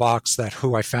off the box that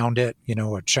who I found it,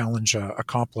 a challenge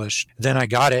accomplished. Then I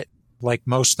got it. Like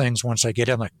most things, once I get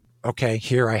in, like, okay,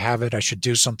 here I have it. I should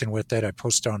do something with it. I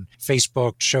posted on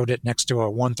Facebook, showed it next to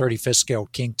a 1/35 scale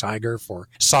king tiger for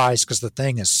size because the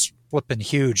thing is flipping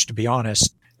huge, to be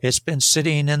honest. It's been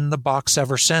sitting in the box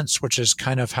ever since, which is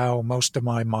kind of how most of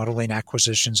my modeling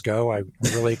acquisitions go. I'm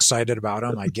really excited about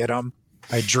them. I get them.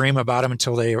 I dream about them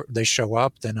until they show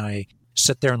up. Then I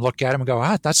sit there and look at them and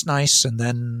go, that's nice. And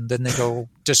then they go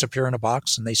disappear in a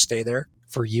box and they stay there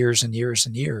for years and years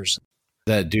and years.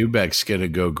 That dewback's going to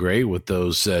go great with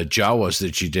those Jawas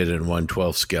that you did in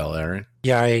 1/12 scale, Aaron.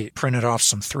 Yeah, I printed off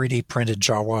some 3D printed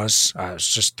Jawas.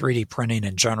 It's just 3D printing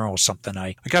in general, something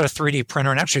I got a 3D printer.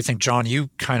 And actually I think, John,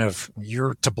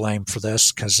 you're to blame for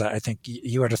this because I think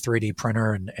you had a 3D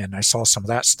printer and I saw some of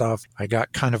that stuff. I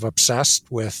got kind of obsessed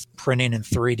with printing in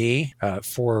 3D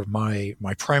for my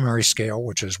primary scale,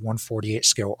 which is 1/48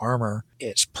 scale armor.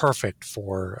 It's perfect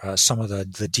for some of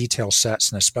the detail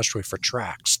sets and especially for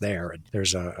tracks there. And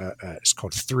there's it's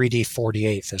called 3D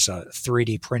 48. There's a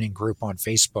 3D printing group on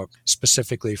Facebook specifically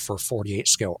specifically for 48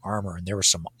 scale armor. And there were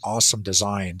some awesome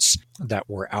designs that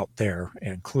were out there,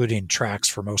 including tracks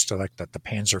for most of like the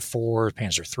Panzer IV,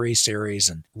 Panzer III series,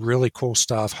 and really cool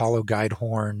stuff, hollow guide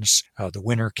horns, the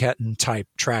Winterketten type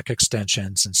track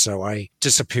extensions. And so I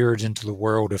disappeared into the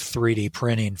world of 3D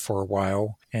printing for a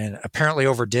while, and apparently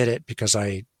overdid it because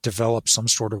I developed some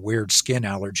sort of weird skin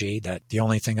allergy that the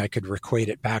only thing I could equate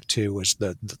it back to was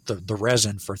the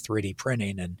resin for 3D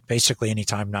printing. And basically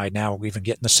anytime I now even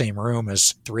get in the same room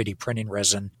as 3D printing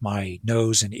resin, my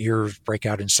nose and ears break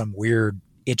out in some weird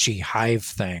itchy hive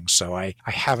thing. So I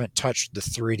haven't touched the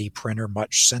 3D printer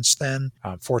much since then.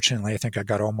 Fortunately, I think I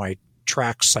got all my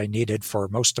tracks I needed for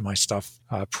most of my stuff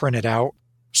printed out.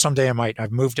 Someday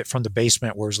I've moved it from the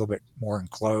basement where it's a little bit more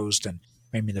enclosed and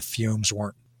maybe the fumes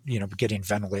weren't getting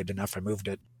ventilated enough. I moved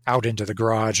it out into the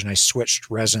garage and I switched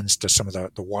resins to some of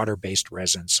the water-based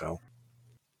resins. So,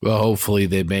 well, hopefully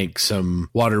they make some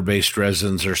water-based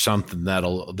resins or something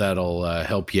that'll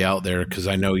help you out there, because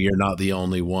I know you're not the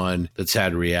only one that's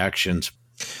had reactions.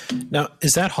 Now,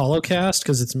 is that HoloCast?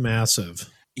 Because it's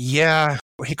massive. Yeah,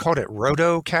 he called it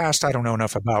Rotocast. I don't know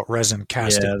enough about resin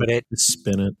casting, but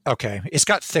spin it. Okay, it's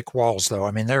got thick walls though.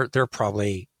 I mean, they're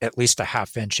probably at least a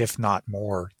half inch, if not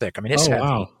more, thick. I mean, it's heavy.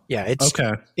 Wow. Yeah, it's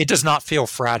okay. It does not feel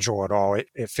fragile at all.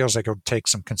 It feels like it would take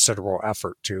some considerable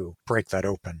effort to break that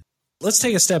open. Let's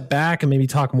take a step back and maybe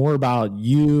talk more about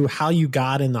you, how you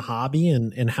got in the hobby,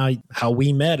 and how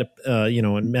we met,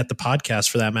 and met the podcast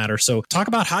for that matter. So talk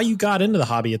about how you got into the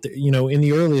hobby at in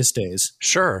the earliest days.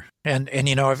 Sure. And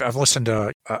I've listened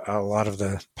to a lot of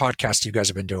the podcasts you guys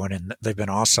have been doing, and they've been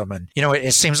awesome. And,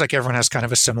 it seems like everyone has kind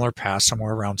of a similar path,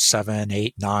 somewhere around 7,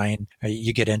 8, 9.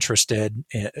 You get interested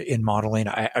in modeling.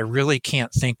 I really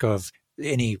can't think of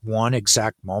any one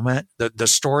exact moment. The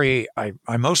story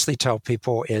I mostly tell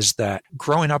people is that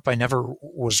growing up, I never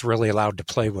was really allowed to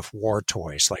play with war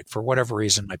toys. Like, for whatever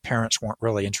reason, my parents weren't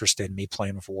really interested in me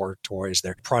playing with war toys.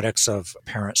 They're products of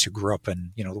parents who grew up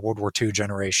in, the World War II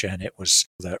generation. It was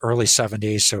the early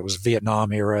 70s, so it was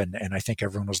Vietnam era, and I think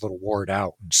everyone was a little wore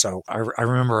out. And so I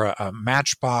remember a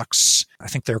Matchbox, I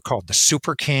think they're called the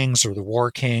Super Kings or the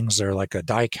War Kings. They're like a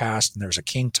die cast, and there's a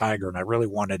King Tiger, and I really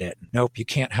wanted it. Nope, you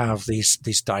can't have these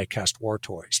die-cast war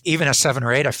toys. Even at 7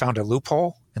 or 8, I found a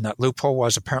loophole, and that loophole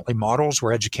was apparently models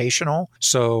were educational.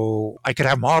 So I could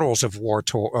have models of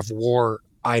war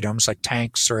items like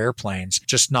tanks or airplanes,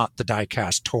 just not the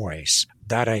die-cast toys.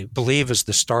 That, I believe, is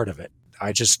the start of it.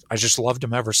 I just loved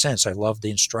them ever since. I loved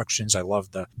the instructions. I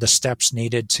loved the steps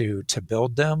needed to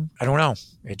build them. I don't know.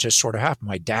 It just sort of happened.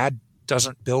 My dad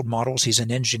doesn't build models. He's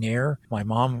an engineer. My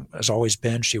mom has always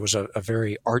been. She was a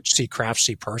very artsy,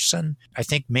 craftsy person. I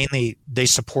think mainly they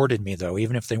supported me, though,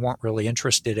 even if they weren't really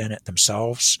interested in it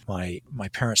themselves. My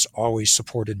parents always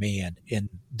supported me in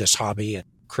this hobby. And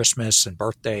Christmas and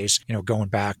birthdays, going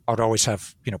back, I'd always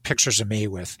have, pictures of me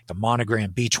with the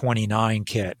monogram B-29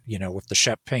 kit, with the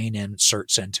Shep Payne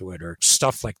inserts into it, or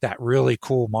stuff like that. Really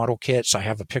cool model kits. I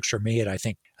have a picture of me at, I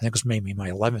think it was maybe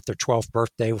my 11th or 12th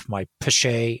birthday with my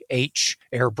Pichet H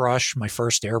airbrush, my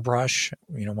first airbrush.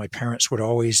 My parents would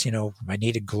always, if I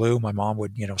needed glue, my mom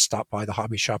would, stop by the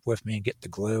hobby shop with me and get the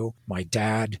glue. My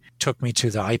dad took me to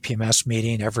the IPMS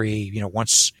meeting every,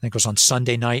 once, I think it was on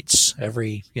Sunday nights,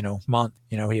 every, month.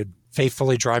 He would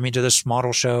faithfully drive me to this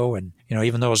model show. And,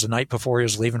 even though it was the night before he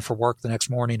was leaving for work the next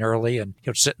morning early, and he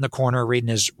would sit in the corner reading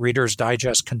his Reader's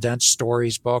Digest condensed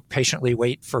stories book, patiently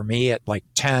wait for me at like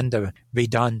 10 to be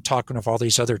done talking with all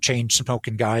these other chain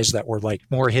smoking guys that were like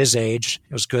more his age.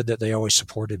 It was good that they always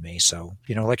supported me. So,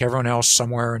 like everyone else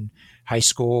somewhere in high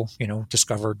school,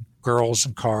 discovered girls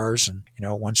and cars. And,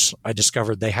 once I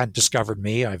discovered they hadn't discovered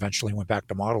me, I eventually went back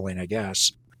to modeling, I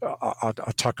guess. I'll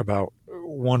talk about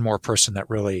one more person that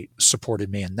really supported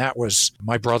me, and that was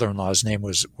my brother-in-law. His name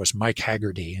was Mike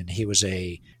Haggerty, and he was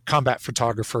a combat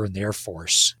photographer in the Air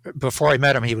Force. Before I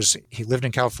met him, he lived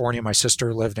in California. My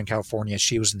sister lived in California.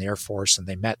 She was in the Air Force, and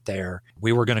they met there.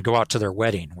 We were going to go out to their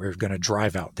wedding. We were going to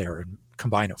drive out there and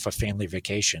combine it with a family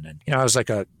vacation. And, I was like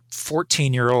a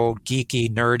 14-year-old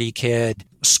geeky, nerdy kid,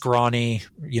 scrawny,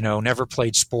 never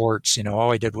played sports.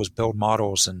 All I did was build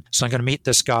models. And so I'm going to meet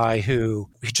this guy who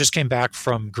he just came back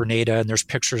from Grenada, and there's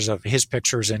his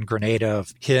pictures in Grenada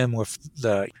of him with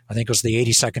I think it was the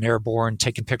 82nd Airborne,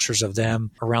 taking pictures of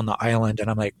them around the island. And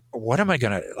I'm like, what am I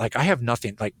going to, I have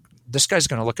nothing, this guy's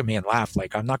going to look at me and laugh.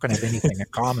 I'm not going to have anything in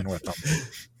common with him.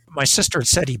 My sister had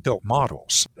said he built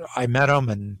models. I met him,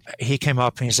 and he came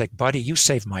up and he's like, buddy, you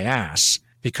saved my ass.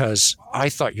 because I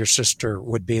thought your sister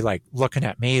would be like looking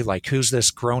at me like, who's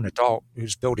this grown adult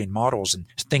who's building models and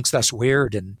thinks that's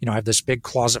weird. And, I have this big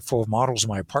closet full of models in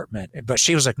my apartment. But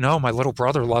she was like, no, my little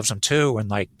brother loves them too. And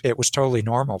like, it was totally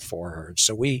normal for her.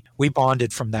 So we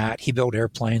bonded from that. He built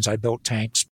airplanes. I built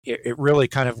tanks. It really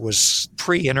kind of was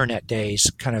pre-internet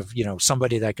days, kind of,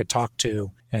 somebody that I could talk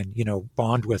to and,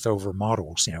 bond with over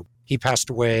models. He passed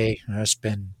away. It's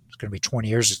going to be 20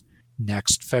 years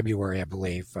next February, I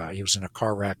believe. He was in a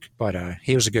car wreck, but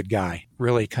he was a good guy.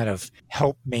 Really kind of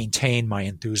helped maintain my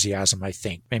enthusiasm, I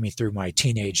think, maybe through my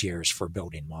teenage years for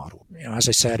building model. As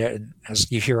I said, and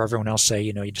as you hear everyone else say,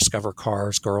 you discover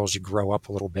cars, girls, you grow up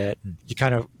a little bit and you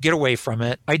kind of get away from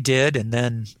it. I did. And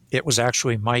then it was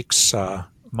actually Mike's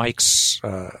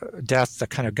death that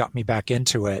kind of got me back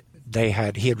into it. He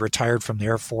had retired from the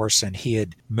Air Force and he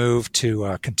had moved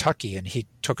to Kentucky, and he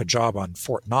took a job on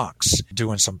Fort Knox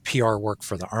doing some PR work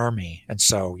for the Army. And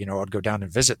so, I'd go down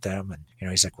and visit them, and,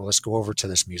 he's like, well, let's go over to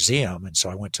this museum. And so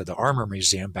I went to the Armor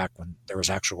Museum back when there was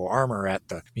actual armor at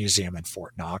the museum in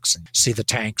Fort Knox, and see the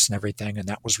tanks and everything. And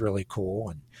that was really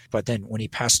cool. But then when he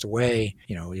passed away,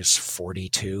 he was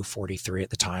 42, 43 at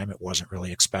the time. It wasn't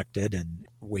really expected. And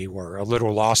we were a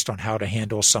little lost on how to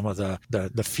handle some of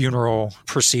the funeral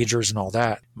procedures and all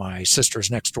that. My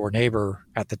sister's next door neighbor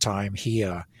at the time, he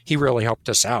really helped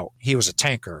us out. He was a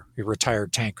tanker, a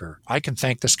retired tanker. I can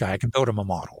thank this guy. I can build him a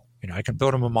model. I can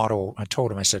build him a model. I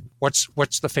told him, I said,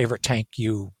 what's the favorite tank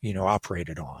you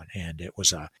operated on? And it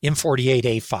was a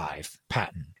M48A5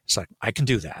 Patton. It's like, I can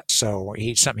do that. So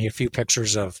he sent me a few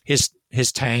pictures of his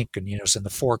tank, and, it's in the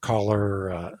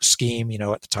 4-color scheme,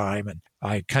 at the time. And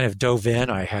I kind of dove in.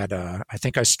 I had, I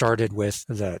think I started with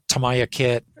the Tamiya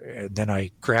kit. Then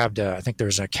I grabbed, I think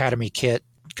there's an Academy kit,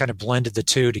 kind of blended the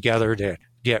two together to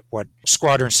get what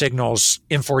Squadron Signals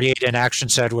M48 in action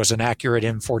said was an accurate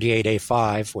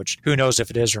M48A5, which who knows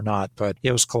if it is or not, but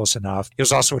it was close enough. It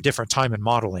was also a different time in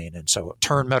modeling. And so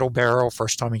turn metal barrel,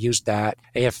 first time I used that,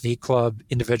 AFV club,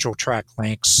 individual track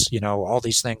links, all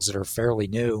these things that are fairly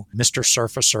new, Mr.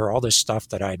 Surfacer, all this stuff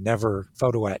that I never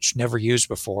photo etched, never used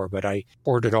before, but I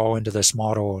poured it all into this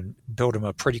model and built him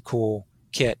a pretty cool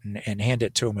kit and hand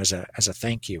it to him as a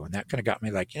thank you. And that kind of got me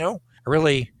like, I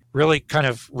really kind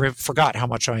of forgot how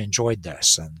much I enjoyed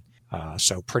this. And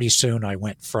so pretty soon I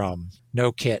went from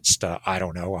no kits to,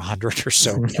 100 or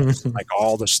so kits, like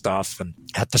all the stuff. And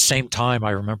at the same time,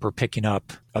 I remember picking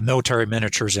up a military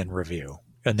miniatures in review.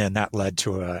 And then that led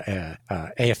to a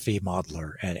AFV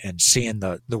modeler, and seeing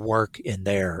the work in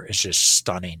there is just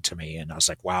stunning to me. And I was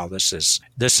like, wow, this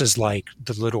is like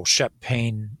the little Shep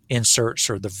Payne inserts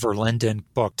or the Verlinden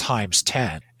book times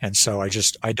 10. And so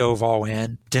I dove all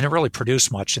in. Didn't really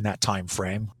produce much in that time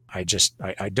frame. I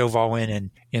dove all in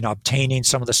obtaining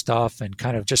some of the stuff and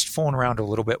kind of just fooling around a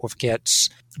little bit with kits.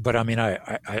 But I mean,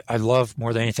 I love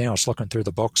more than anything else looking through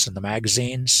the books and the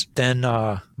magazines. Then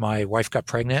my wife got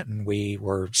pregnant and we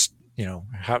were,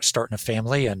 starting a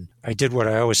family. And I did what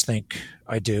I always think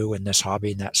I do in this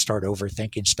hobby, and that start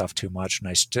overthinking stuff too much. And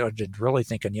I started really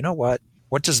thinking,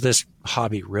 what does this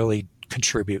hobby really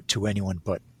contribute to anyone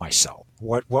but myself?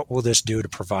 What will this do to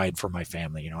provide for my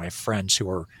family? I have friends who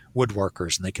are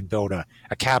woodworkers and they can build a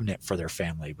cabinet for their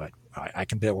family, but I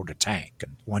can build a tank.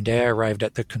 And one day I arrived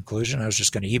at the conclusion I was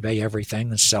just going to eBay everything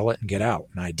and sell it and get out.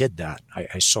 And I did that.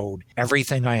 I sold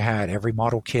everything I had, every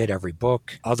model kit, every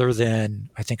book, other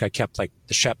than I think I kept like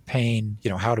the Shep Payne,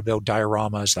 how to build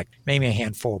dioramas, like maybe a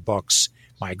handful of books,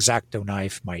 my X-Acto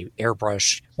knife, my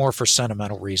airbrush, more for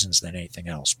sentimental reasons than anything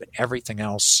else, but everything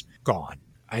else gone.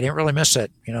 I didn't really miss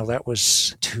it. That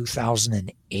was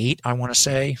 2008, I want to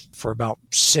say. For about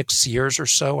 6 years or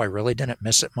so, I really didn't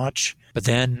miss it much. But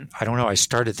then, I don't know, I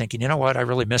started thinking, I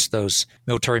really miss those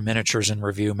military miniatures and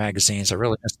review magazines. I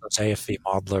really miss those AFV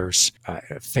modelers.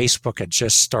 Facebook had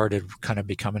just started kind of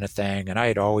becoming a thing, and I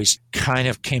had always kind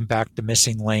of came back to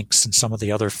missing links and some of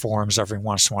the other forums every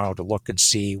once in a while to look and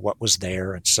see what was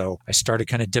there. And so I started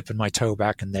kind of dipping my toe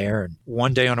back in there. And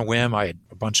one day on a whim, I had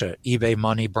a bunch of eBay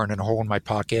money burning a hole in my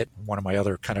pocket. One of my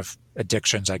other kind of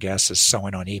addictions, I guess, is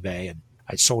selling on eBay. And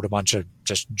I sold a bunch of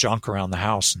just junk around the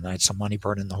house, and I had some money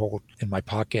burning the hole in my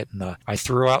pocket. And I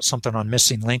threw out something on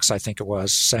Missing Links, I think it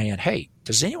was, saying, hey,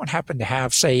 does anyone happen to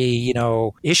have, say,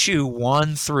 issue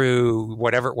 1 through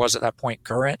whatever it was at that point,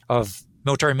 current, of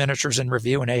military miniatures in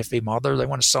review and AFV modeler? They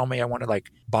want to sell me. I want to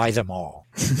buy them all.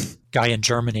 Guy in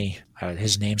Germany,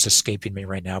 his name's escaping me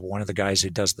right now, but one of the guys who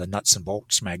does the Nuts and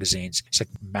Bolts magazines, he's like,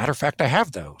 matter of fact, I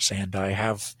have those, and I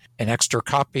have an extra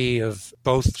copy of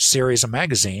both series of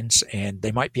magazines, and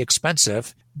they might be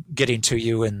expensive, getting to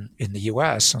you in the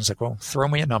US. I was like, well, throw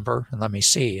me a number and let me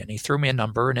see. And he threw me a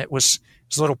number, and it was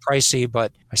a little pricey,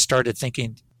 but I started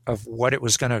thinking of what it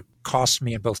was going to cost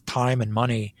me in both time and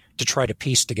money to try to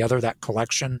piece together that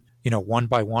collection, one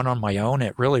by one on my own.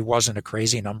 It really wasn't a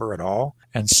crazy number at all.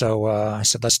 And so I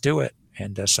said, let's do it.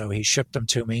 And so he shipped them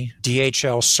to me,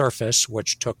 DHL Surface,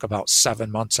 which took about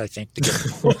 7 months, I think, to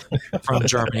get from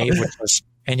Germany, which was,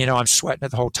 and I'm sweating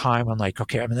it the whole time. I'm like,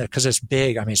 okay, because it's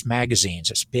big. It's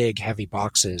magazines, it's big, heavy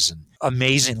boxes, and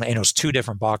amazingly, and it was 2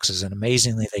 different boxes, and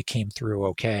amazingly, they came through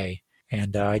okay.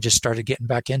 And I just started getting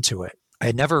back into it. I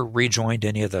had never rejoined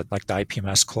any of the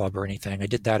IPMS club or anything. I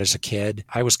did that as a kid.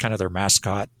 I was kind of their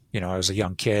mascot. I was a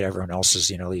young kid. Everyone else is,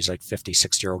 these 50,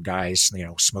 60-year-old guys,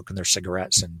 smoking their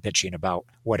cigarettes and bitching about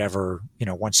whatever,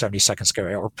 172nd Scale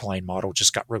airplane model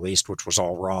just got released, which was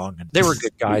all wrong. And they were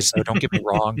good guys, though. Don't get me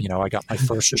wrong. I got my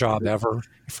first job ever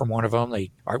from one of them.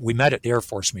 We met at the Air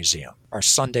Force Museum. Our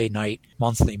Sunday night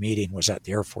monthly meeting was at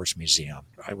the Air Force Museum.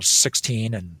 I was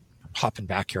 16 and hopping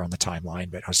back here on the timeline,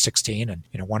 but I was 16, and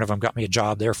one of them got me a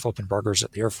job there flipping burgers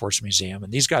at the Air Force Museum,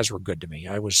 and these guys were good to me.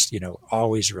 I was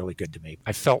always really good to me.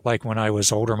 I felt like when I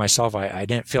was older myself, I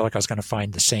didn't feel like I was going to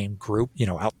find the same group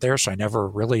out there, so I never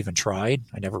really even tried.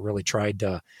 I never really tried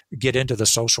to get into the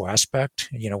social aspect.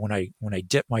 When I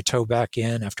dipped my toe back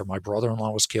in after my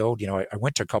brother-in-law was killed, I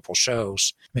went to a couple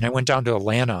shows. I went down to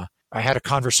Atlanta. I had a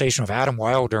conversation with Adam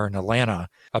Wilder in Atlanta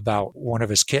about one of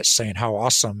his kits, saying how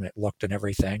awesome it looked and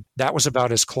everything. That was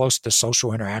about as close to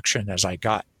social interaction as I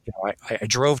got. I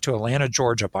drove to Atlanta,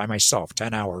 Georgia by myself,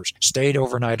 10 hours, stayed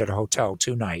overnight at a hotel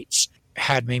 2 nights,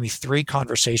 had maybe 3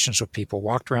 conversations with people,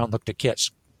 walked around, looked at kits,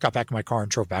 got back in my car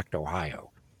and drove back to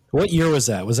Ohio. What year was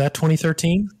that? Was that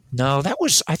 2013? No, that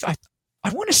was, I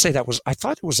want to say I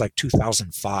thought it was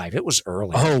 2005. It was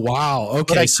early. Oh, wow.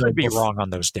 Okay. But I could be wrong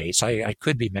on those dates. I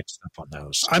could be mixed up on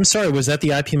those. I'm sorry. Was that the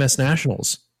IPMS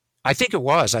Nationals? I think it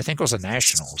was. I think it was the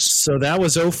Nationals. So that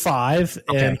was 05,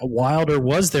 okay. And Wilder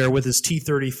was there with his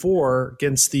T-34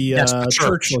 against the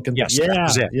church looking. Yes, yeah, that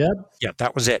was it. Yep. Yeah,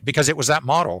 that was it, because it was that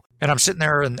model. And I'm sitting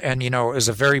there and it was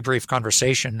a very brief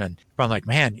conversation, and I'm like,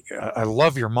 man, I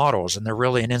love your models, and they're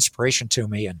really an inspiration to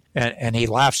me. And he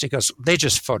laughs. He goes, they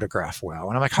just photograph well.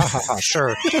 And I'm like, ha, ha, ha,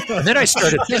 sure. And then I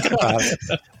started thinking about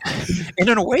it. And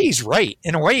in a way, he's right.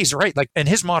 And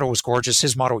his model was gorgeous.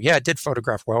 His model, it did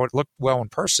photograph well. It looked well in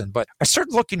person. But I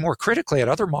started looking more critically at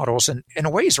other models, and in a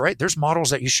way, he's right. There's models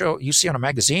that you see on a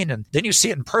magazine, and then you see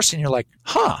it in person, and you're like,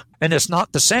 huh, and it's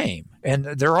not the same. And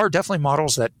there are definitely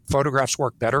models that photographs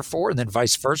work better for, and then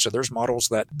vice versa. There's models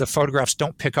that the photographs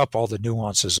don't pick up all the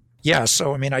nuances. Yeah,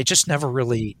 so I just never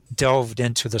really delved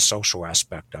into the social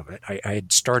aspect of it. I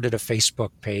had started a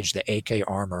Facebook page, the AK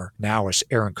Armor. Now it's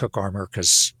Aaron Cook Armor,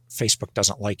 because Facebook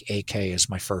doesn't like AK as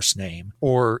my first name,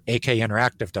 or AK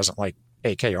Interactive doesn't like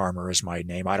AK Armor as my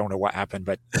name. I don't know what happened,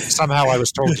 but somehow I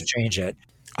was told to change it.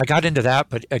 I got into that,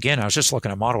 but again, I was just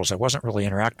looking at models. I wasn't really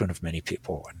interacting with many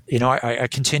people. And, I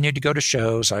continued to go to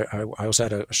shows. I was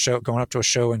at a show, going up to a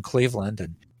show in Cleveland,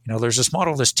 and, there's this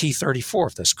model, this T-34,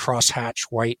 with this crosshatch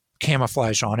white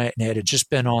camouflage on it, and it had just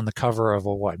been on the cover of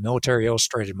a Military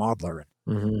Illustrated Modeler.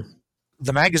 Mm-hmm.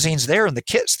 The magazine's there and the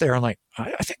kit's there. I'm like,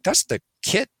 I think that's the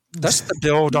kit. That's the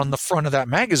build on the front of that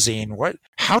magazine.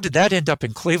 How did that end up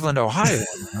in Cleveland, Ohio?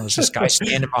 And there was this guy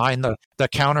standing behind the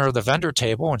counter of the vendor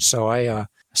table. And so I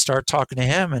started talking to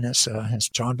him, and it's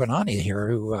John Bonani here,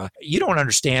 who you don't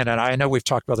understand. And I know we've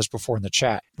talked about this before in the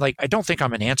chat. I don't think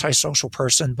I'm an antisocial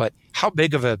person, but how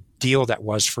big of a deal that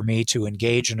was for me to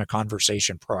engage in a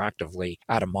conversation proactively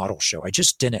at a model show. I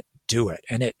just didn't do it.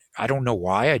 And I don't know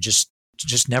why. I just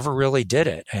never really did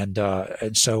it.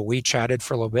 And so we chatted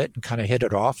for a little bit and kind of hit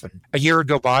it off. And a year would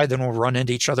go by, then we'll run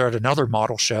into each other at another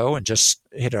model show and just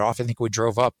hit it off. I think we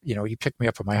drove up, you picked me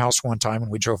up at my house one time,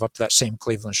 and we drove up to that same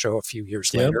Cleveland show a few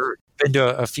years later. Been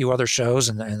to a few other shows,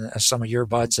 and some of your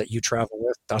buds that you travel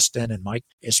with, Dustin and Mike.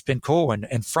 It's been cool.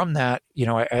 And from that,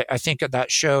 I think at that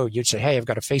show, you'd say, hey, I've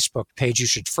got a Facebook page. You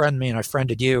should friend me. And I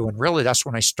friended you. And really, that's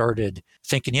when I started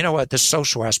thinking, this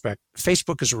social aspect,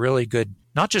 Facebook is really good,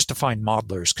 not just to find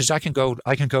modelers, because I can go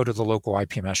to the local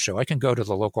IPMS show. I can go to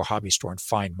the local hobby store and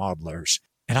find modelers.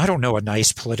 And I don't know a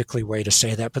nice politically way to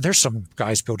say that, but there's some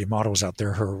guys building models out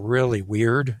there who are really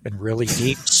weird and really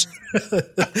geeks.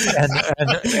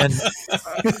 and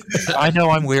I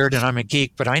know I'm weird and I'm a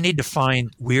geek, but I need to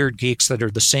find weird geeks that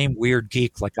are the same weird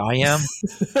geek like I am.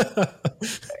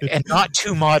 And not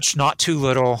too much, not too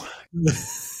little.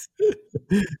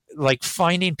 Like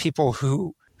finding people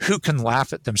who can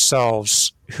laugh at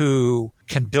themselves, who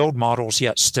can build models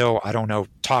yet still, I don't know,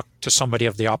 talk to somebody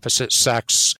of the opposite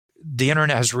sex. The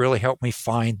internet has really helped me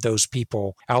find those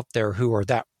people out there who are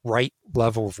that right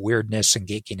level of weirdness and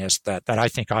geekiness that I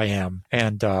think I am,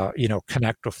 and,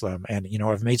 connect with them. And,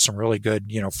 I've made some really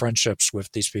good, friendships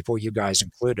with these people, you guys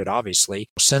included, obviously,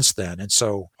 since then. And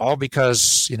so all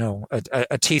because,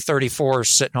 a T-34 is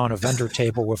sitting on a vendor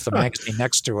table with the magazine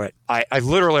next to it, I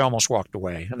literally almost walked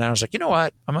away. And then I was like, you know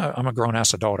what? I'm a grown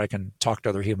ass adult. I can talk to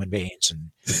other human beings.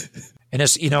 And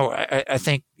it's, I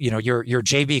think, your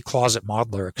JB closet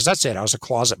modeler, because that's it. I was a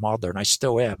closet modeler and I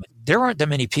still am. There aren't that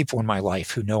many people in my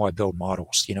life who know I build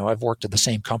models. I've worked at the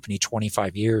same company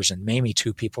 25 years and maybe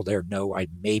 2 people there know I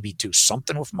maybe do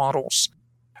something with models.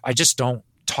 I just don't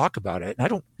talk about it. And I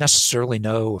don't necessarily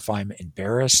know if I'm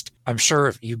embarrassed. I'm sure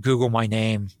if you Google my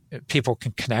name, people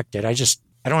can connect it. I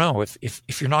don't know.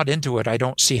 If you're not into it, I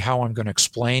don't see how I'm going to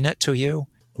explain it to you.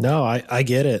 No, I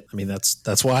get it. I mean,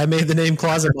 that's why I made the name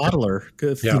Closet Modeler,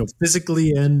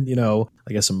 physically and,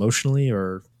 I guess emotionally,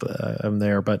 or I'm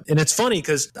there. And it's funny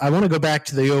because I want to go back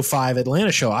to the 05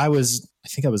 Atlanta show. I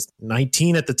think I was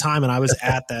 19 at the time and I was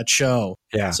at that show.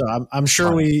 Yeah. So I'm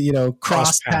sure we,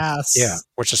 crossed paths. Yeah.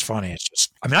 Which is funny. It's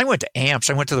just, I went to AMPS.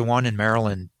 I went to the one in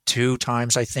Maryland 2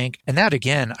 times, I think. And that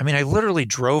again, I literally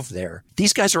drove there.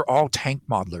 These guys are all tank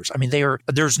modelers.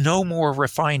 There's no more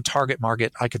refined target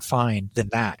market I could find than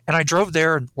that. And I drove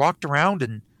there and walked around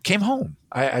and came home.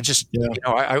 I just,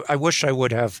 I wish I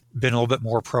would have been a little bit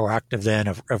more proactive then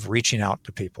of reaching out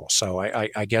to people. So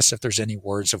I guess if there's any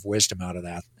words of wisdom out of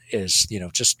that is,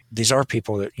 just these are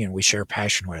people that, we share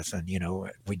passion with, and,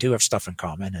 we do have stuff in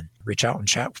common, and reach out and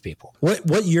chat with people.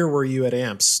 What year were you at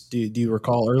AMPS? Do you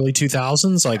recall early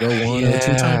 2000s, like 01,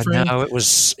 02 time frame? No,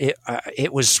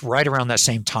 it was right around that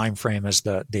same time frame as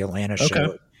the Atlanta show.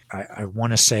 Okay. I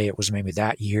want to say it was maybe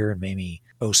that year and maybe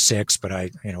 06, but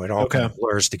it all kind of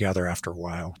blurs together after a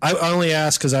while. I only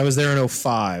asked because I was there in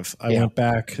 05. I went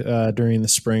back during the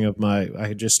spring of I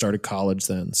had just started college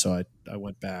then. So I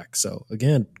went back. So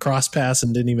again, cross paths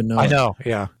and didn't even know. I know.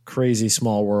 Yeah. Crazy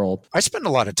small world. I spend a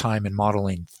lot of time in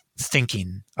modeling,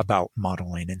 thinking about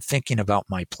modeling and thinking about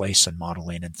my place in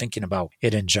modeling and thinking about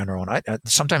it in general. And I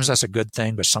sometimes that's a good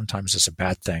thing, but sometimes it's a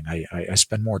bad thing. I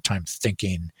spend more time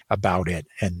thinking about it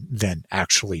and then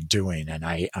actually doing. And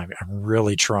I'm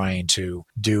really trying to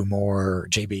do more.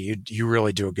 JB, you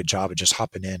really do a good job of just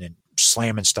hopping in and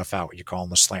slamming stuff out. You call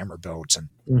them the slammer builds.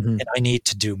 And I need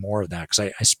to do more of that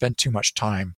because I spend too much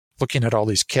time looking at all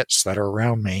these kits that are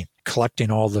around me, collecting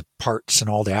all the parts and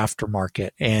all the aftermarket.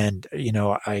 And,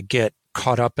 I get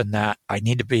caught up in that. I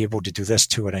need to be able to do this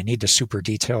to it. I need to super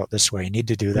detail it this way. I need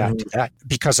to do that to that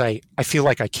because I feel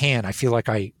like I can. I feel like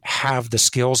I have the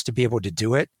skills to be able to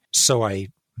do it. So I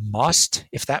must,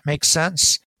 if that makes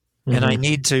sense. And I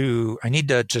need to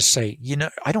just say,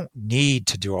 I don't need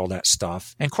to do all that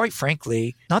stuff. And quite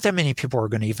frankly, not that many people are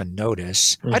going to even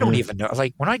notice. I don't even know.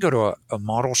 Like when I go to a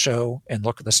model show and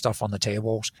look at the stuff on the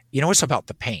tables, it's about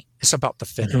the paint. It's about the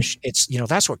finish. It's,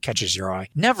 that's what catches your eye.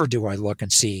 Never do I look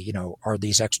and see, are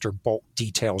these extra bolt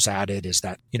details added? Is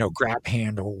that, grab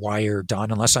handle wire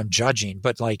done? Unless I'm judging.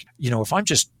 But if I'm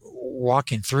just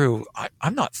walking through,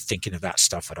 I'm not thinking of that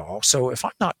stuff at all. So if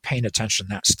I'm not paying attention to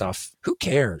that stuff, who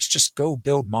cares? Just go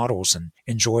build models and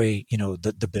enjoy,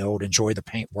 the build, enjoy the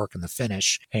paint work and the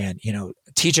finish. And,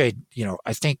 TJ,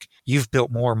 I think you've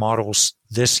built more models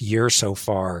this year so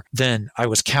far than I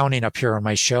was counting up here on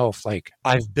my shelf. Like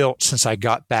I've built since I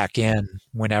got back in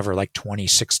whenever, like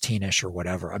 2016-ish or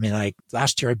whatever.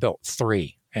 Last year I built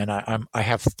 3. And I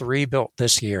have 3 built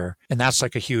this year, and that's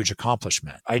like a huge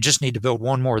accomplishment. I just need to build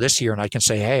 1 more this year, and I can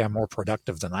say, hey, I'm more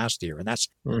productive than last year. And that's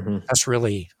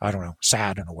really, I don't know,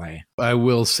 sad in a way. I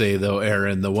will say, though,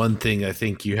 Aaron, the one thing I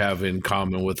think you have in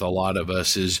common with a lot of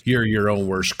us is you're your own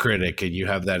worst critic, and you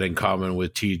have that in common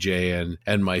with TJ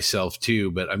and myself,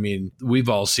 too. But, we've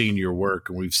all seen your work,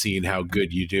 and we've seen how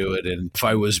good you do it. And if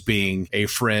I was being a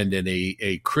friend in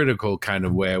a critical kind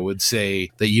of way, I would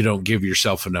say that you don't give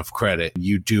yourself enough credit.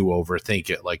 You do overthink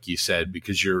it, like you said,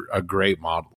 because you're a great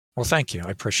model. Well, thank you.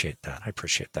 I appreciate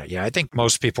that. Yeah, I think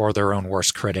most people are their own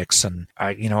worst critics. And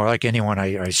I, like anyone,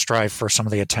 I strive for some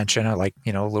of the attention. I like,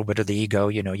 a little bit of the ego.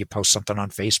 You post something on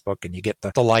Facebook and you get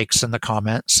the likes and the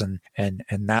comments and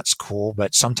that's cool.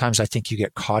 But sometimes I think you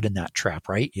get caught in that trap,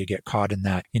 right? You get caught in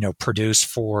that, produce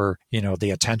for,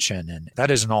 the attention. And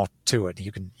that isn't all to it.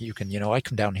 You can, I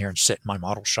come down here and sit in my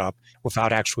model shop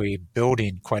without actually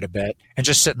building quite a bit and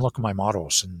just sit and look at my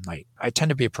models. And I tend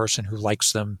to be a person who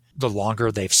likes them the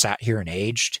longer they've sat here and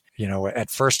aged. At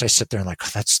first I sit there and like,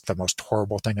 that's the most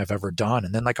horrible thing I've ever done.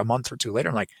 And then like a month or two later,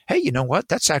 I'm like, hey, you know what?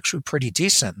 That's actually pretty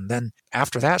decent. And then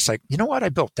after that, it's like, you know what? I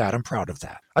built that. I'm proud of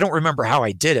that. I don't remember how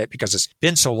I did it because it's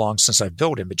been so long since I've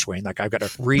built in between. Like I've got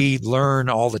to relearn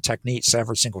all the techniques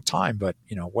every single time. But,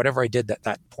 whatever I did at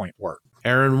that point worked.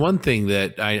 Aaron, one thing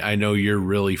that I know you're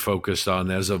really focused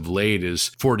on as of late is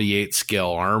 48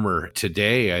 scale armor.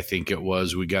 Today, I think it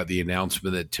was, we got the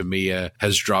announcement that Tamiya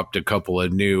has dropped a couple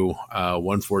of new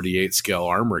 148 scale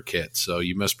armor kits. So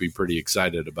you must be pretty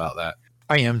excited about that.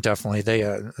 I am definitely. They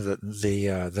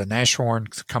the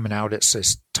Nashorn coming out. It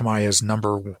says Tamiya's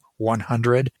number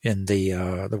 100 in the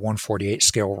 148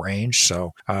 scale range.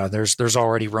 So there's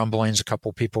already rumblings. A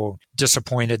couple people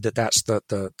disappointed that that's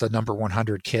the number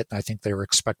 100 kit. I think they were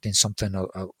expecting something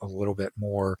a little bit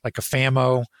more like a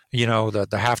FAMO,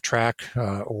 the half track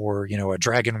or a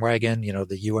Dragon Wagon,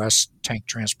 the U.S. tank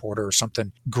transporter or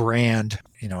something grand.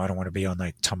 I don't want to be on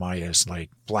like Tamiya's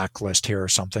like blacklist here or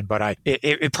something, but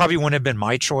it probably wouldn't have been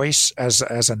my choice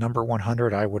as a number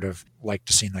 100. I would have liked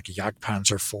to seen like a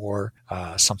Jagdpanzer 4,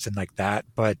 something like that.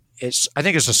 But I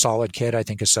think it's a solid kit. I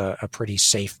think it's a pretty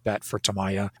safe bet for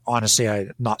Tamiya. Honestly,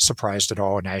 I'm not surprised at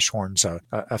all. Nashorn's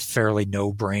a fairly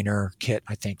no-brainer kit,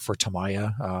 I think, for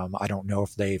Tamiya. I don't know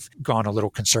if they've gone a little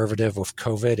conservative with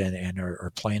COVID and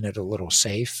are playing it a little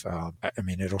safe.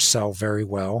 It'll sell very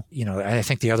well. I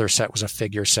think the other set was a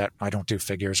figure set. I don't do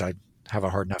figures. I have a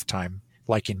hard enough time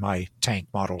liking my tank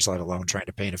models, let alone trying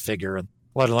to paint a figure, and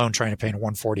let alone trying to paint a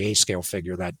 148 scale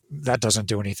figure. That doesn't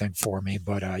do anything for me.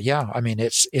 But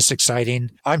it's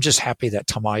exciting. I'm just happy that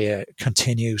Tamiya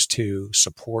continues to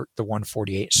support the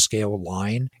 148 scale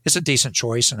line. It's a decent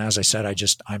choice. And as I said,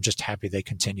 I'm just happy they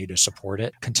continue to support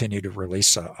it, continue to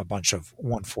release a bunch of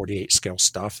 148 scale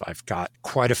stuff. I've got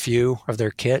quite a few of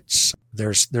their kits.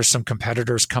 There's some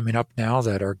competitors coming up now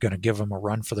that are going to give them a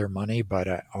run for their money,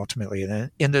 but ultimately, at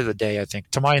the end of the day, I think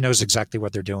Tamiya knows exactly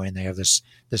what they're doing. They have this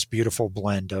beautiful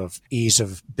blend of ease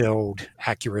of build,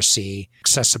 accuracy,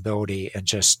 accessibility, and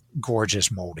just gorgeous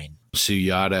molding.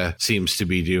 Suyata seems to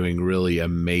be doing really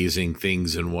amazing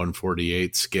things in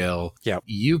 148 scale. Yeah,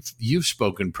 you've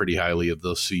spoken pretty highly of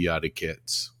those Suyata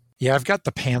kits. Yeah, I've got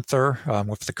the Panther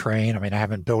with the crane. I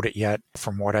haven't built it yet.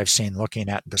 From what I've seen looking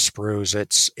at the sprues,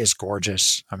 it's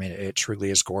gorgeous. It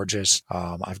truly is gorgeous.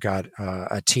 I've got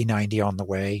a T90 on the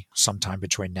way sometime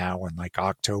between now and like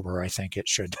October. I think it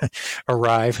should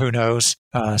arrive. Who knows?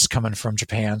 It's coming from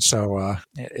Japan, so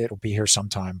it'll be here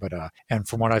sometime. But and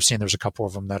from what I've seen, there's a couple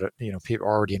of them that are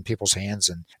already in people's hands,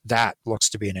 and that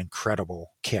looks to be an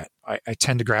incredible kit. I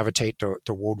tend to gravitate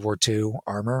to World War II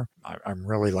armor. I'm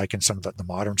really liking some of the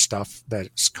modern stuff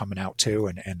that's coming out too,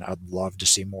 and I'd love to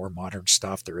see more modern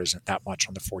stuff. There isn't that much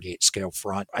on the 48 scale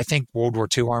front. I think World War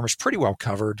II armor is pretty well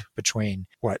covered between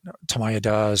what Tamiya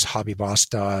does, Hobby Boss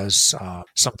does,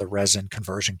 some of the resin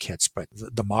conversion kits, but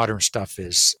the modern stuff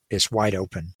is wide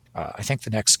open. I think the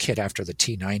next kit after the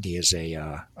T90 is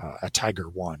a Tiger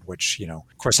 1, which,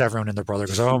 of course, everyone and their brother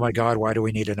goes, oh my God, why do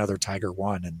we need another Tiger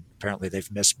 1? And apparently they've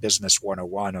missed business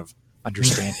 101 of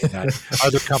understanding that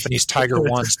other companies' Tiger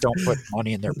 1s don't put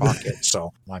money in their pocket.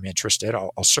 So I'm interested.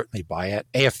 I'll certainly buy it.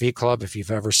 AFV Club, if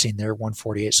you've ever seen their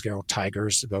 148 scale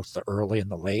Tigers, both the early and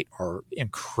the late, are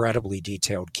incredibly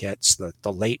detailed kits.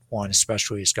 The late one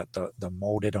especially has got the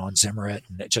molded on Zimmerit,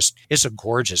 and it's a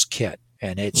gorgeous kit.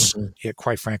 And it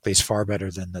quite frankly is far better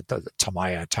than the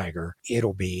Tamiya Tiger.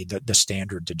 It'll be the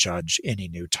standard to judge any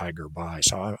new Tiger buy.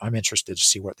 So I'm interested to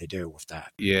see what they do with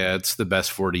that. Yeah, it's the best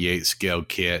 48 scale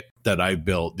kit that I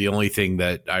built. The only thing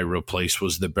that I replaced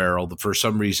was the barrel. For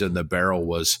some reason, the barrel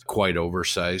was quite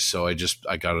oversized, so I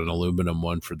got an aluminum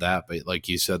one for that. But like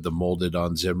you said, the molded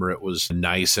on Zimmerit was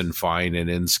nice and fine and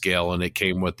in scale, and it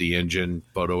came with the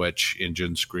photo etch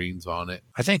engine screens on it.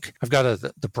 I think I've got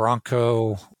the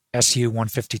Bronco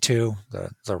Su-152,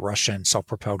 the Russian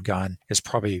self-propelled gun, is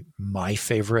probably my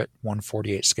favorite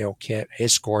 148 scale kit.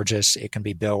 It's gorgeous. It can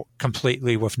be built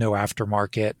completely with no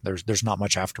aftermarket. There's not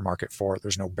much aftermarket for it.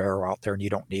 There's no barrel out there, and you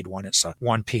don't need one. It's a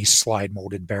one-piece slide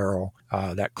molded barrel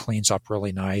that cleans up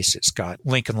really nice. It's got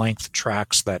link and length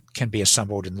tracks that can be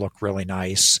assembled and look really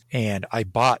nice. And I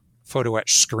bought photo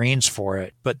etch screens for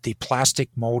it, but the plastic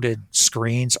molded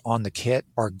screens on the kit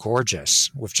are gorgeous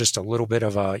with just a little bit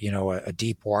of a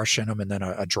deep wash in them and then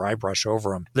a dry brush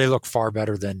over them. They look far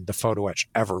better than the photo etch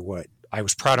ever would. I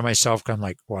was proud of myself. I'm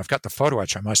like, well, I've got the photo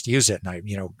etch. I must use it. And I,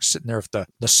 sitting there with the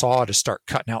saw to start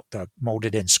cutting out the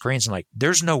molded in screens. And like,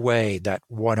 there's no way that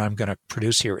what I'm going to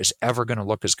produce here is ever going to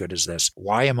look as good as this.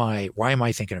 Why am I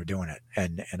thinking of doing it?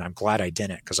 And I'm glad I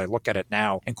didn't, because I look at it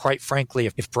now. And quite frankly,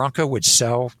 if Bronco would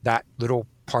sell that little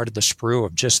part of the sprue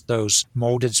of just those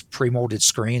pre-molded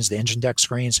screens, the engine deck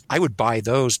screens, I would buy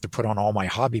those to put on all my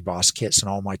Hobby Boss kits and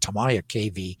all my Tamiya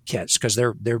KV kits because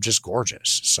they're just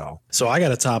gorgeous. So I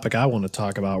got a topic I want to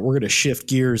talk about. We're going to shift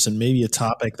gears and maybe a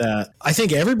topic that I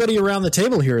think everybody around the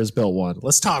table here has built one.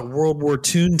 Let's talk World War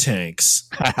II tanks.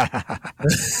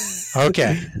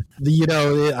 Okay.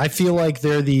 I feel like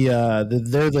they're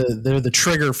the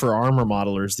trigger for armor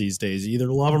modelers these days. You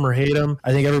either love them or hate them.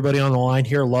 I think everybody on the line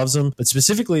here loves them. But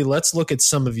specifically, let's look at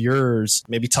some of yours.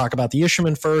 Maybe talk about the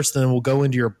Isherman first, then we'll go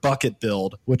into your bucket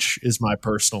build, which is my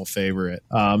personal favorite.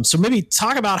 So maybe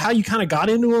talk about how you kind of got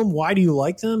into them. Why do you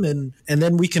like them? And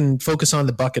then we can focus on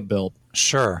the bucket build.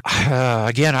 Sure.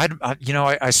 Again,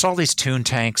 I saw these tune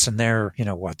tanks and they're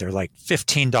like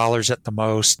 $15 at the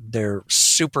most. They're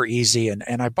super easy.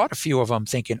 And I bought a few of them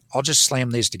thinking I'll just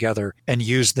slam these together and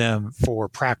use them for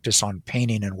practice on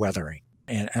painting and weathering.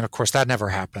 And of course, that never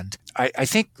happened. I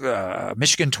think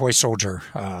Michigan Toy Soldier,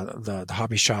 the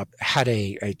hobby shop, had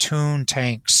a tune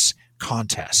tanks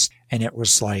contest. And it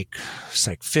was like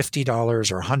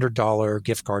 $50 or $100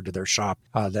 gift card to their shop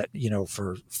that,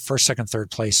 for first, second,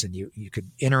 third place. And you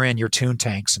could enter in your tune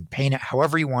tanks and paint it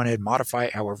however you wanted, modify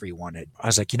it however you wanted. I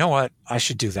was like, you know what? I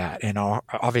should do that. And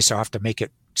obviously I'll have to make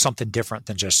it something different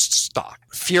than just stock.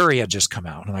 Fury had just come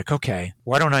out. And I'm like, okay,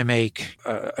 why don't I make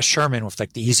a Sherman with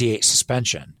like the Easy 8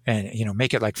 suspension and,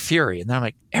 make it like Fury? And then I'm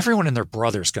like, everyone and their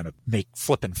brother's going to make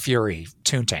flipping Fury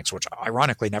tune tanks, which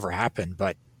ironically never happened.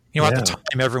 But at the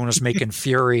time, everyone was making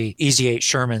Fury Easy 8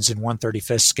 Shermans in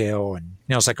 1/35th scale. And,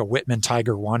 it's like a Whitman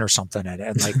Tiger 1 or something.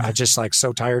 And like, I just like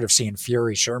so tired of seeing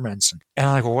Fury Shermans. And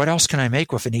I'm like, well, what else can I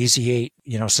make with an Easy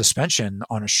 8, suspension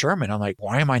on a Sherman? I'm like,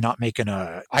 why am I not making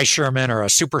a I Sherman or a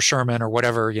Super Sherman or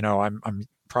whatever? I'm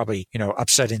probably,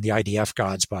 upsetting the IDF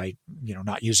gods by,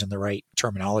 not using the right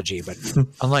terminology. But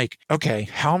I'm like, okay,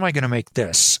 how am I going to make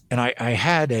this? And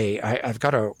I've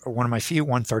got one of my few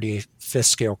 1/35th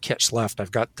scale kits left.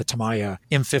 I've got the Tamiya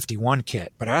M51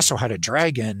 kit, but I also had a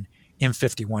Dragon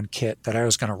M51 kit that I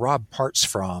was going to rob parts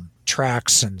from,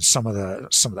 tracks and some of the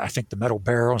I think the metal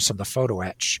barrel and some of the photo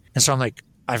etch. And so I'm like,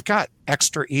 I've got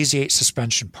extra Easy 8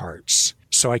 suspension parts.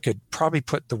 So I could probably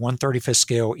put the 1/35th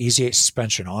scale Easy 8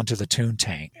 suspension onto the tune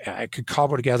tank. I could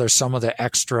cobble together some of the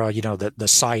extra, the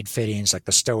side fittings like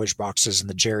the stowage boxes and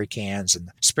the jerry cans and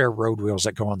the spare road wheels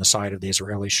that go on the side of the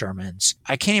Israeli Shermans.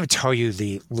 I can't even tell you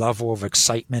the level of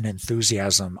excitement and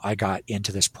enthusiasm I got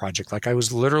into this project. Like I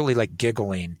was literally like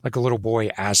giggling like a little boy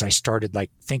as I started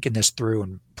like thinking this through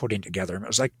and putting together. And it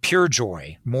was like pure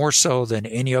joy, more so than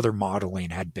any other modeling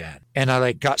had been. And I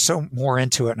like got so more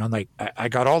into it. And I'm like, I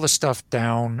got all the stuff down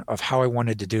of how I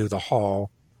wanted to do the haul.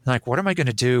 And like, what am I going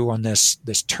to do on this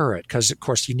turret? Because of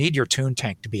course you need your tune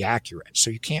tank to be accurate.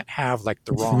 So you can't have like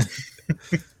the wrong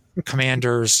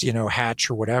commander's, hatch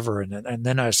or whatever. And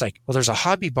then I was like, well, there's a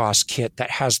Hobby Boss kit that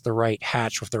has the right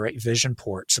hatch with the right vision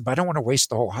ports, but I don't want to waste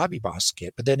the whole Hobby Boss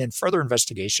kit. But then in further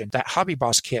investigation, that Hobby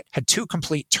Boss kit had 2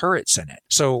 complete turrets in it.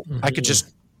 So I could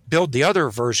just build the other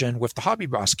version with the Hobby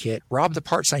Boss kit, rob the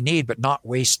parts I need, but not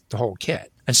waste the whole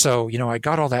kit. And so, I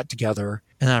got all that together.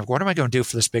 And then what am I going to do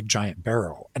for this big giant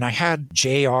barrel? And I had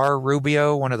J.R.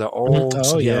 Rubio, one of the old,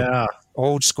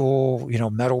 old school,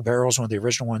 metal barrels, one of the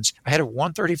original ones. I had a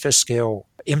 1/35th scale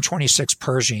M26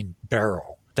 Pershing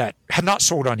barrel that had not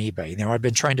sold on eBay. I'd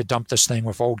been trying to dump this thing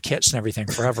with old kits and everything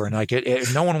forever. And like,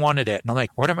 no one wanted it. And I'm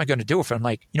like, what am I going to do with it? I'm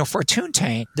like, for a tune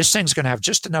tank, this thing's going to have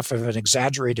just enough of an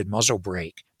exaggerated muzzle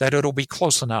brake that it'll be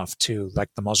close enough to like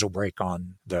the muzzle brake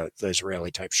on the Israeli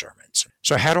type Shermans.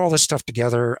 So I had all this stuff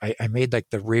together. I made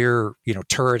like the rear,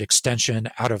 turret extension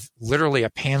out of literally a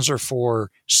Panzer IV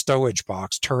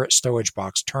turret stowage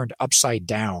box turned upside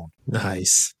down.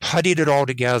 Nice. Puttied it all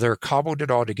together, cobbled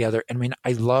it all together. I mean,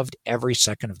 I loved every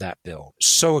second of that build.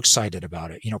 So excited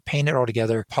about it. Painted it all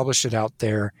together, published it out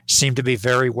there. Seemed to be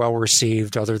very well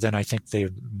received, other than I think the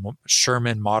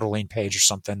Sherman modeling page or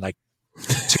something. Like,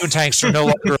 tune tanks are no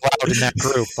longer allowed in that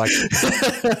group. Like,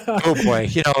 oh boy,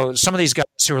 some of these guys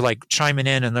who are like chiming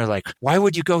in and they're like, why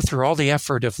would you go through all the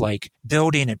effort of like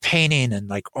building and painting and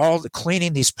like all the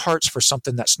cleaning these parts for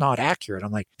something that's not accurate?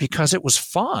 I'm like, because it was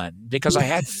fun, because I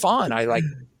had fun. I like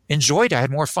enjoyed it. I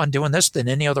had more fun doing this than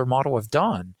any other model I've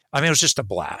done. I mean, it was just a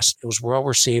blast. It was well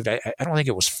received. I don't think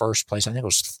it was first place. I think it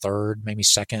was third, maybe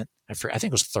second. I think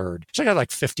it was third. So I got like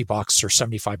 $50 or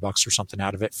 $75 or something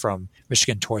out of it from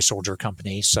Michigan Toy Soldier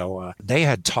Company. So they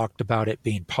had talked about it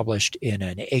being published in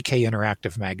an AK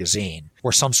Interactive magazine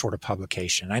or some sort of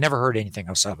publication. I never heard anything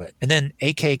else of it. And then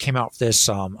AK came out with this,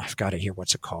 I've got it here.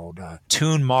 What's it called?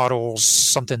 Tune Models,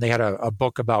 something. They had a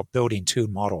book about building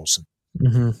tune models.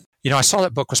 Mm-hmm. I saw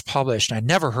that book was published and I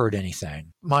never heard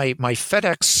anything. My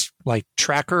FedEx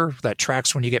tracker that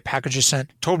tracks when you get packages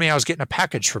sent told me I was getting a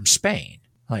package from Spain.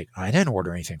 I didn't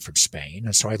order anything from Spain.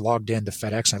 And so I logged into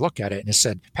FedEx and I looked at it and it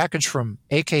said, package from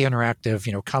AK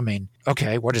Interactive, coming.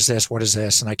 Okay, what is this? What is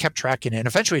this? And I kept tracking it and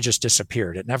eventually it just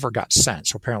disappeared. It never got sent.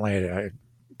 So apparently I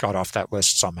got off that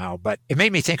list somehow. But it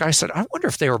made me think, I said, I wonder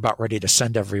if they were about ready to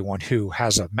send everyone who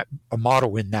has a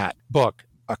model in that book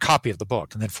a copy of the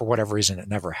book. And then for whatever reason, it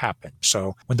never happened.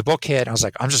 So when the book hit, I was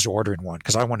like, I'm just ordering one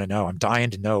because I want to know. I'm dying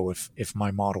to know if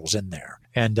my model's in there.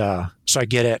 And so I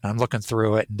get it and I'm looking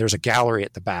through it and there's a gallery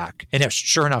at the back. And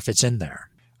sure enough, it's in there.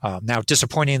 Now,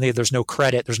 disappointingly, there's no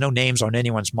credit. There's no names on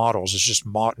anyone's models. It's just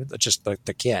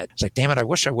the kit. It's like, damn it, I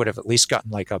wish I would have at least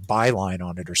gotten a byline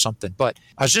on it or something. But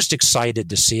I was just excited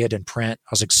to see it in print. I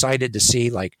was excited to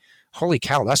see holy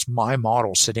cow, that's my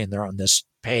model sitting there on this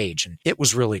page. And it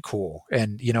was really cool.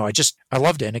 And, I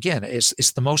loved it. And again,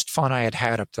 it's the most fun I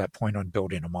had up to that point on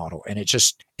building a model. And it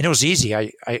was easy.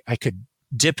 I could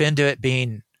dip into it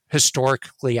being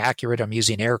historically accurate. I'm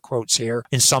using air quotes here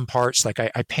in some parts.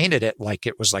 I painted it like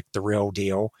it was the real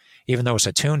deal, even though it's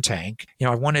a tune tank.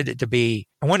 I wanted it to be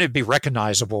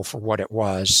recognizable for what it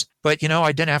was. But,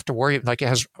 I didn't have to worry. It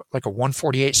has a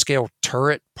 148 scale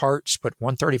turret parts, but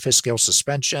 135th scale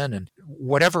suspension and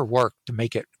whatever worked to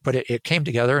make it. But it came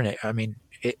together and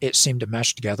it seemed to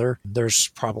mesh together. There's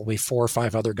probably 4 or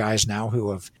 5 other guys now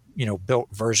who have, built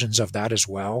versions of that as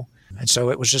well. And so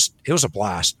it was a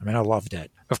blast. I loved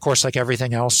it. Of course, like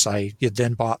everything else, I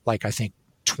then bought I think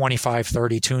 25,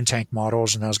 30 tune tank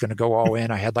models and I was going to go all in.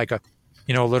 I had a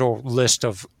little list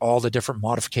of all the different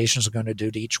modifications I'm going to do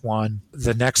to each one.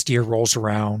 The next year rolls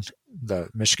around, the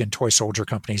Michigan Toy Soldier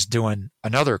Company is doing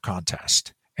another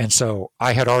contest. And so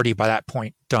I had already by that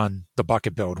point done the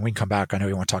bucket build. We can come back. I know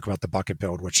you want to talk about the bucket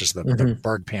build, which is the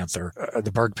Berg Panther.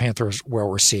 The Berg Panther is well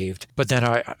received. But then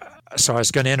I was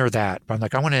going to enter that. But I'm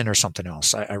like, I want to enter something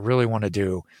else. I really want to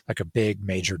do a big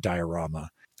major diorama.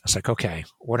 I was like, okay,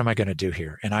 what am I going to do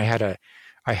here? And I had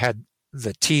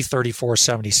the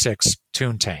T3476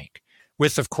 tune tank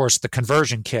with, of course, the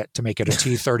conversion kit to make it a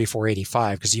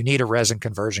T3485 because you need a resin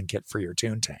conversion kit for your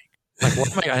tune tank.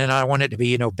 And I want it to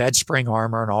be, bed spring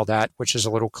armor and all that, which is a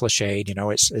little cliched.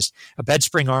 It's a bed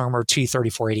spring armor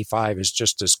T3485 is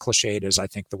just as cliched as I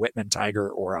think the Whitman Tiger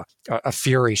or a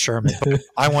Fury Sherman. But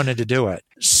I wanted to do it.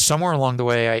 Somewhere along the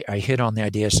way, I hit on the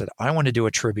idea, said, I want to do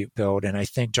a tribute build. And I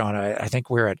think, John, I think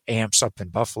we're at AMPS up in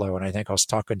Buffalo. And I think I was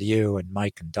talking to you and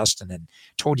Mike and Dustin and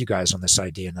told you guys on this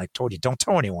idea. And I told you, don't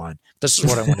tell anyone. This is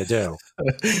what I want to do.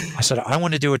 I said, I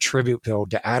want to do a tribute build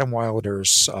to Adam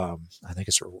Wilder's, I think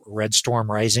it's Red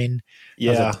Storm Rising.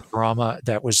 Yeah. The drama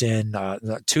that was in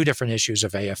the 2 different issues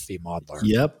of AFV Modeler.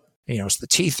 Yep. It's the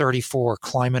T-34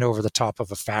 climbing over the top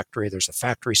of a factory. There's a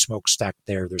factory smokestack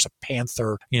there. There's a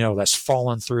Panther, that's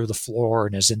fallen through the floor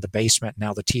and is in the basement.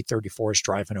 Now the T-34 is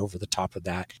driving over the top of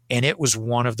that. And it was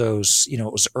one of those, it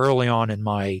was early on in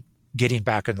my getting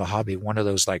back into the hobby, one of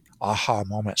those aha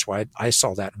moments where I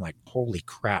saw that and I'm like, holy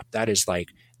crap, that is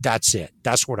that's it.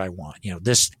 That's what I want.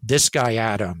 This guy,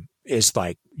 Adam, is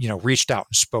reached out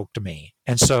and spoke to me.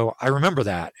 And so I remember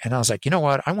that. And I was like, you know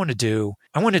what? I want to do,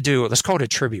 let's call it a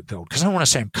tribute build. Cause I don't want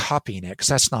to say I'm copying it. Cause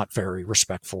that's not very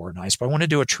respectful or nice, but I want to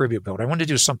do a tribute build. I want to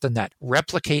do something that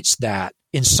replicates that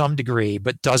in some degree,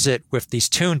 but does it with these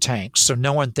tune tanks. So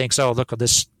no one thinks, oh, look at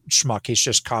this schmuck. He's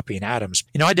just copying Adams.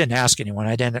 I didn't ask anyone.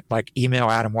 I didn't email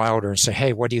Adam Wilder and say,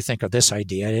 hey, what do you think of this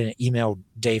idea? I didn't email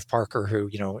Dave Parker, who,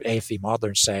 AFV Modeler,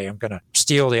 and say, I'm going to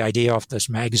steal the idea off this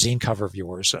magazine cover of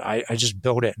yours. I just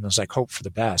built it and was hope for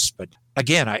the best. But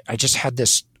again, I just had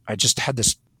this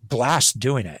blast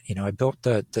doing it. I built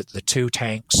the 2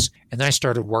 tanks and then I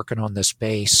started working on this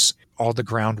base, all the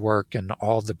groundwork and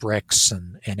all the bricks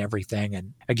and everything.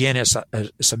 And again, it's a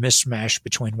mismatch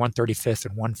between 135th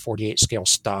and 148 scale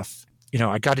stuff.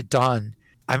 I got it done.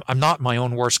 I'm not my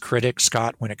own worst critic,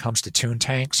 Scott, when it comes to tune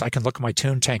tanks. I can look at my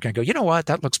tune tank and go, you know what?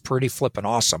 That looks pretty flippin'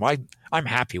 awesome. I'm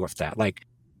happy with that.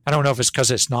 I don't know if it's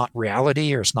because it's not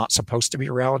reality or it's not supposed to be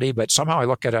reality, but somehow I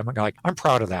look at it, I'm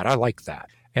proud of that. I like that.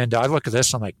 And I look at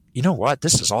this, I'm like, you know what?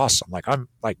 This is awesome.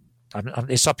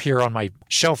 It's up here on my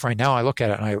shelf right now. I look at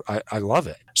it and I love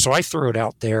it. So I threw it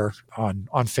out there on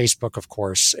Facebook, of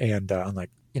course. And I'm like,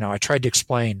 I tried to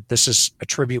explain, this is a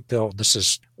tribute build. This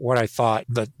is what I thought.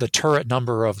 The turret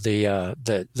number of the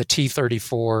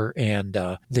T-34 and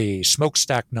the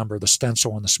smokestack number, the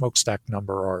stencil and the smokestack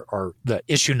number are the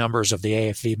issue numbers of the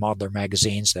AFV Modeler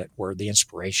magazines that were the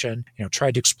inspiration.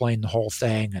 Tried to explain the whole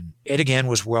thing. And it again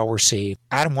was well received.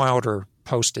 Adam Wilder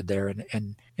posted there.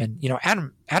 And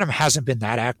Adam hasn't been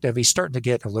that active. He's starting to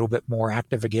get a little bit more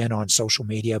active again on social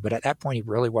media, but at that point he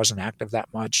really wasn't active that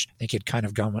much. I think he'd kind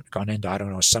of gone into, I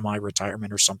don't know,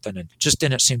 semi-retirement or something, and just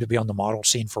didn't seem to be on the model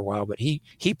scene for a while. But he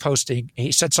posted,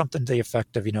 he said something to the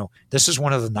effect of, this is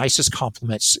one of the nicest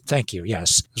compliments. Thank you.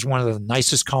 Yes. It's one of the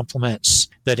nicest compliments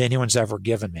that anyone's ever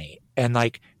given me. And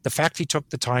like the fact he took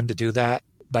the time to do that,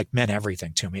 like meant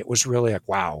everything to me. It was really like,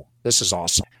 wow, this is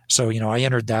awesome. So, I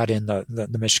entered that in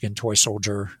the Michigan Toy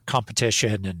Soldier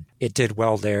competition, and it did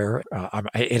well there.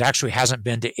 It actually hasn't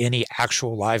been to any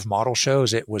actual live model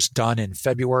shows. It was done in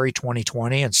February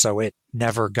 2020, and so it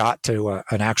never got to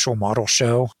an actual model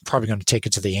show. Probably going to take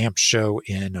it to the AMP show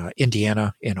in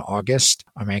Indiana in August.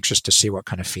 I'm anxious to see what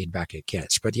kind of feedback it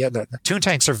gets. But yeah, the Toon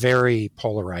Tanks are very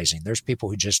polarizing. There's people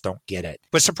who just don't get it,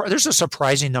 but there's a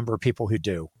surprising number of people who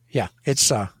do. Yeah, it's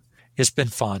been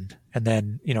fun. And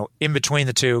then, in between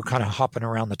the two, kind of hopping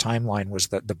around the timeline, was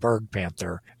the Berg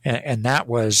Panther. And that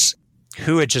was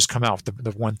who had just come out with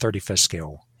the 1/35th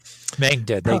scale. Meng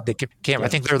did. They came, yeah. I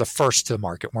think they're the first to the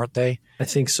market, weren't they? I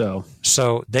think so.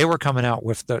 So they were coming out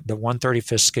with the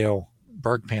 1/35th scale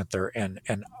Berg Panther. And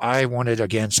I wanted,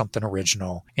 again, something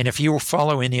original. And if you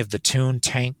follow any of the Toon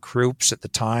Tank groups at the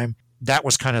time, that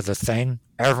was kind of the thing.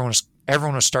 Everyone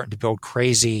was starting to build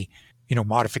crazy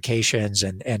modifications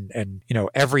and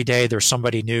every day there's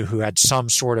somebody new who had some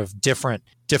sort of different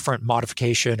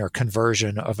modification or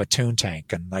conversion of a Toon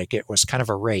Tank. And like, it was kind of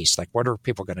a race. Like, what are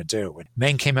people going to do? And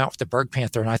Meng came out with the Berg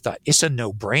Panther, and I thought it's a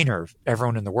no-brainer.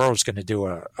 Everyone in the world is going to do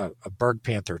a Berg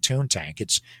Panther Toon Tank.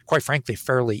 It's quite frankly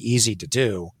fairly easy to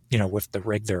do, with the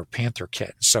regular Panther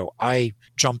kit. So I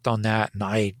jumped on that, and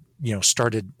I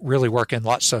started really working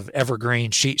lots of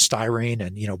evergreen sheet styrene,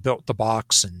 and, built the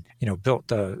box, and, built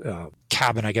the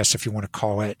cabin, I guess, if you want to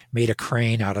call it, made a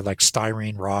crane out of like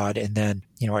styrene rod. And then,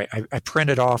 I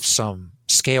printed off some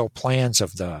scale plans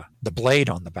of the blade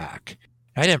on the back.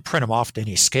 I didn't print them off to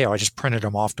any scale. I just printed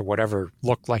them off to whatever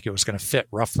looked like it was going to fit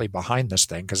roughly behind this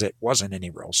thing, because it wasn't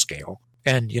any real scale.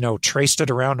 And, traced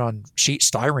it around on sheet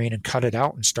styrene and cut it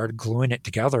out and started gluing it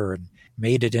together and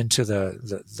made it into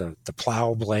the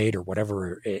plow blade or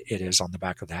whatever it is on the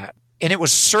back of that. And it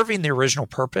was serving the original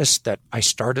purpose that I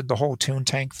started the whole Toon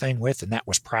Tank thing with, and that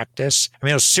was practice. I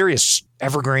mean, it was serious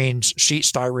evergreens, sheet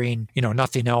styrene,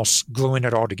 nothing else, gluing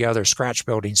it all together, scratch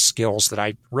building skills that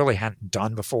I really hadn't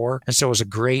done before. And so it was a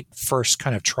great first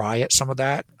kind of try at some of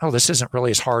that. Oh, this isn't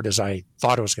really as hard as I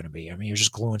thought it was going to be. I mean, you're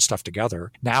just gluing stuff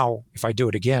together. Now, if I do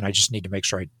it again, I just need to make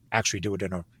sure I actually do it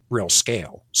in a real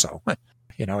scale. So,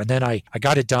 and then I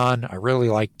got it done. I really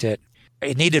liked it.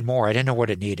 It needed more. I didn't know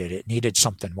what it needed. It needed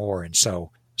something more. And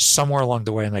so somewhere along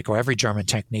the way, I'm like, every German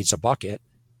tank needs a bucket,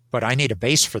 but I need a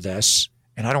base for this.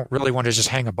 And I don't really want to just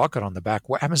hang a bucket on the back.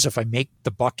 What happens if I make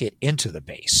the bucket into the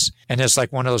base? And it's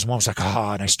like one of those moments like,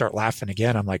 and I start laughing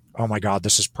again. I'm like, oh my God,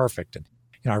 this is perfect. And,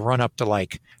 I run up to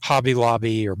like Hobby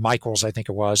Lobby or Michael's, I think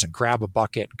it was, and grab a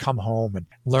bucket and come home and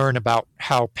learn about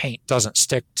how paint doesn't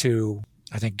stick to,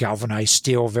 I think, galvanized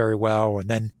steel very well. And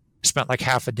then spent like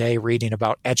half a day reading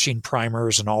about etching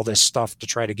primers and all this stuff to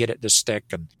try to get it to stick,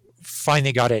 and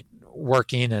finally got it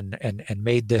working and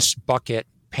made this bucket,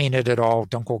 painted it all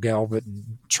Dunkelgelb,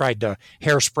 and tried to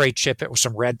hairspray chip it with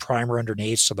some red primer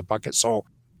underneath so the bucket's all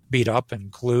beat up,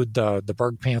 and glued the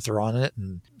Berg Panther on it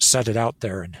and set it out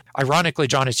there. And ironically,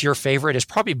 John, it's your favorite. It's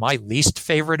probably my least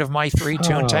favorite of my three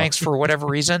Toon Tanks for whatever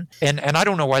reason. And I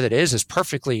don't know why that is. It's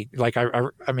perfectly, like,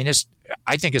 I mean,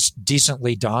 I think it's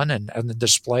decently done, and the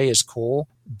display is cool.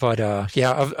 But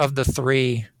of the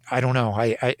three, I don't know.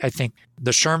 I think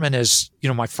the Sherman is,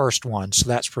 my first one, so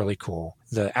that's really cool.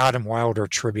 The Adam Wilder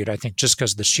tribute, I think, just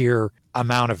because the sheer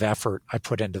amount of effort I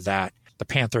put into that, the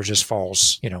Panther just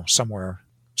falls,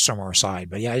 somewhere aside.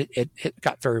 But yeah, it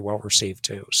got very well received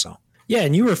too. So yeah,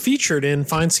 and you were featured in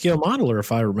Fine Scale Modeler,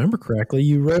 if I remember correctly.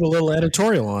 You wrote a little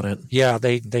editorial on it. Yeah,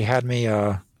 they had me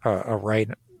write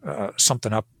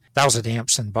something up. That was at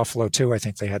AMPS in Buffalo too. I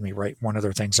think they had me write one of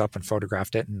their things up and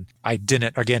photographed it. And I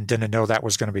didn't know that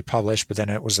was going to be published, but then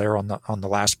it was there on the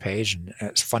last page. And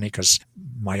it's funny because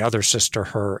my other sister,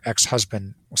 her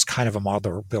ex-husband, was kind of a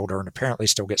modeler builder and apparently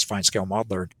still gets Fine Scale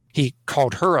Modeler. He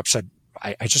called her up, said,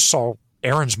 I just saw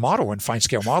Aaron's model in Fine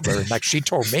Scale Modeler. And like, she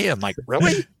told me, I'm like,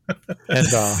 really? And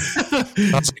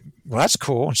I was like, well, that's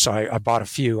cool. And so I bought a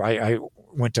few. I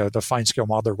went to the Fine Scale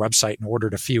Modeler website and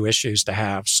ordered a few issues to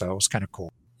have. So it was kind of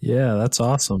cool. Yeah, that's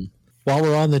awesome. While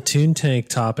we're on the Toon Tank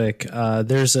topic,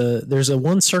 there's a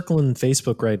one circling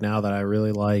Facebook right now that I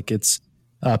really like. It's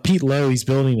Pete Lowe. He's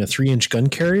building a 3-inch gun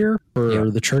carrier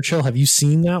for the Churchill. Have you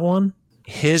seen that one?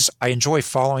 I enjoy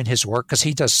following his work because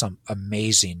he does some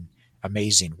amazing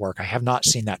amazing work. I have not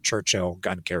seen that Churchill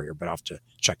gun carrier, but I'll have to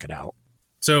check it out.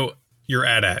 So your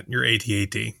AT-AT, your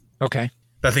AT-AT. Okay.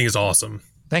 That thing is awesome.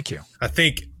 Thank you. I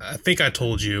think I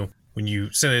told you when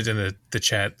you sent it in the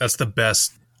chat, that's the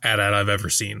best AT-AT I've ever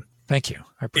seen. Thank you.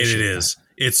 I appreciate it. It is.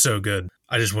 It's so good.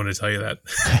 I just wanted to tell you that.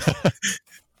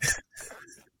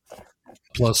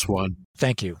 +1.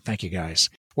 Thank you. Thank you, guys.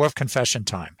 We'll have confession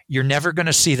time. You're never going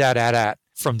to see that AT-AT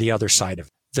from the other side of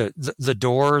it. The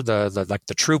door, like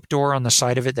the troop door on the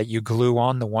side of it that you glue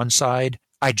on the one side,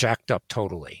 I jacked up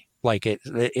totally. Like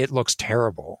it looks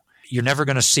terrible. You're never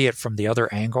going to see it from the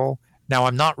other angle. Now,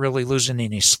 I'm not really losing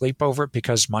any sleep over it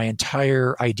because my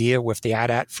entire idea with the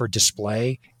AT-AT for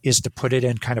display is to put it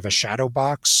in kind of a shadow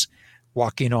box,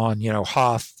 walking on,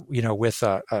 Hoth, with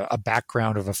a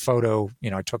background of a photo,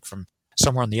 I took from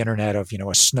somewhere on the internet of,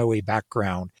 a snowy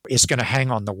background. It's going to hang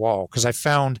on the wall because I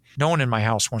found no one in my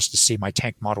house wants to see my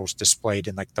tank models displayed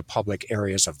in like the public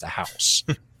areas of the house.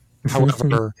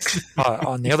 However,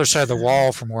 on the other side of the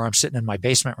wall from where I'm sitting in my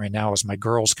basement right now is my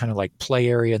girls' kind of like play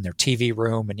area and their TV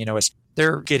room. And,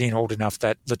 they're getting old enough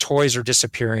that the toys are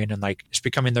disappearing and like it's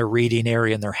becoming their reading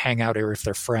area and their hangout area with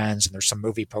their friends. And there's some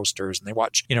movie posters and they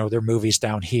watch, their movies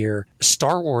down here.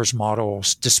 Star Wars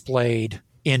models displayed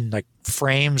in like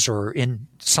frames or in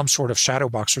some sort of shadow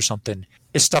box or something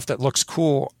is stuff that looks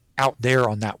cool out there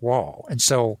on that wall. And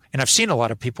I've seen a lot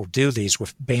of people do these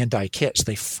with Bandai kits.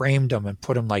 They framed them and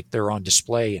put them like they're on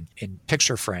display in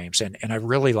picture frames. And I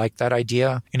really like that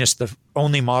idea. And it's the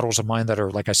only models of mine that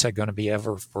are, like I said, going to be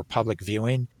ever for public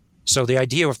viewing. So the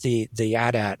idea with the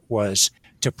AT-AT was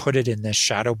to put it in this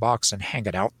shadow box and hang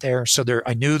it out there. So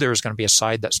I knew there was going to be a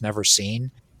side that's never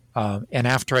seen. And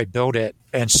after I built it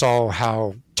and saw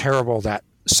how terrible that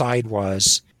side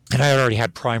was, and I already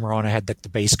had primer on, I had the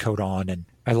base coat on, and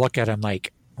I look at it, I'm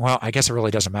like, well, I guess it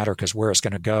really doesn't matter because where it's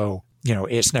going to go,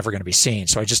 it's never going to be seen.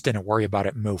 So I just didn't worry about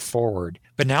it and move forward.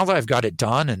 But now that I've got it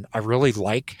done and I really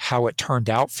like how it turned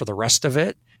out for the rest of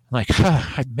it, I'm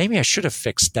like, maybe I should have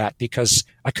fixed that because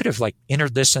I could have like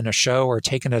entered this in a show or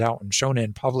taken it out and shown it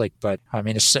in public. But I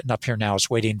mean, it's sitting up here now. It's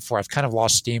waiting for, I've kind of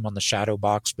lost steam on the shadow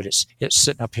box, but it's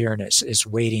sitting up here and it's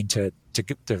waiting to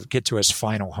get to its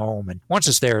final home. And once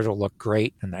it's there, it'll look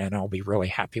great and I'll be really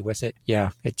happy with it. Yeah,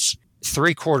 it's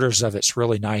 3/4 of it's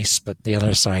really nice, but the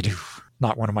other side,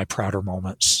 not one of my prouder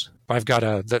moments. I've got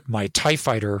my TIE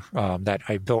Fighter that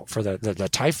I built for the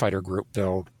TIE Fighter group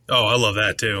build. Oh, I love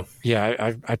that too.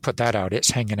 Yeah, I put that out.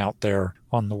 It's hanging out there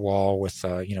on the wall with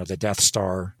the Death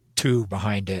Star 2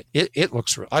 behind it. It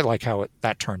looks. I like how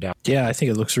that turned out. Yeah, I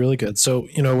think it looks really good. So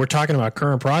we're talking about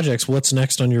current projects. What's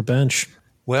next on your bench?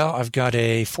 Well, I've got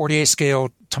a 48 scale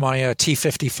Tamiya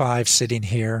T55 sitting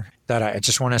here that I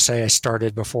just want to say I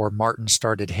started before Martin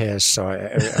started his. So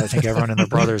I think everyone in the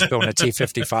brothers building a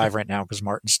T55 right now because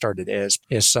Martin started his.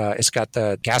 It's got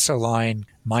the Gasoline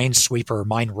mine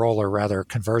roller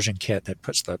conversion kit that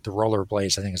puts the roller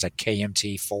blades. I think it's like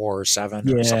KMT 4 or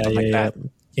 7 or something like that.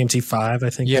 KMT5, I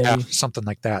think. Yeah, maybe. Something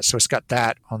like that. So it's got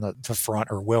that on the front,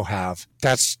 or will have.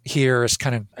 That's here is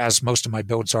kind of, as most of my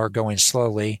builds are, going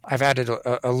slowly. I've added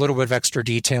a little bit of extra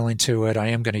detailing to it. I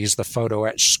am going to use the photo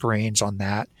etch screens on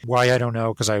that. Why, I don't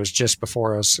know, because I was just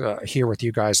before I was here with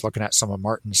you guys looking at some of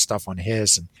Martin's stuff on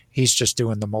his, and he's just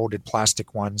doing the molded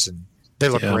plastic ones, and they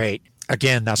look great.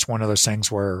 Again, that's one of those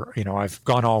things where, I've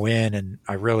gone all in and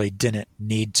I really didn't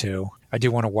need to. I do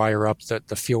want to wire up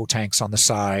the fuel tanks on the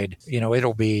side.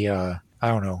 It'll be, I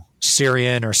don't know,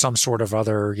 Syrian or some sort of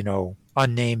other,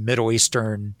 unnamed Middle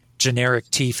Eastern generic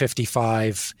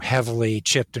T55, heavily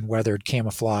chipped and weathered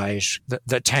camouflage.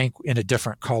 The tank in a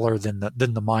different color than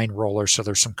the mine roller, so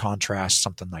there's some contrast,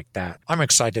 something like that. I'm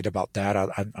excited about that.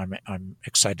 I'm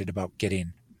excited about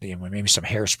getting maybe some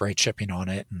hairspray chipping on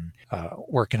it and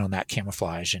working on that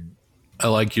camouflage. And I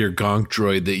like your gonk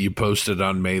droid that you posted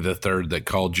on May the 3rd that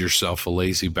called yourself a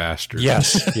lazy bastard.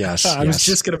 Yes. I was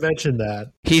just going to mention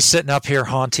that. He's sitting up here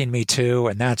haunting me too,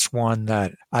 and that's one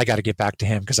that I got to get back to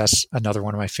him because that's another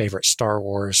one of my favorite Star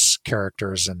Wars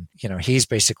characters. And, he's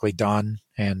basically done,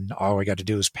 and all we got to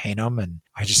do is paint him. And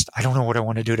I don't know what I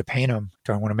want to do to paint him.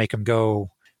 Do I want to make him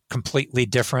go completely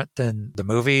different than the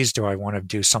movies? Do I want to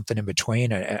do something in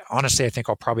between? Honestly, I think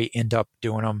I'll probably end up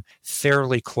doing them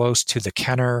fairly close to the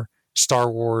Kenner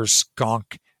Star Wars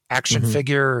Gonk action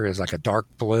figure, is like a dark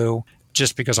blue,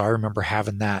 just because I remember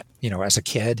having that, as a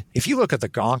kid. If you look at the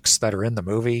Gonks that are in the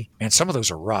movie, and some of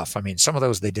those are rough. I mean, some of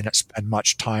those they didn't spend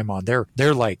much time on.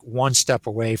 They're like one step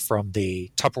away from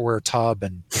the Tupperware tub,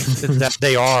 and that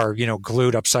they are,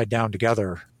 glued upside down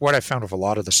together. What I found with a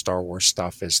lot of the Star Wars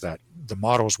stuff is that the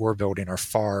models we're building are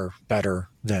far better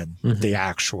than the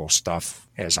actual stuff.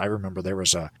 As I remember, there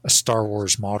was a Star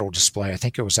Wars model display. I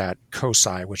think it was at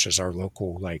COSI, which is our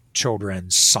local like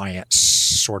children's science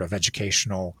sort of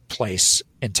educational place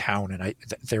in town. And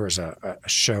there was a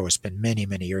show, it's been many,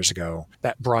 many years ago,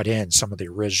 that brought in some of the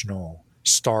original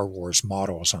Star Wars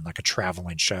models on like a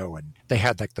traveling show. And they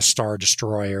had like the Star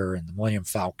Destroyer and the Millennium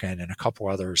Falcon and a couple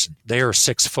others. And they are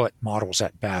 6-foot models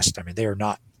at best. I mean, they are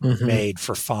not made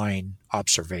for fine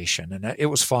observation. And it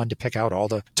was fun to pick out all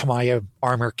the Tamiya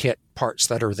armor kit parts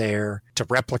that are there to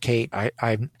replicate.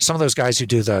 I some of those guys who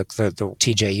do the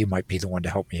TJ, you might be the one to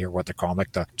help me here what they call them,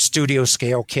 like the studio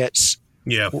scale kits.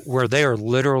 Yeah. Where they are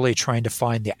literally trying to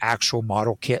find the actual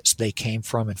model kits they came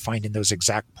from and finding those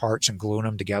exact parts and gluing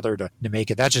them together to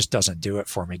make it. That just doesn't do it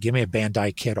for me. Give me a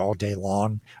Bandai kit all day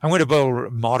long. I'm going to build a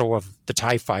model of the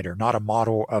TIE Fighter, not a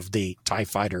model of the TIE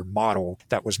Fighter model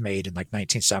that was made in like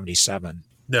 1977.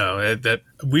 No, I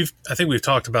think we've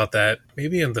talked about that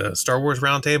maybe in the Star Wars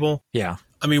roundtable. Yeah.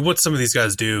 I mean, what some of these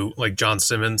guys do, like John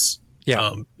Simmons.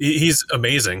 Yeah. He's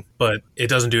amazing, but it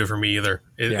doesn't do it for me either.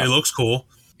 It looks cool.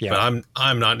 Yeah. But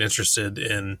I'm not interested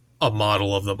in a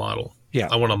model of the model. Yeah.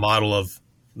 I want a model of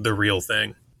the real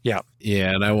thing. Yeah.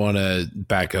 Yeah. And I want to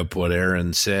back up what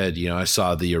Aaron said. You know, I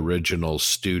saw the original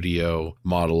studio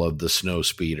model of the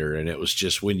Snowspeeder, and it was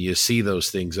just when you see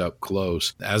those things up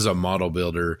close as a model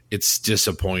builder, it's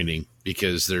disappointing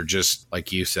because they're just,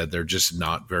 like you said, they're just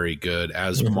not very good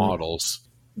as models.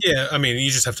 Yeah, I mean,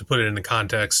 you just have to put it into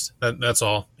context. That's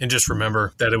all. And just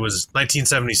remember that it was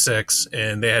 1976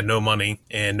 and they had no money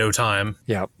and no time.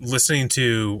 Yeah. Listening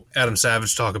to Adam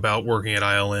Savage talk about working at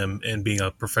ILM and being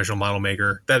a professional model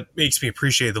maker, that makes me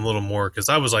appreciate them a little more, because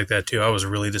I was like that too. I was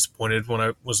really disappointed when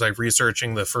I was like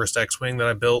researching the first X-Wing that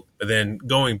I built. But then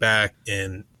going back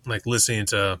and like listening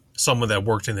to someone that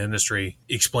worked in the industry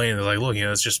explain that, like, look, you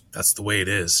know, that's the way it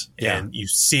is. Yeah. And you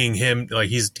seeing him, like,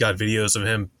 he's got videos of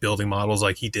him building models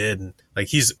like he did, and like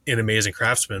he's an amazing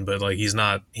craftsman, but like he's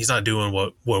not doing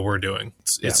what we're doing.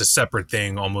 It's a separate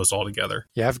thing almost altogether.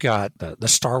 Yeah, I've got the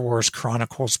Star Wars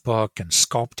Chronicles book and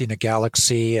Sculpting a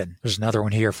Galaxy, and there's another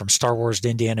one here from Star Wars to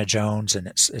Indiana Jones, and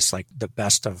it's like the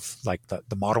best of like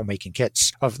the model making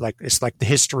kits of like, it's like the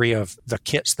history of the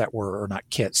kits that were, or not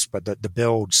kits, but the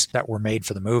builds that were made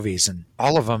for the movies. And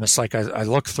all of them, it's like I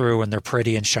look through and they're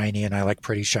pretty and shiny, and I like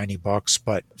pretty shiny books,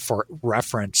 but for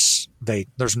reference,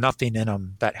 there's nothing in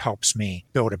them that helps me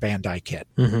build a Bandai kit.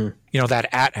 You know, that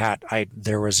AT-AT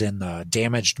there was in the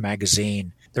Damaged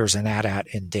magazine. There was an AT-AT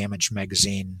in Damaged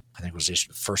magazine. I think it was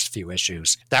the first few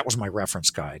issues. That was my reference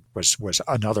guide, was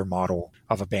another model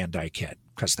of a Bandai kit,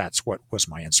 because that's what was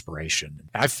my inspiration.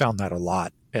 I've found that a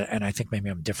lot, and I think maybe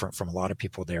I'm different from a lot of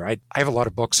people there. I have a lot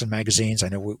of books and magazines. I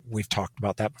know we've talked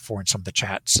about that before in some of the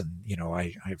chats, and, you know,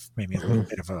 I've maybe a little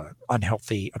bit of a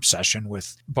unhealthy obsession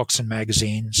with books and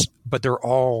magazines, but they're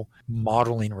all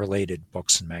modeling related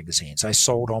books and magazines. I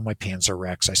sold all my Panzer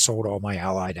Rex. I sold all my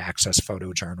Allied Access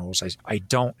photojournals. I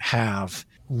don't have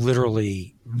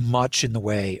literally much in the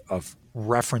way of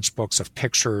reference books of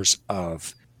pictures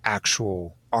of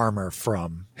actual armor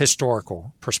from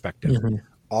historical perspective.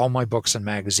 All my books and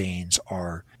magazines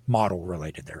are model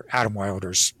related. They're Adam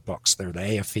Wilder's books. They're the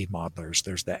AFE modelers.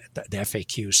 There's the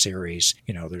FAQ series.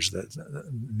 You know, there's the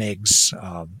MiG's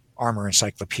Armor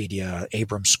Encyclopedia,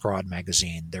 Abrams Scrod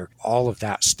magazine. They're all of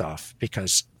that stuff,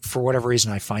 because for whatever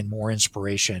reason, I find more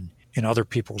inspiration in other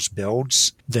people's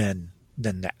builds than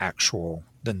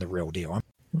the real deal.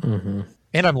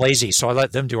 And I'm lazy, so I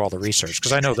let them do all the research,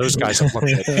 because I know those guys have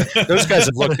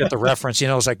looked at the reference. You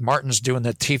know, it's like Martin's doing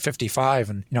the T-55,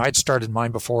 and, you know, I'd started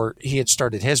mine before he had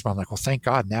started his, but I'm like, well, thank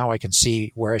God, now I can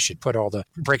see where I should put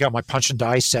break out my punch and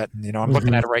die set. And, you know, I'm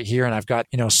looking at it right here, and I've got,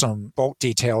 you know, some bolt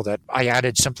detail that I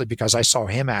added simply because I saw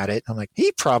him at it. I'm like,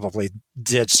 he probably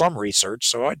did some research,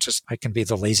 so I can be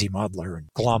the lazy modeler and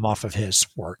glom off of his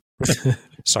work.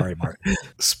 Sorry, Martin.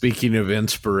 Speaking of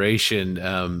inspiration,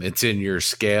 it's in your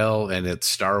scale and it's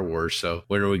Star Wars. So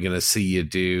when are we going to see you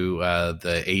do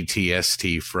the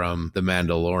ATST from The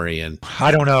Mandalorian?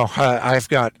 I don't know. I've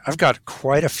got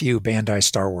quite a few Bandai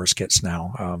Star Wars kits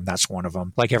now. That's one of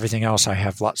them. Like everything else, I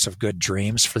have lots of good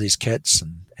dreams for these kits,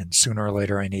 and sooner or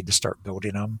later I need to start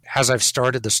building them. As I've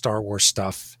started the Star Wars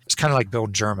stuff, it's kind of like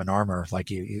building German armor. Like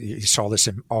you saw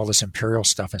all this Imperial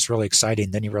stuff, and it's really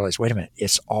exciting. Then you realize, wait a minute,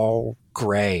 it's all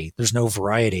gray. There's no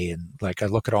variety. And like I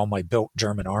look at all my built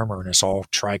German armor, and it's all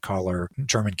tricolor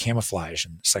German camouflage.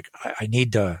 And it's like I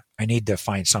need to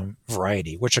find some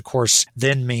variety, which of course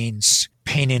then means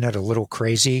painting it a little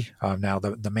crazy. Now,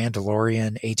 the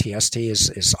Mandalorian ATST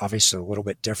is obviously a little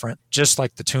bit different. Just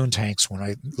like the Toon Tanks, when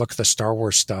I look at the Star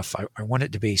Wars stuff, I want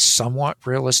it to be somewhat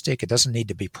realistic. It doesn't need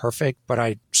to be perfect, but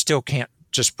I still can't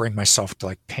just bring myself to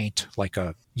like paint like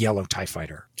a yellow TIE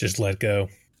fighter. Just let go.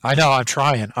 I know. I'm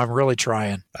trying. I'm really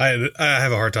trying. I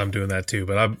have a hard time doing that too,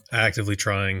 but I'm actively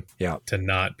trying Yeah. to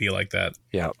not be like that.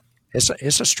 Yeah.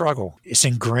 It's a struggle. It's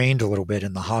ingrained a little bit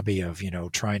in the hobby of,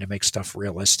 trying to make stuff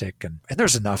realistic. And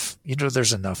there's enough,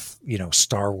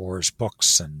 Star Wars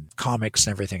books and comics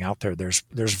and everything out there. There's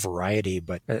variety.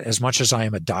 But as much as I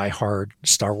am a diehard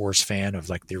Star Wars fan of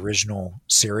like the original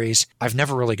series, I've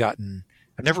never really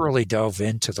dove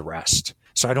into the rest.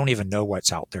 So I don't even know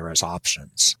what's out there as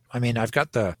options. I mean, I've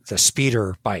got the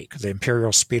speeder bike, the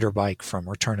Imperial speeder bike from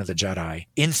Return of the Jedi.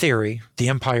 In theory, the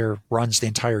Empire runs the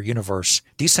entire universe.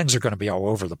 These things are going to be all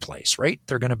over the place, right?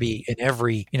 They're going to be in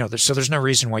every, so there's no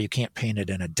reason why you can't paint it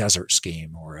in a desert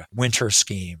scheme or a winter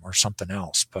scheme or something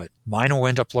else. But mine will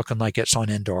end up looking like it's on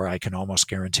Endor, I can almost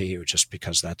guarantee you, just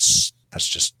because that's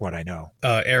just what I know.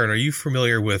 Aaron, are you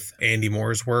familiar with Andy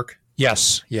Moore's work?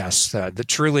 Yes. The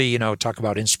truly, talk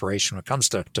about inspiration when it comes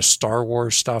to Star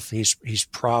Wars stuff. He's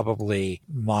probably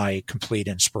my complete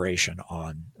inspiration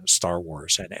on Star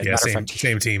Wars. And yeah,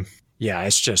 same team. Yeah,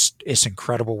 it's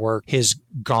incredible work. His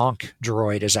Gonk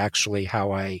droid is actually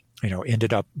how I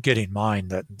ended up getting mine.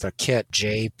 The kit,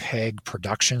 JPEG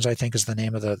Productions, I think is the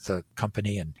name of the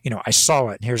company. And, I saw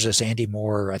it. And here's this Andy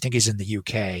Moore, I think he's in the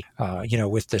UK,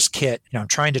 with this kit. I'm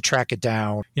trying to track it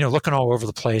down, looking all over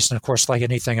the place. And of course, like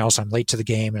anything else, I'm late to the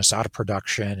game and it's out of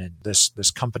production. And this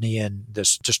company and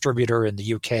this distributor in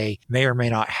the UK may or may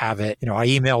not have it. I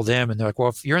emailed them and they're like, well,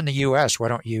 if you're in the US, why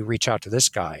don't you reach out to this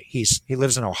guy? He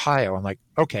lives in Ohio. I'm like,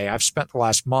 okay, I've spent the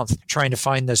last month trying to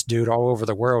find this dude all over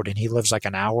the world and he lives like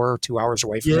an hour, 2 hours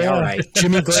away from me. All right.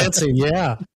 Jimmy Glancing.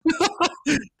 Yeah.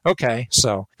 Okay.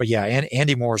 So, but yeah,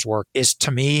 Andy Moore's work is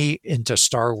to me into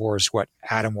Star Wars what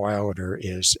Adam Wilder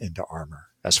is into Armor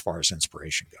as far as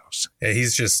inspiration goes. Yeah,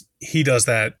 he does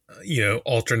that,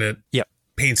 alternate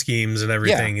paint schemes and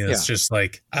everything. And it's just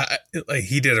like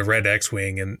he did a red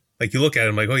X-Wing and like you look at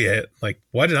him like, oh yeah, like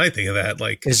why didn't I think of that?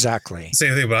 Like exactly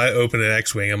same thing. But I open an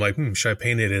X-Wing, I'm like, should I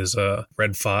paint it as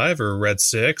red 5 or red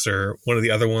 6 or one of the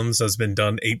other ones that's been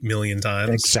done 8 million times?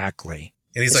 Exactly.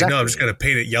 And he's like, no, I'm just going to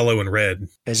paint it yellow and red.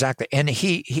 Exactly. And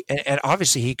he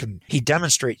obviously he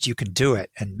demonstrates you can do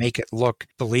it and make it look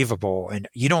believable. And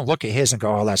you don't look at his and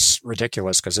go, oh, that's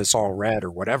ridiculous because it's all red or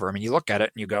whatever. I mean, you look at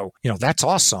it and you go, that's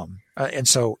awesome. And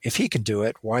so if he can do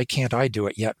it, why can't I do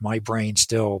it? Yet my brain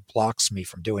still blocks me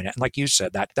from doing it. And like you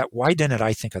said, that why didn't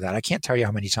I think of that? I can't tell you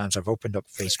how many times I've opened up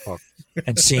Facebook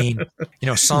and seen,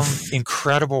 some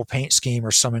incredible paint scheme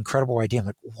or some incredible idea. I'm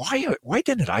like, why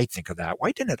didn't I think of that?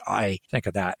 Why didn't I think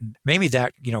of that? And maybe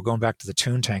that, going back to the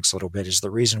Toon Tanks a little bit is the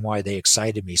reason why they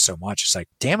excited me so much. It's like,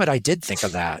 damn it, I did think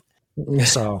of that.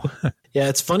 So yeah,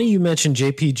 it's funny you mentioned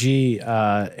JPG,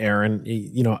 Aaron.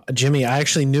 Jimmy, I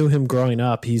actually knew him growing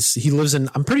up. He lives in,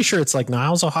 I'm pretty sure it's like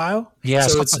Niles, Ohio. Yeah,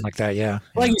 so something like that. Yeah,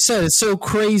 like you said, it's so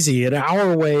crazy. An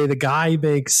hour away, the guy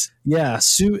makes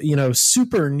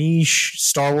super niche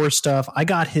Star Wars stuff. I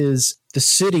got the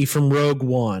city from Rogue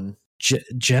One.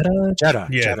 Jeddah.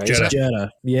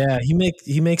 Yeah,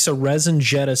 he makes a resin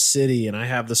Jeddah city, and I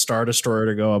have the Star Destroyer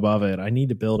to go above it. I need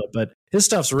to build it, but his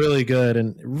stuff's really good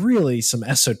and really some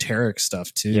esoteric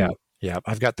stuff too. Yeah.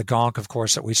 I've got the Gonk, of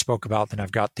course, that we spoke about. Then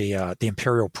I've got the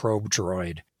Imperial Probe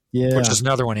droid. Yeah. Which is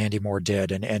another one Andy Moore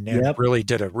did and really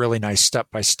did a really nice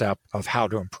step-by-step of how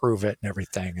to improve it and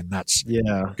everything. And that's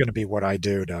going to be what I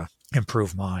do to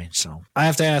improve mine. So I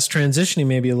have to ask, transitioning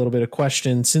maybe a little bit of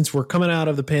question, since we're coming out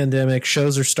of the pandemic,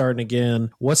 shows are starting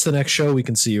again. What's the next show we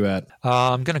can see you at?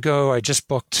 I'm going to go, I just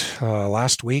booked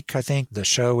last week, I think, the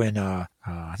show in, I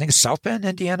think it's South Bend,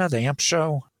 Indiana, the AMP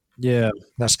show. Yeah.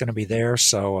 That's going to be there.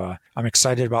 So I'm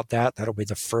excited about that. That'll be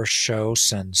the first show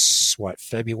since,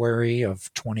 February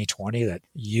of 2020 that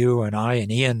you and I and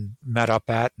Ian met up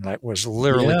at. And that was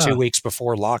literally 2 weeks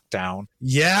before lockdown.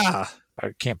 Yeah.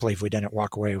 I can't believe we didn't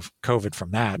walk away with COVID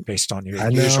from that based on your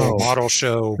usual model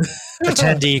show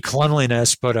attendee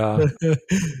cleanliness. But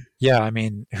yeah, I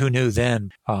mean, who knew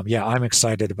then? I'm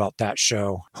excited about that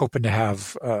show. Hoping to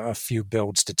have a few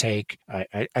builds to take.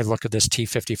 I look at this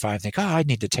T55 and think, I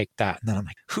need to take that. And then I'm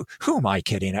like, who am I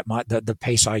kidding at the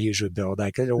pace I usually build?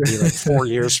 Like it'll be like 4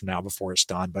 years from now before it's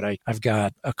done. But I've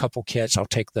got a couple kits. I'll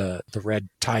take the Red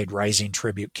Tide Rising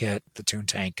tribute kit, the Toon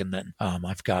Tank, and then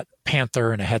I've got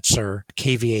Panther and a Hetzer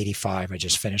KV-85 I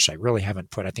just finished. I really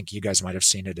haven't put, I think you guys might have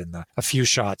seen it in a few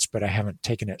shots, but I haven't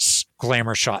taken its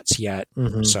glamour shots yet.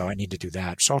 So I need to do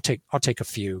that. So I'll take a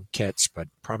few kits, but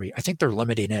probably, I think they're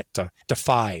limiting it to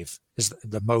 5 is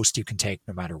the most you can take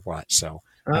no matter what. So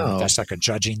I don't know if that's like a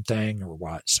judging thing or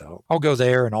what. So I'll go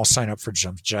there and I'll sign up for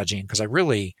some judging, because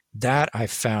I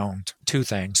found 2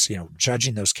 things.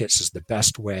 Judging those kits is the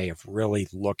best way of really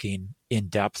looking in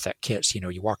depth at kits.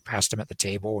 You walk past them at the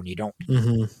table and you don't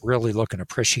really look and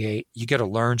appreciate. You get to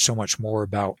learn so much more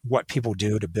about what people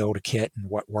do to build a kit and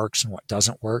what works and what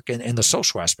doesn't work. And the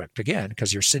social aspect, again,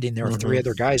 because you're sitting there with 3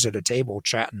 other guys at a table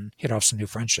chatting, hit off some new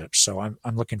friendships. So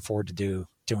I'm looking forward to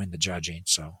doing the judging.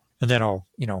 So. And then I'll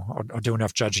do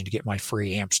enough judging to get my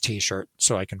free Amps t-shirt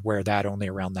so I can wear that only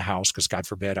around the house, because God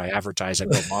forbid I advertise I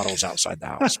build models outside the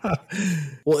house.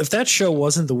 Well, if that show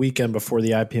wasn't the weekend before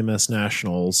the IPMS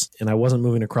Nationals and I wasn't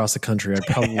moving across the country, I'd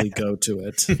probably go to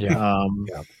it.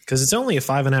 Because it's only a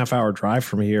 5.5 hour drive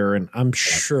from here, and I'm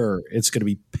sure it's going to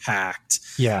be packed.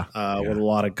 With a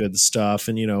lot of good stuff,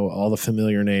 and all the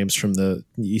familiar names from the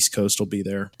East Coast will be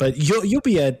there. But you'll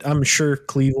be at, I'm sure,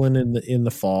 Cleveland in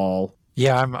the fall.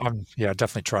 Yeah, I'm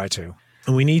definitely try to.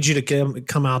 And we need you to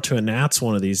come out to a Nats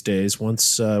one of these days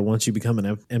once you become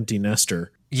an empty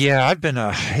nester. Yeah,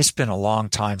 it's been a long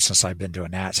time since I've been to a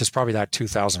Nats. It's probably that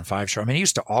 2005 show. I mean, I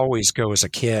used to always go as a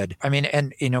kid. I mean,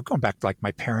 and going back to like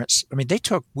my parents, I mean,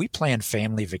 we planned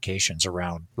family vacations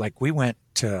around, like we went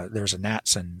to, there's a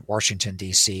Nats in Washington,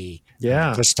 D.C.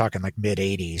 Yeah. Just talking like mid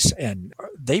 80s. And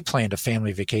they planned a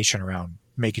family vacation around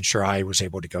making sure I was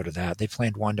able to go to that. They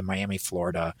planned one to Miami,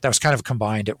 Florida. That was kind of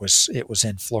combined. It was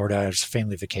in Florida. It was a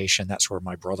family vacation. That's where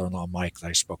my brother-in-law, Mike, that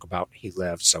I spoke about, he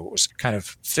lived. So it was kind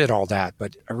of fit all that.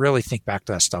 But I really think back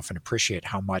to that stuff and appreciate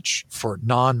how much for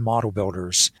non-model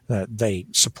builders they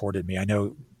supported me. I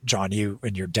know, John, you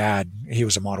and your dad, he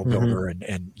was a model builder,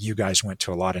 and you guys went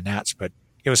to a lot of Nats, but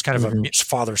it was kind of a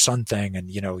father-son thing,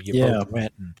 and you both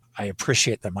went, and I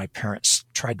appreciate that my parents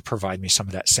tried to provide me some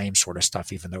of that same sort of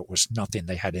stuff, even though it was nothing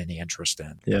they had any interest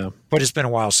in. Yeah. But it's been a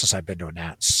while since I've been to a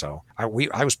Nats, so I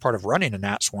was part of running a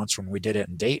Nats once when we did it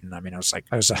in Dayton. I mean,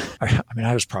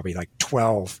 I was probably like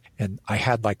 12, and I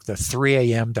had like the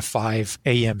 3 a.m. to 5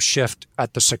 a.m. shift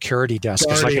at the security desk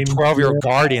as like a 12-year-old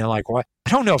guardian. Like, what?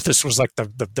 I don't know if this was like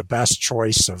the best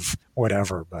choice of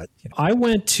whatever, but I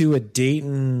went to a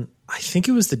Dayton. I think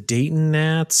it was the Dayton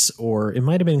Nats, or it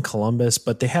might have been Columbus,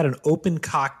 but they had an open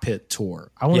cockpit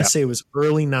tour. I want to say it was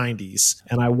early 90s.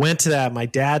 And I went to that. My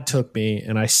dad took me,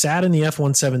 and I sat in the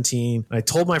F-117. And I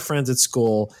told my friends at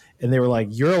school, and they were like,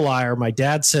 "You're a liar." My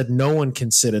dad said no one can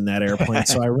sit in that airplane.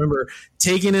 So I remember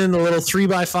taking in the little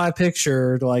 3x5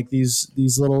 picture to like these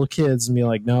little kids and be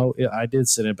like, "No, I did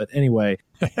sit in it." But anyway,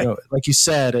 like you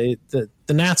said, the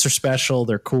Nats are special.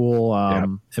 They're cool.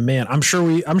 And man, I'm sure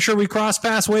we crossed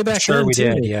paths way back then. We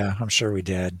did. Yeah, I'm sure we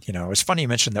did. It's funny you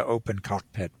mentioned the open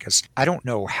cockpit, because I don't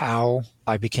know how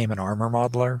I became an armor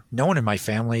modeler. No one in my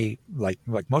family, like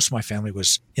most of my family,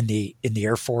 was in the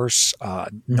Air Force.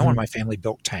 No one in my family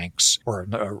built tanks or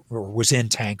was in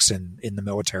tanks in the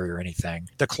military or anything.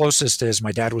 The closest is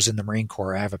my dad was in the Marine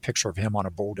Corps. I have a picture of him on a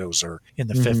bulldozer in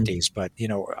the 50s. But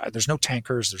there's no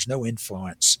tankers. There's no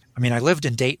influence. I mean, I lived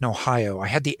in Dayton, Ohio. I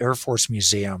had the Air Force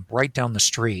Museum right down the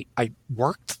street. I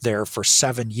worked there for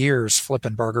 7 years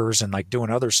flipping burgers and like doing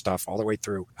other stuff all the way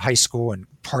through high school and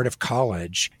part of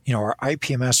college. Our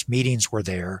IPMS meetings were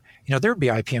there. There'd be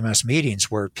IPMS meetings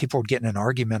where people would get in an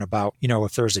argument about,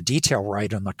 if there's a detail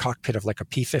right on the cockpit of like a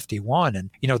P-51. And,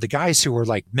 the guys who were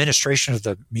like administration of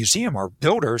the museum or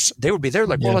builders, they would be there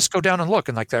like, well, let's go down and look.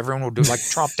 And like everyone would do like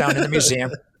tromp down in the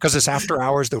museum. Because it's after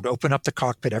hours, they would open up the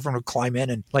cockpit. Everyone would climb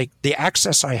in, and like the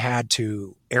access I had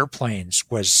to airplanes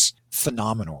was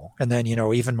phenomenal. And then,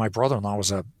 even my brother-in-law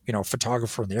was a,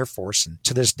 photographer in the Air Force. And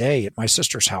to this day at my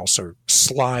sister's house are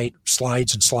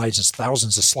slides and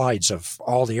thousands of slides of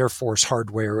all the Air Force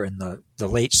hardware in the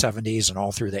late 70s and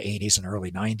all through the 80s and early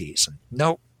 90s. And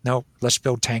nope, let's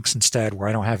build tanks instead, where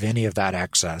I don't have any of that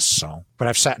access. So, but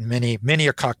I've sat in many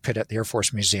a cockpit at the Air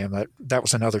Force Museum. That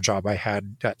was another job I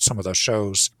had at some of those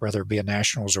shows, whether it be a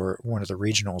nationals or one of the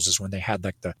regionals, is when they had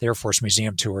like the Air Force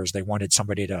Museum tours. They wanted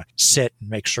somebody to sit and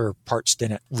make sure parts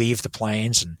didn't leave the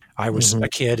planes. And I was a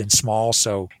kid and small,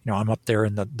 so I'm up there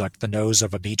in the nose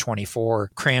of a B-24,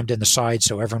 crammed in the side,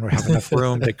 so everyone would have enough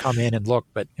room to come in and look.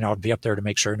 But I'd be up there to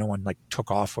make sure no one like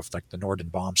took off with like the Norden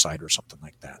bomb sight or something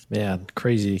like that. Man,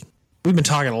 crazy We've been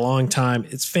talking a long time.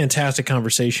 It's fantastic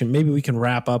conversation. Maybe we can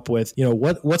wrap up with,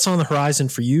 what's on the horizon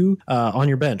for you on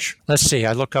your bench. Let's see.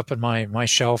 I look up at my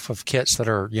shelf of kits that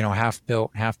are, half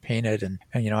built, half painted. And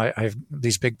I have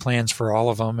these big plans for all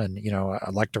of them. And,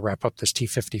 I'd like to wrap up this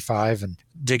T55 and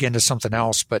dig into something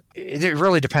else. But it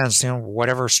really depends,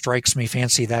 whatever strikes me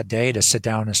fancy that day to sit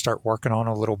down and start working on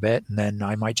a little bit. And then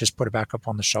I might just put it back up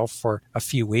on the shelf for a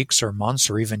few weeks or months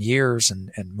or even years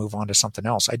and move on to something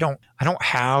else. I don't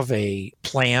have a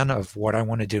plan of what I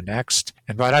want to do next.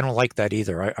 But I don't like that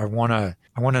either. I want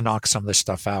to knock some of this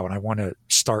stuff out, and I want to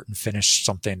start and finish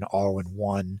something all in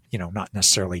one, not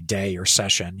necessarily day or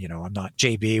session. I'm not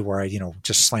JB where I,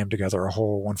 just slam together a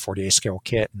whole 148 scale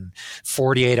kit in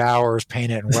 48 hours,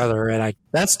 paint it and weather it.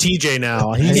 That's TJ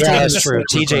now. That's true.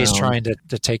 TJ's trying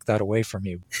to take that away from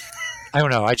you. I don't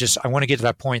know. I want to get to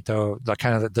that point though, the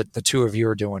kind of the two of you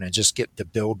are doing, and just get to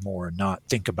build more and not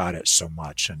think about it so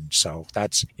much. And so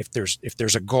that's, if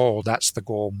there's a goal, that's the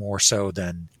goal more so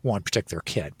than one particular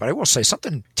kit. But I will say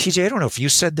something, TJ, I don't know if you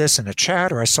said this in a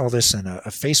chat or I saw this in a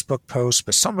Facebook post,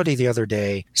 but somebody the other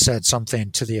day said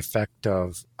something to the effect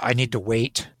of, I need to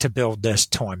wait to build this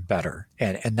till I'm better.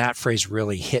 And that phrase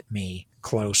really hit me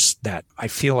close, that I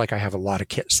feel like I have a lot of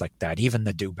kits like that, even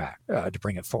the do back, to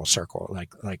bring it full circle.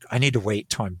 Like I need to wait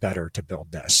till I'm better to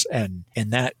build this. And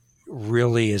that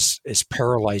really is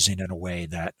paralyzing in a way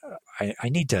that I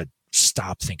need to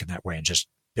stop thinking that way and just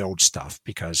build stuff,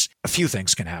 because a few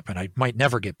things can happen. I might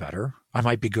never get better. I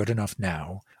might be good enough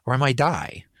now, or I might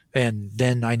die. And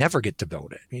then I never get to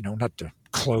build it, not to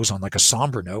close on like a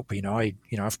somber note, but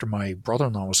after my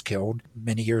brother-in-law was killed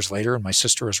many years later and my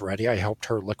sister was ready, I helped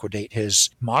her liquidate his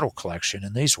model collection.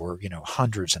 And these were,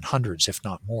 hundreds and hundreds, if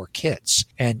not more kits.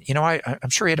 And, I'm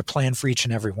sure he had a plan for each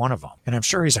and every one of them. And I'm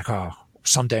sure he's like, oh,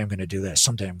 someday I'm going to do this.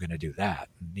 Someday I'm going to do that.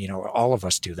 And, all of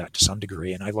us do that to some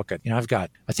degree. And I look at,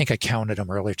 I think I counted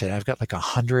them earlier today. I've got like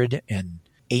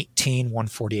 118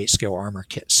 148 scale armor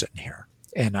kits sitting here.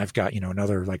 And I've got,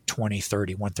 another like 20,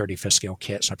 30, 135th scale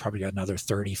kits. I probably got another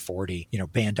 30, 40,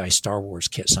 Bandai Star Wars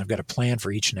kits. And I've got a plan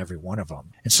for each and every one of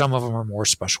them. And some of them are more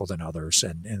special than others.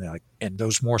 And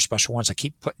those more special ones, I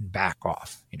keep putting back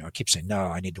off. I keep saying, no,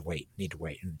 I need to wait.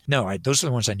 And no, those are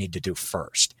the ones I need to do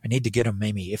first. I need to get them,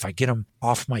 maybe if I get them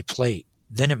off my plate,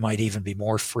 then it might even be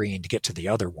more freeing to get to the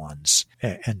other ones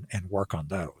and work on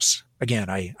those. Again,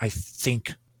 I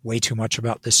think way too much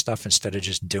about this stuff instead of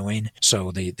just doing.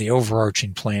 So the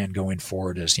overarching plan going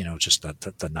forward is, just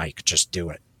the Nike, just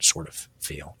do it sort of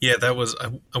feel. Yeah, that was,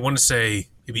 I want to say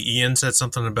maybe Ian said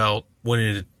something about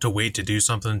wanting to wait to do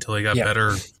something until he got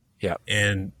better. Yeah.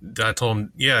 And I told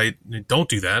him, don't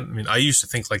do that. I mean, I used to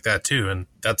think like that too. And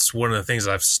that's one of the things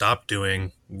that I've stopped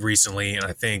doing recently. And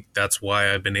I think that's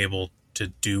why I've been able to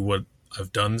do what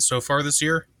I've done so far this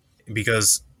year,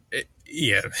 because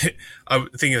I'm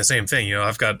thinking the same thing.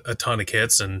 I've got a ton of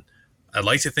kits, and I'd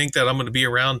like to think that I'm going to be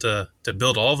around to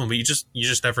build all of them, but you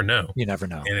just never know. You never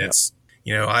know. And it's,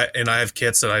 I have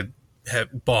kits that I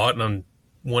have bought and I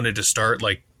wanted to start,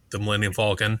 like the Millennium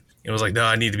Falcon. It was like, no,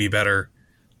 I need to be better.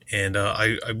 And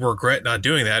I regret not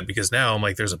doing that, because now I'm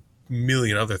like, there's a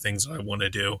million other things that I want to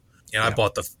do. And I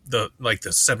bought the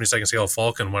 72nd scale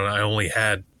Falcon when I only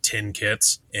had 10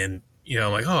 kits, and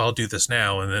I'm like, oh, I'll do this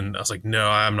now. And then I was like, no,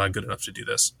 I'm not good enough to do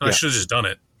this. I should have just done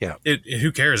it. Yeah.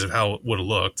 Who cares how it would have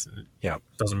looked? Yeah.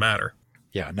 It doesn't matter.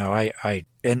 Yeah, no,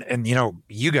 and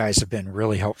you guys have been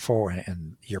really helpful,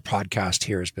 and your podcast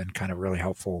here has been kind of really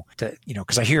helpful to,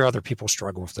 because I hear other people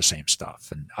struggle with the same stuff.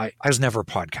 And I was never a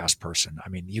podcast person. I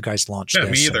mean, you guys launched this.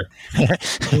 Me either.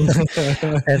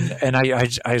 And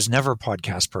I was never a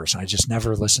podcast person. I just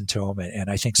never listened to them. And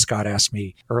I think Scott asked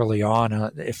me early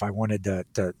on if I wanted to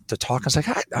talk. I was like,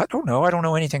 I don't know. I don't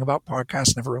know anything about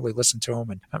podcasts. Never really listened to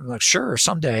them. And I'm like, sure,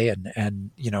 someday.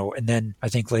 And then I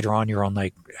think later on you're on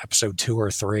like episode 2 or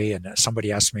 3, and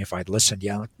somebody asked me if I'd listened.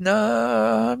 Yeah, I'm like, no,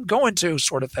 I'm going to,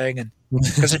 sort of thing. And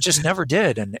because it just never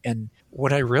did. And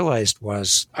what I realized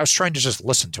was I was trying to just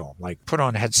listen to them, like put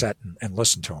on a headset and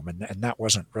listen to them. And that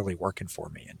wasn't really working for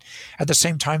me. And at the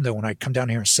same time, though, when I come down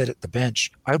here and sit at the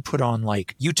bench, I would put on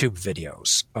like YouTube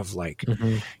videos of like,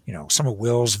 some of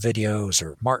Will's videos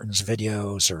or Martin's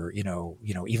videos, or,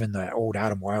 even the old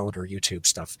Adam Wilder YouTube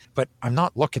stuff. But I'm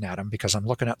not looking at them because I'm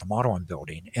looking at the model I'm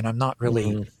building, and I'm not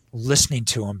really listening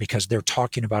to them because they're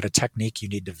talking about a technique you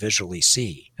need to visually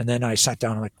see. And then I sat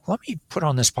down and like, let me put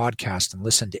on this podcast and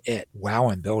listen to it while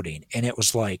I'm building. And it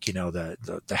was like,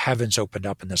 the heavens opened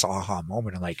up in this aha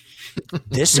moment. And like,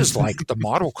 this is like the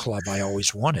model club I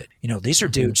always wanted. These are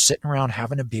dudes sitting around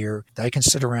having a beer that I can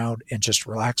sit around and just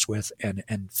relax with and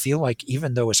feel like,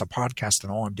 even though it's a podcast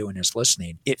and all I'm doing is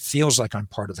listening, it feels like I'm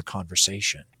part of the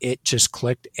conversation. It just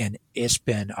clicked, and it's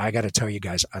been, I got to tell you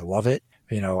guys, I love it.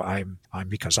 I'm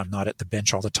because I'm not at the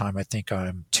bench all the time. I think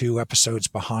I'm 2 episodes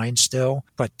behind still,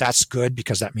 but that's good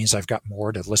because that means I've got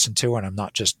more to listen to, and I'm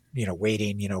not just,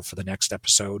 waiting, for the next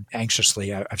episode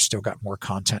anxiously. I've still got more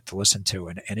content to listen to,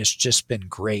 and it's just been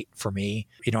great for me.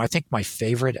 I think my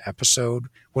favorite episode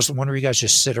was the one where you guys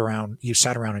just sat around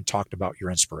and talked about your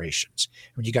inspirations.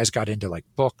 When you guys got into like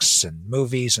books and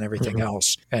movies and everything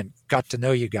else, and got to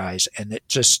know you guys, and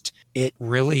it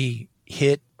really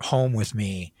hit home with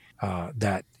me.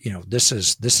 That this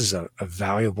is a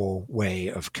valuable way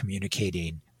of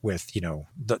communicating with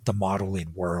the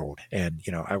modeling world. And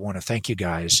I want to thank you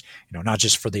guys, not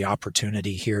just for the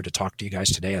opportunity here to talk to you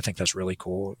guys today. I think that's really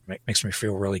cool. It makes me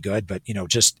feel really good, but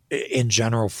just in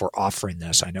general for offering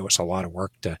this. I know it's a lot of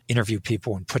work to interview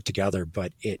people and put together,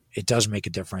 but it does make a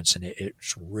difference, and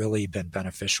it's really been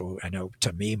beneficial. I know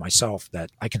to me myself that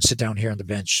I can sit down here on the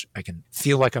bench, I can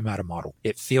feel like I'm at a model.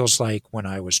 It feels like when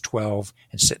I was 12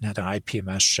 and sitting at an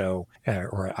IPMS show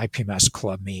or an IPMS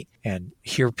club meet and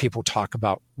hear people talk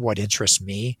about what interests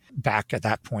me. Back at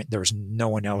that point, there was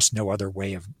no other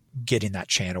way of getting that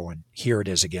channel, and here it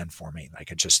is again for me.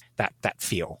 Like, it just that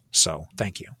feel. So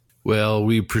thank you. Well,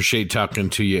 we appreciate talking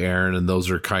to you, Aaron, and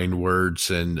those are kind words.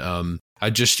 And I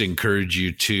just encourage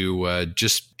you to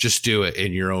just do it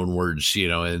in your own words,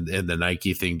 and the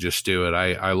Nike thing, just do it.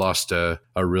 I lost a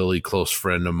really close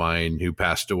friend of mine who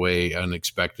passed away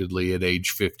unexpectedly at age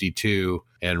 52.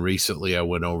 And recently I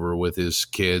went over with his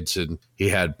kids, and he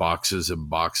had boxes and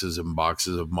boxes and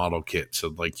boxes of model kits.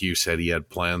 And like you said, he had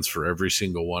plans for every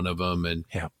single one of them. And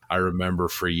I remember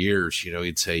for years,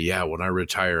 he'd say, yeah, when I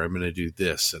retire, I'm going to do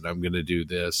this and I'm going to do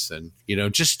this. And,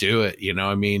 just do it.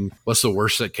 What's the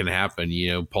worst that can happen?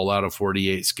 Pull out a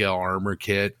 48 scale armor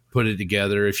kit, put it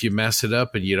together. If you mess it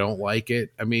up and you don't like it,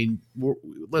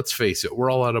 let's face it, we're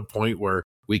all at a point where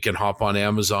we can hop on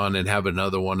Amazon and have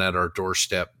another one at our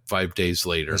doorstep 5 days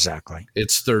later. Exactly.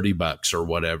 It's $30 or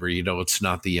whatever. It's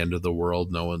not the end of the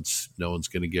world. No one's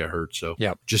going to get hurt. So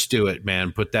just do it,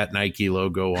 man. Put that Nike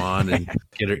logo on and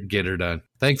get her done.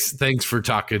 Thanks for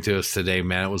talking to us today,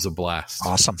 man. It was a blast.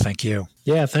 Awesome. Thank you.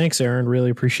 Yeah. Thanks, Aaron. Really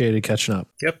appreciated catching up.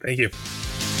 Yep. Thank you.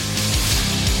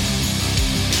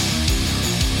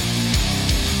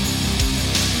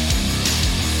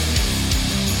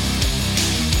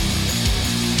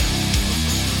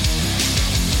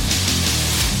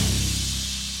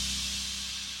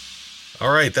 All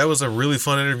right, that was a really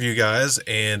fun interview, guys.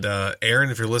 And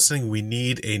Aaron, if you're listening, we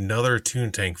need another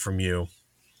tune tank from you,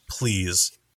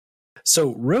 please.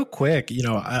 So real quick,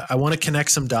 I want to connect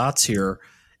some dots here.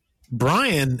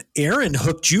 Bryan, Aaron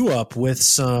hooked you up with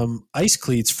some ice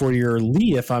cleats for your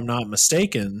Lee, if I'm not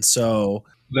mistaken. So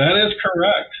that is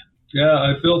correct. Yeah,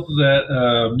 I built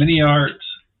that Mini Art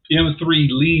M3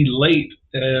 Lee late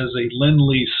as a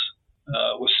Lend-Lease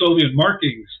with Soviet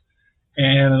markings.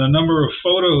 And a number of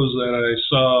photos that I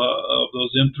saw of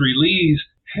those M3 Lees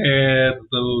had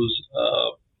those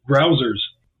grousers.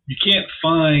 You can't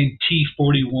find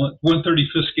T41,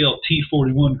 135th scale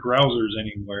T41 grousers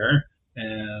anywhere.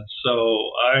 And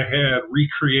so I had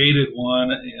recreated one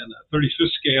in a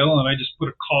 35th scale, and I just put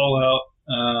a call out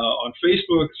on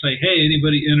Facebook to say, hey,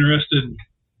 anybody interested in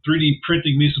 3D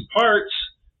printing me some parts?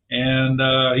 And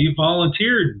he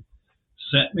volunteered.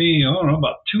 Sent me,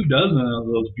 about 2 dozen of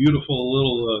those beautiful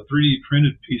little 3D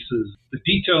printed pieces. The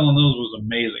detail on those was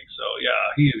amazing. So,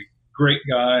 yeah, he's a great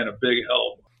guy and a big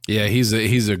help. Yeah, he's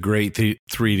a great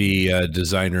 3D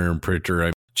designer and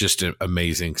printer. Just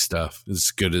amazing stuff.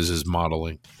 As good as his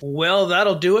modeling. Well,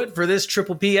 that'll do it for this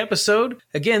Triple P episode.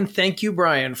 Again, thank you,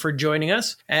 Bryan, for joining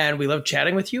us. And we love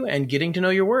chatting with you and getting to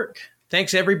know your work.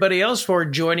 Thanks, everybody else, for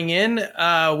joining in.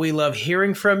 We love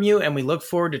hearing from you, and we look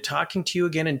forward to talking to you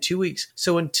again in 2 weeks.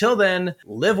 So until then,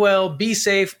 live well, be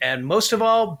safe, and most of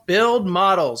all, build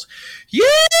models.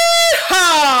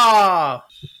 Yeehaw!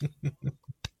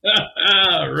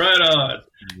 Right on.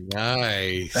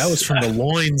 Nice. That was from the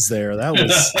loins there. That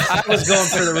was. I was going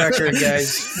for the record,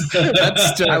 guys.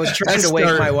 I was trying to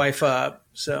wake my wife up.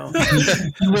 So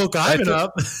you woke Ivan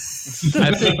up.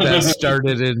 I think that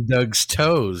started in Doug's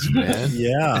toes, man.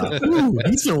 Yeah. Ooh,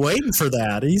 he's been waiting for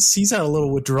that. He's had a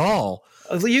little withdrawal.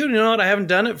 You know what? I haven't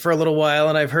done it for a little while,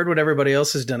 and I've heard what everybody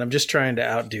else has done. I'm just trying to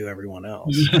outdo everyone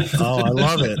else. Oh, I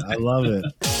love it. I love it.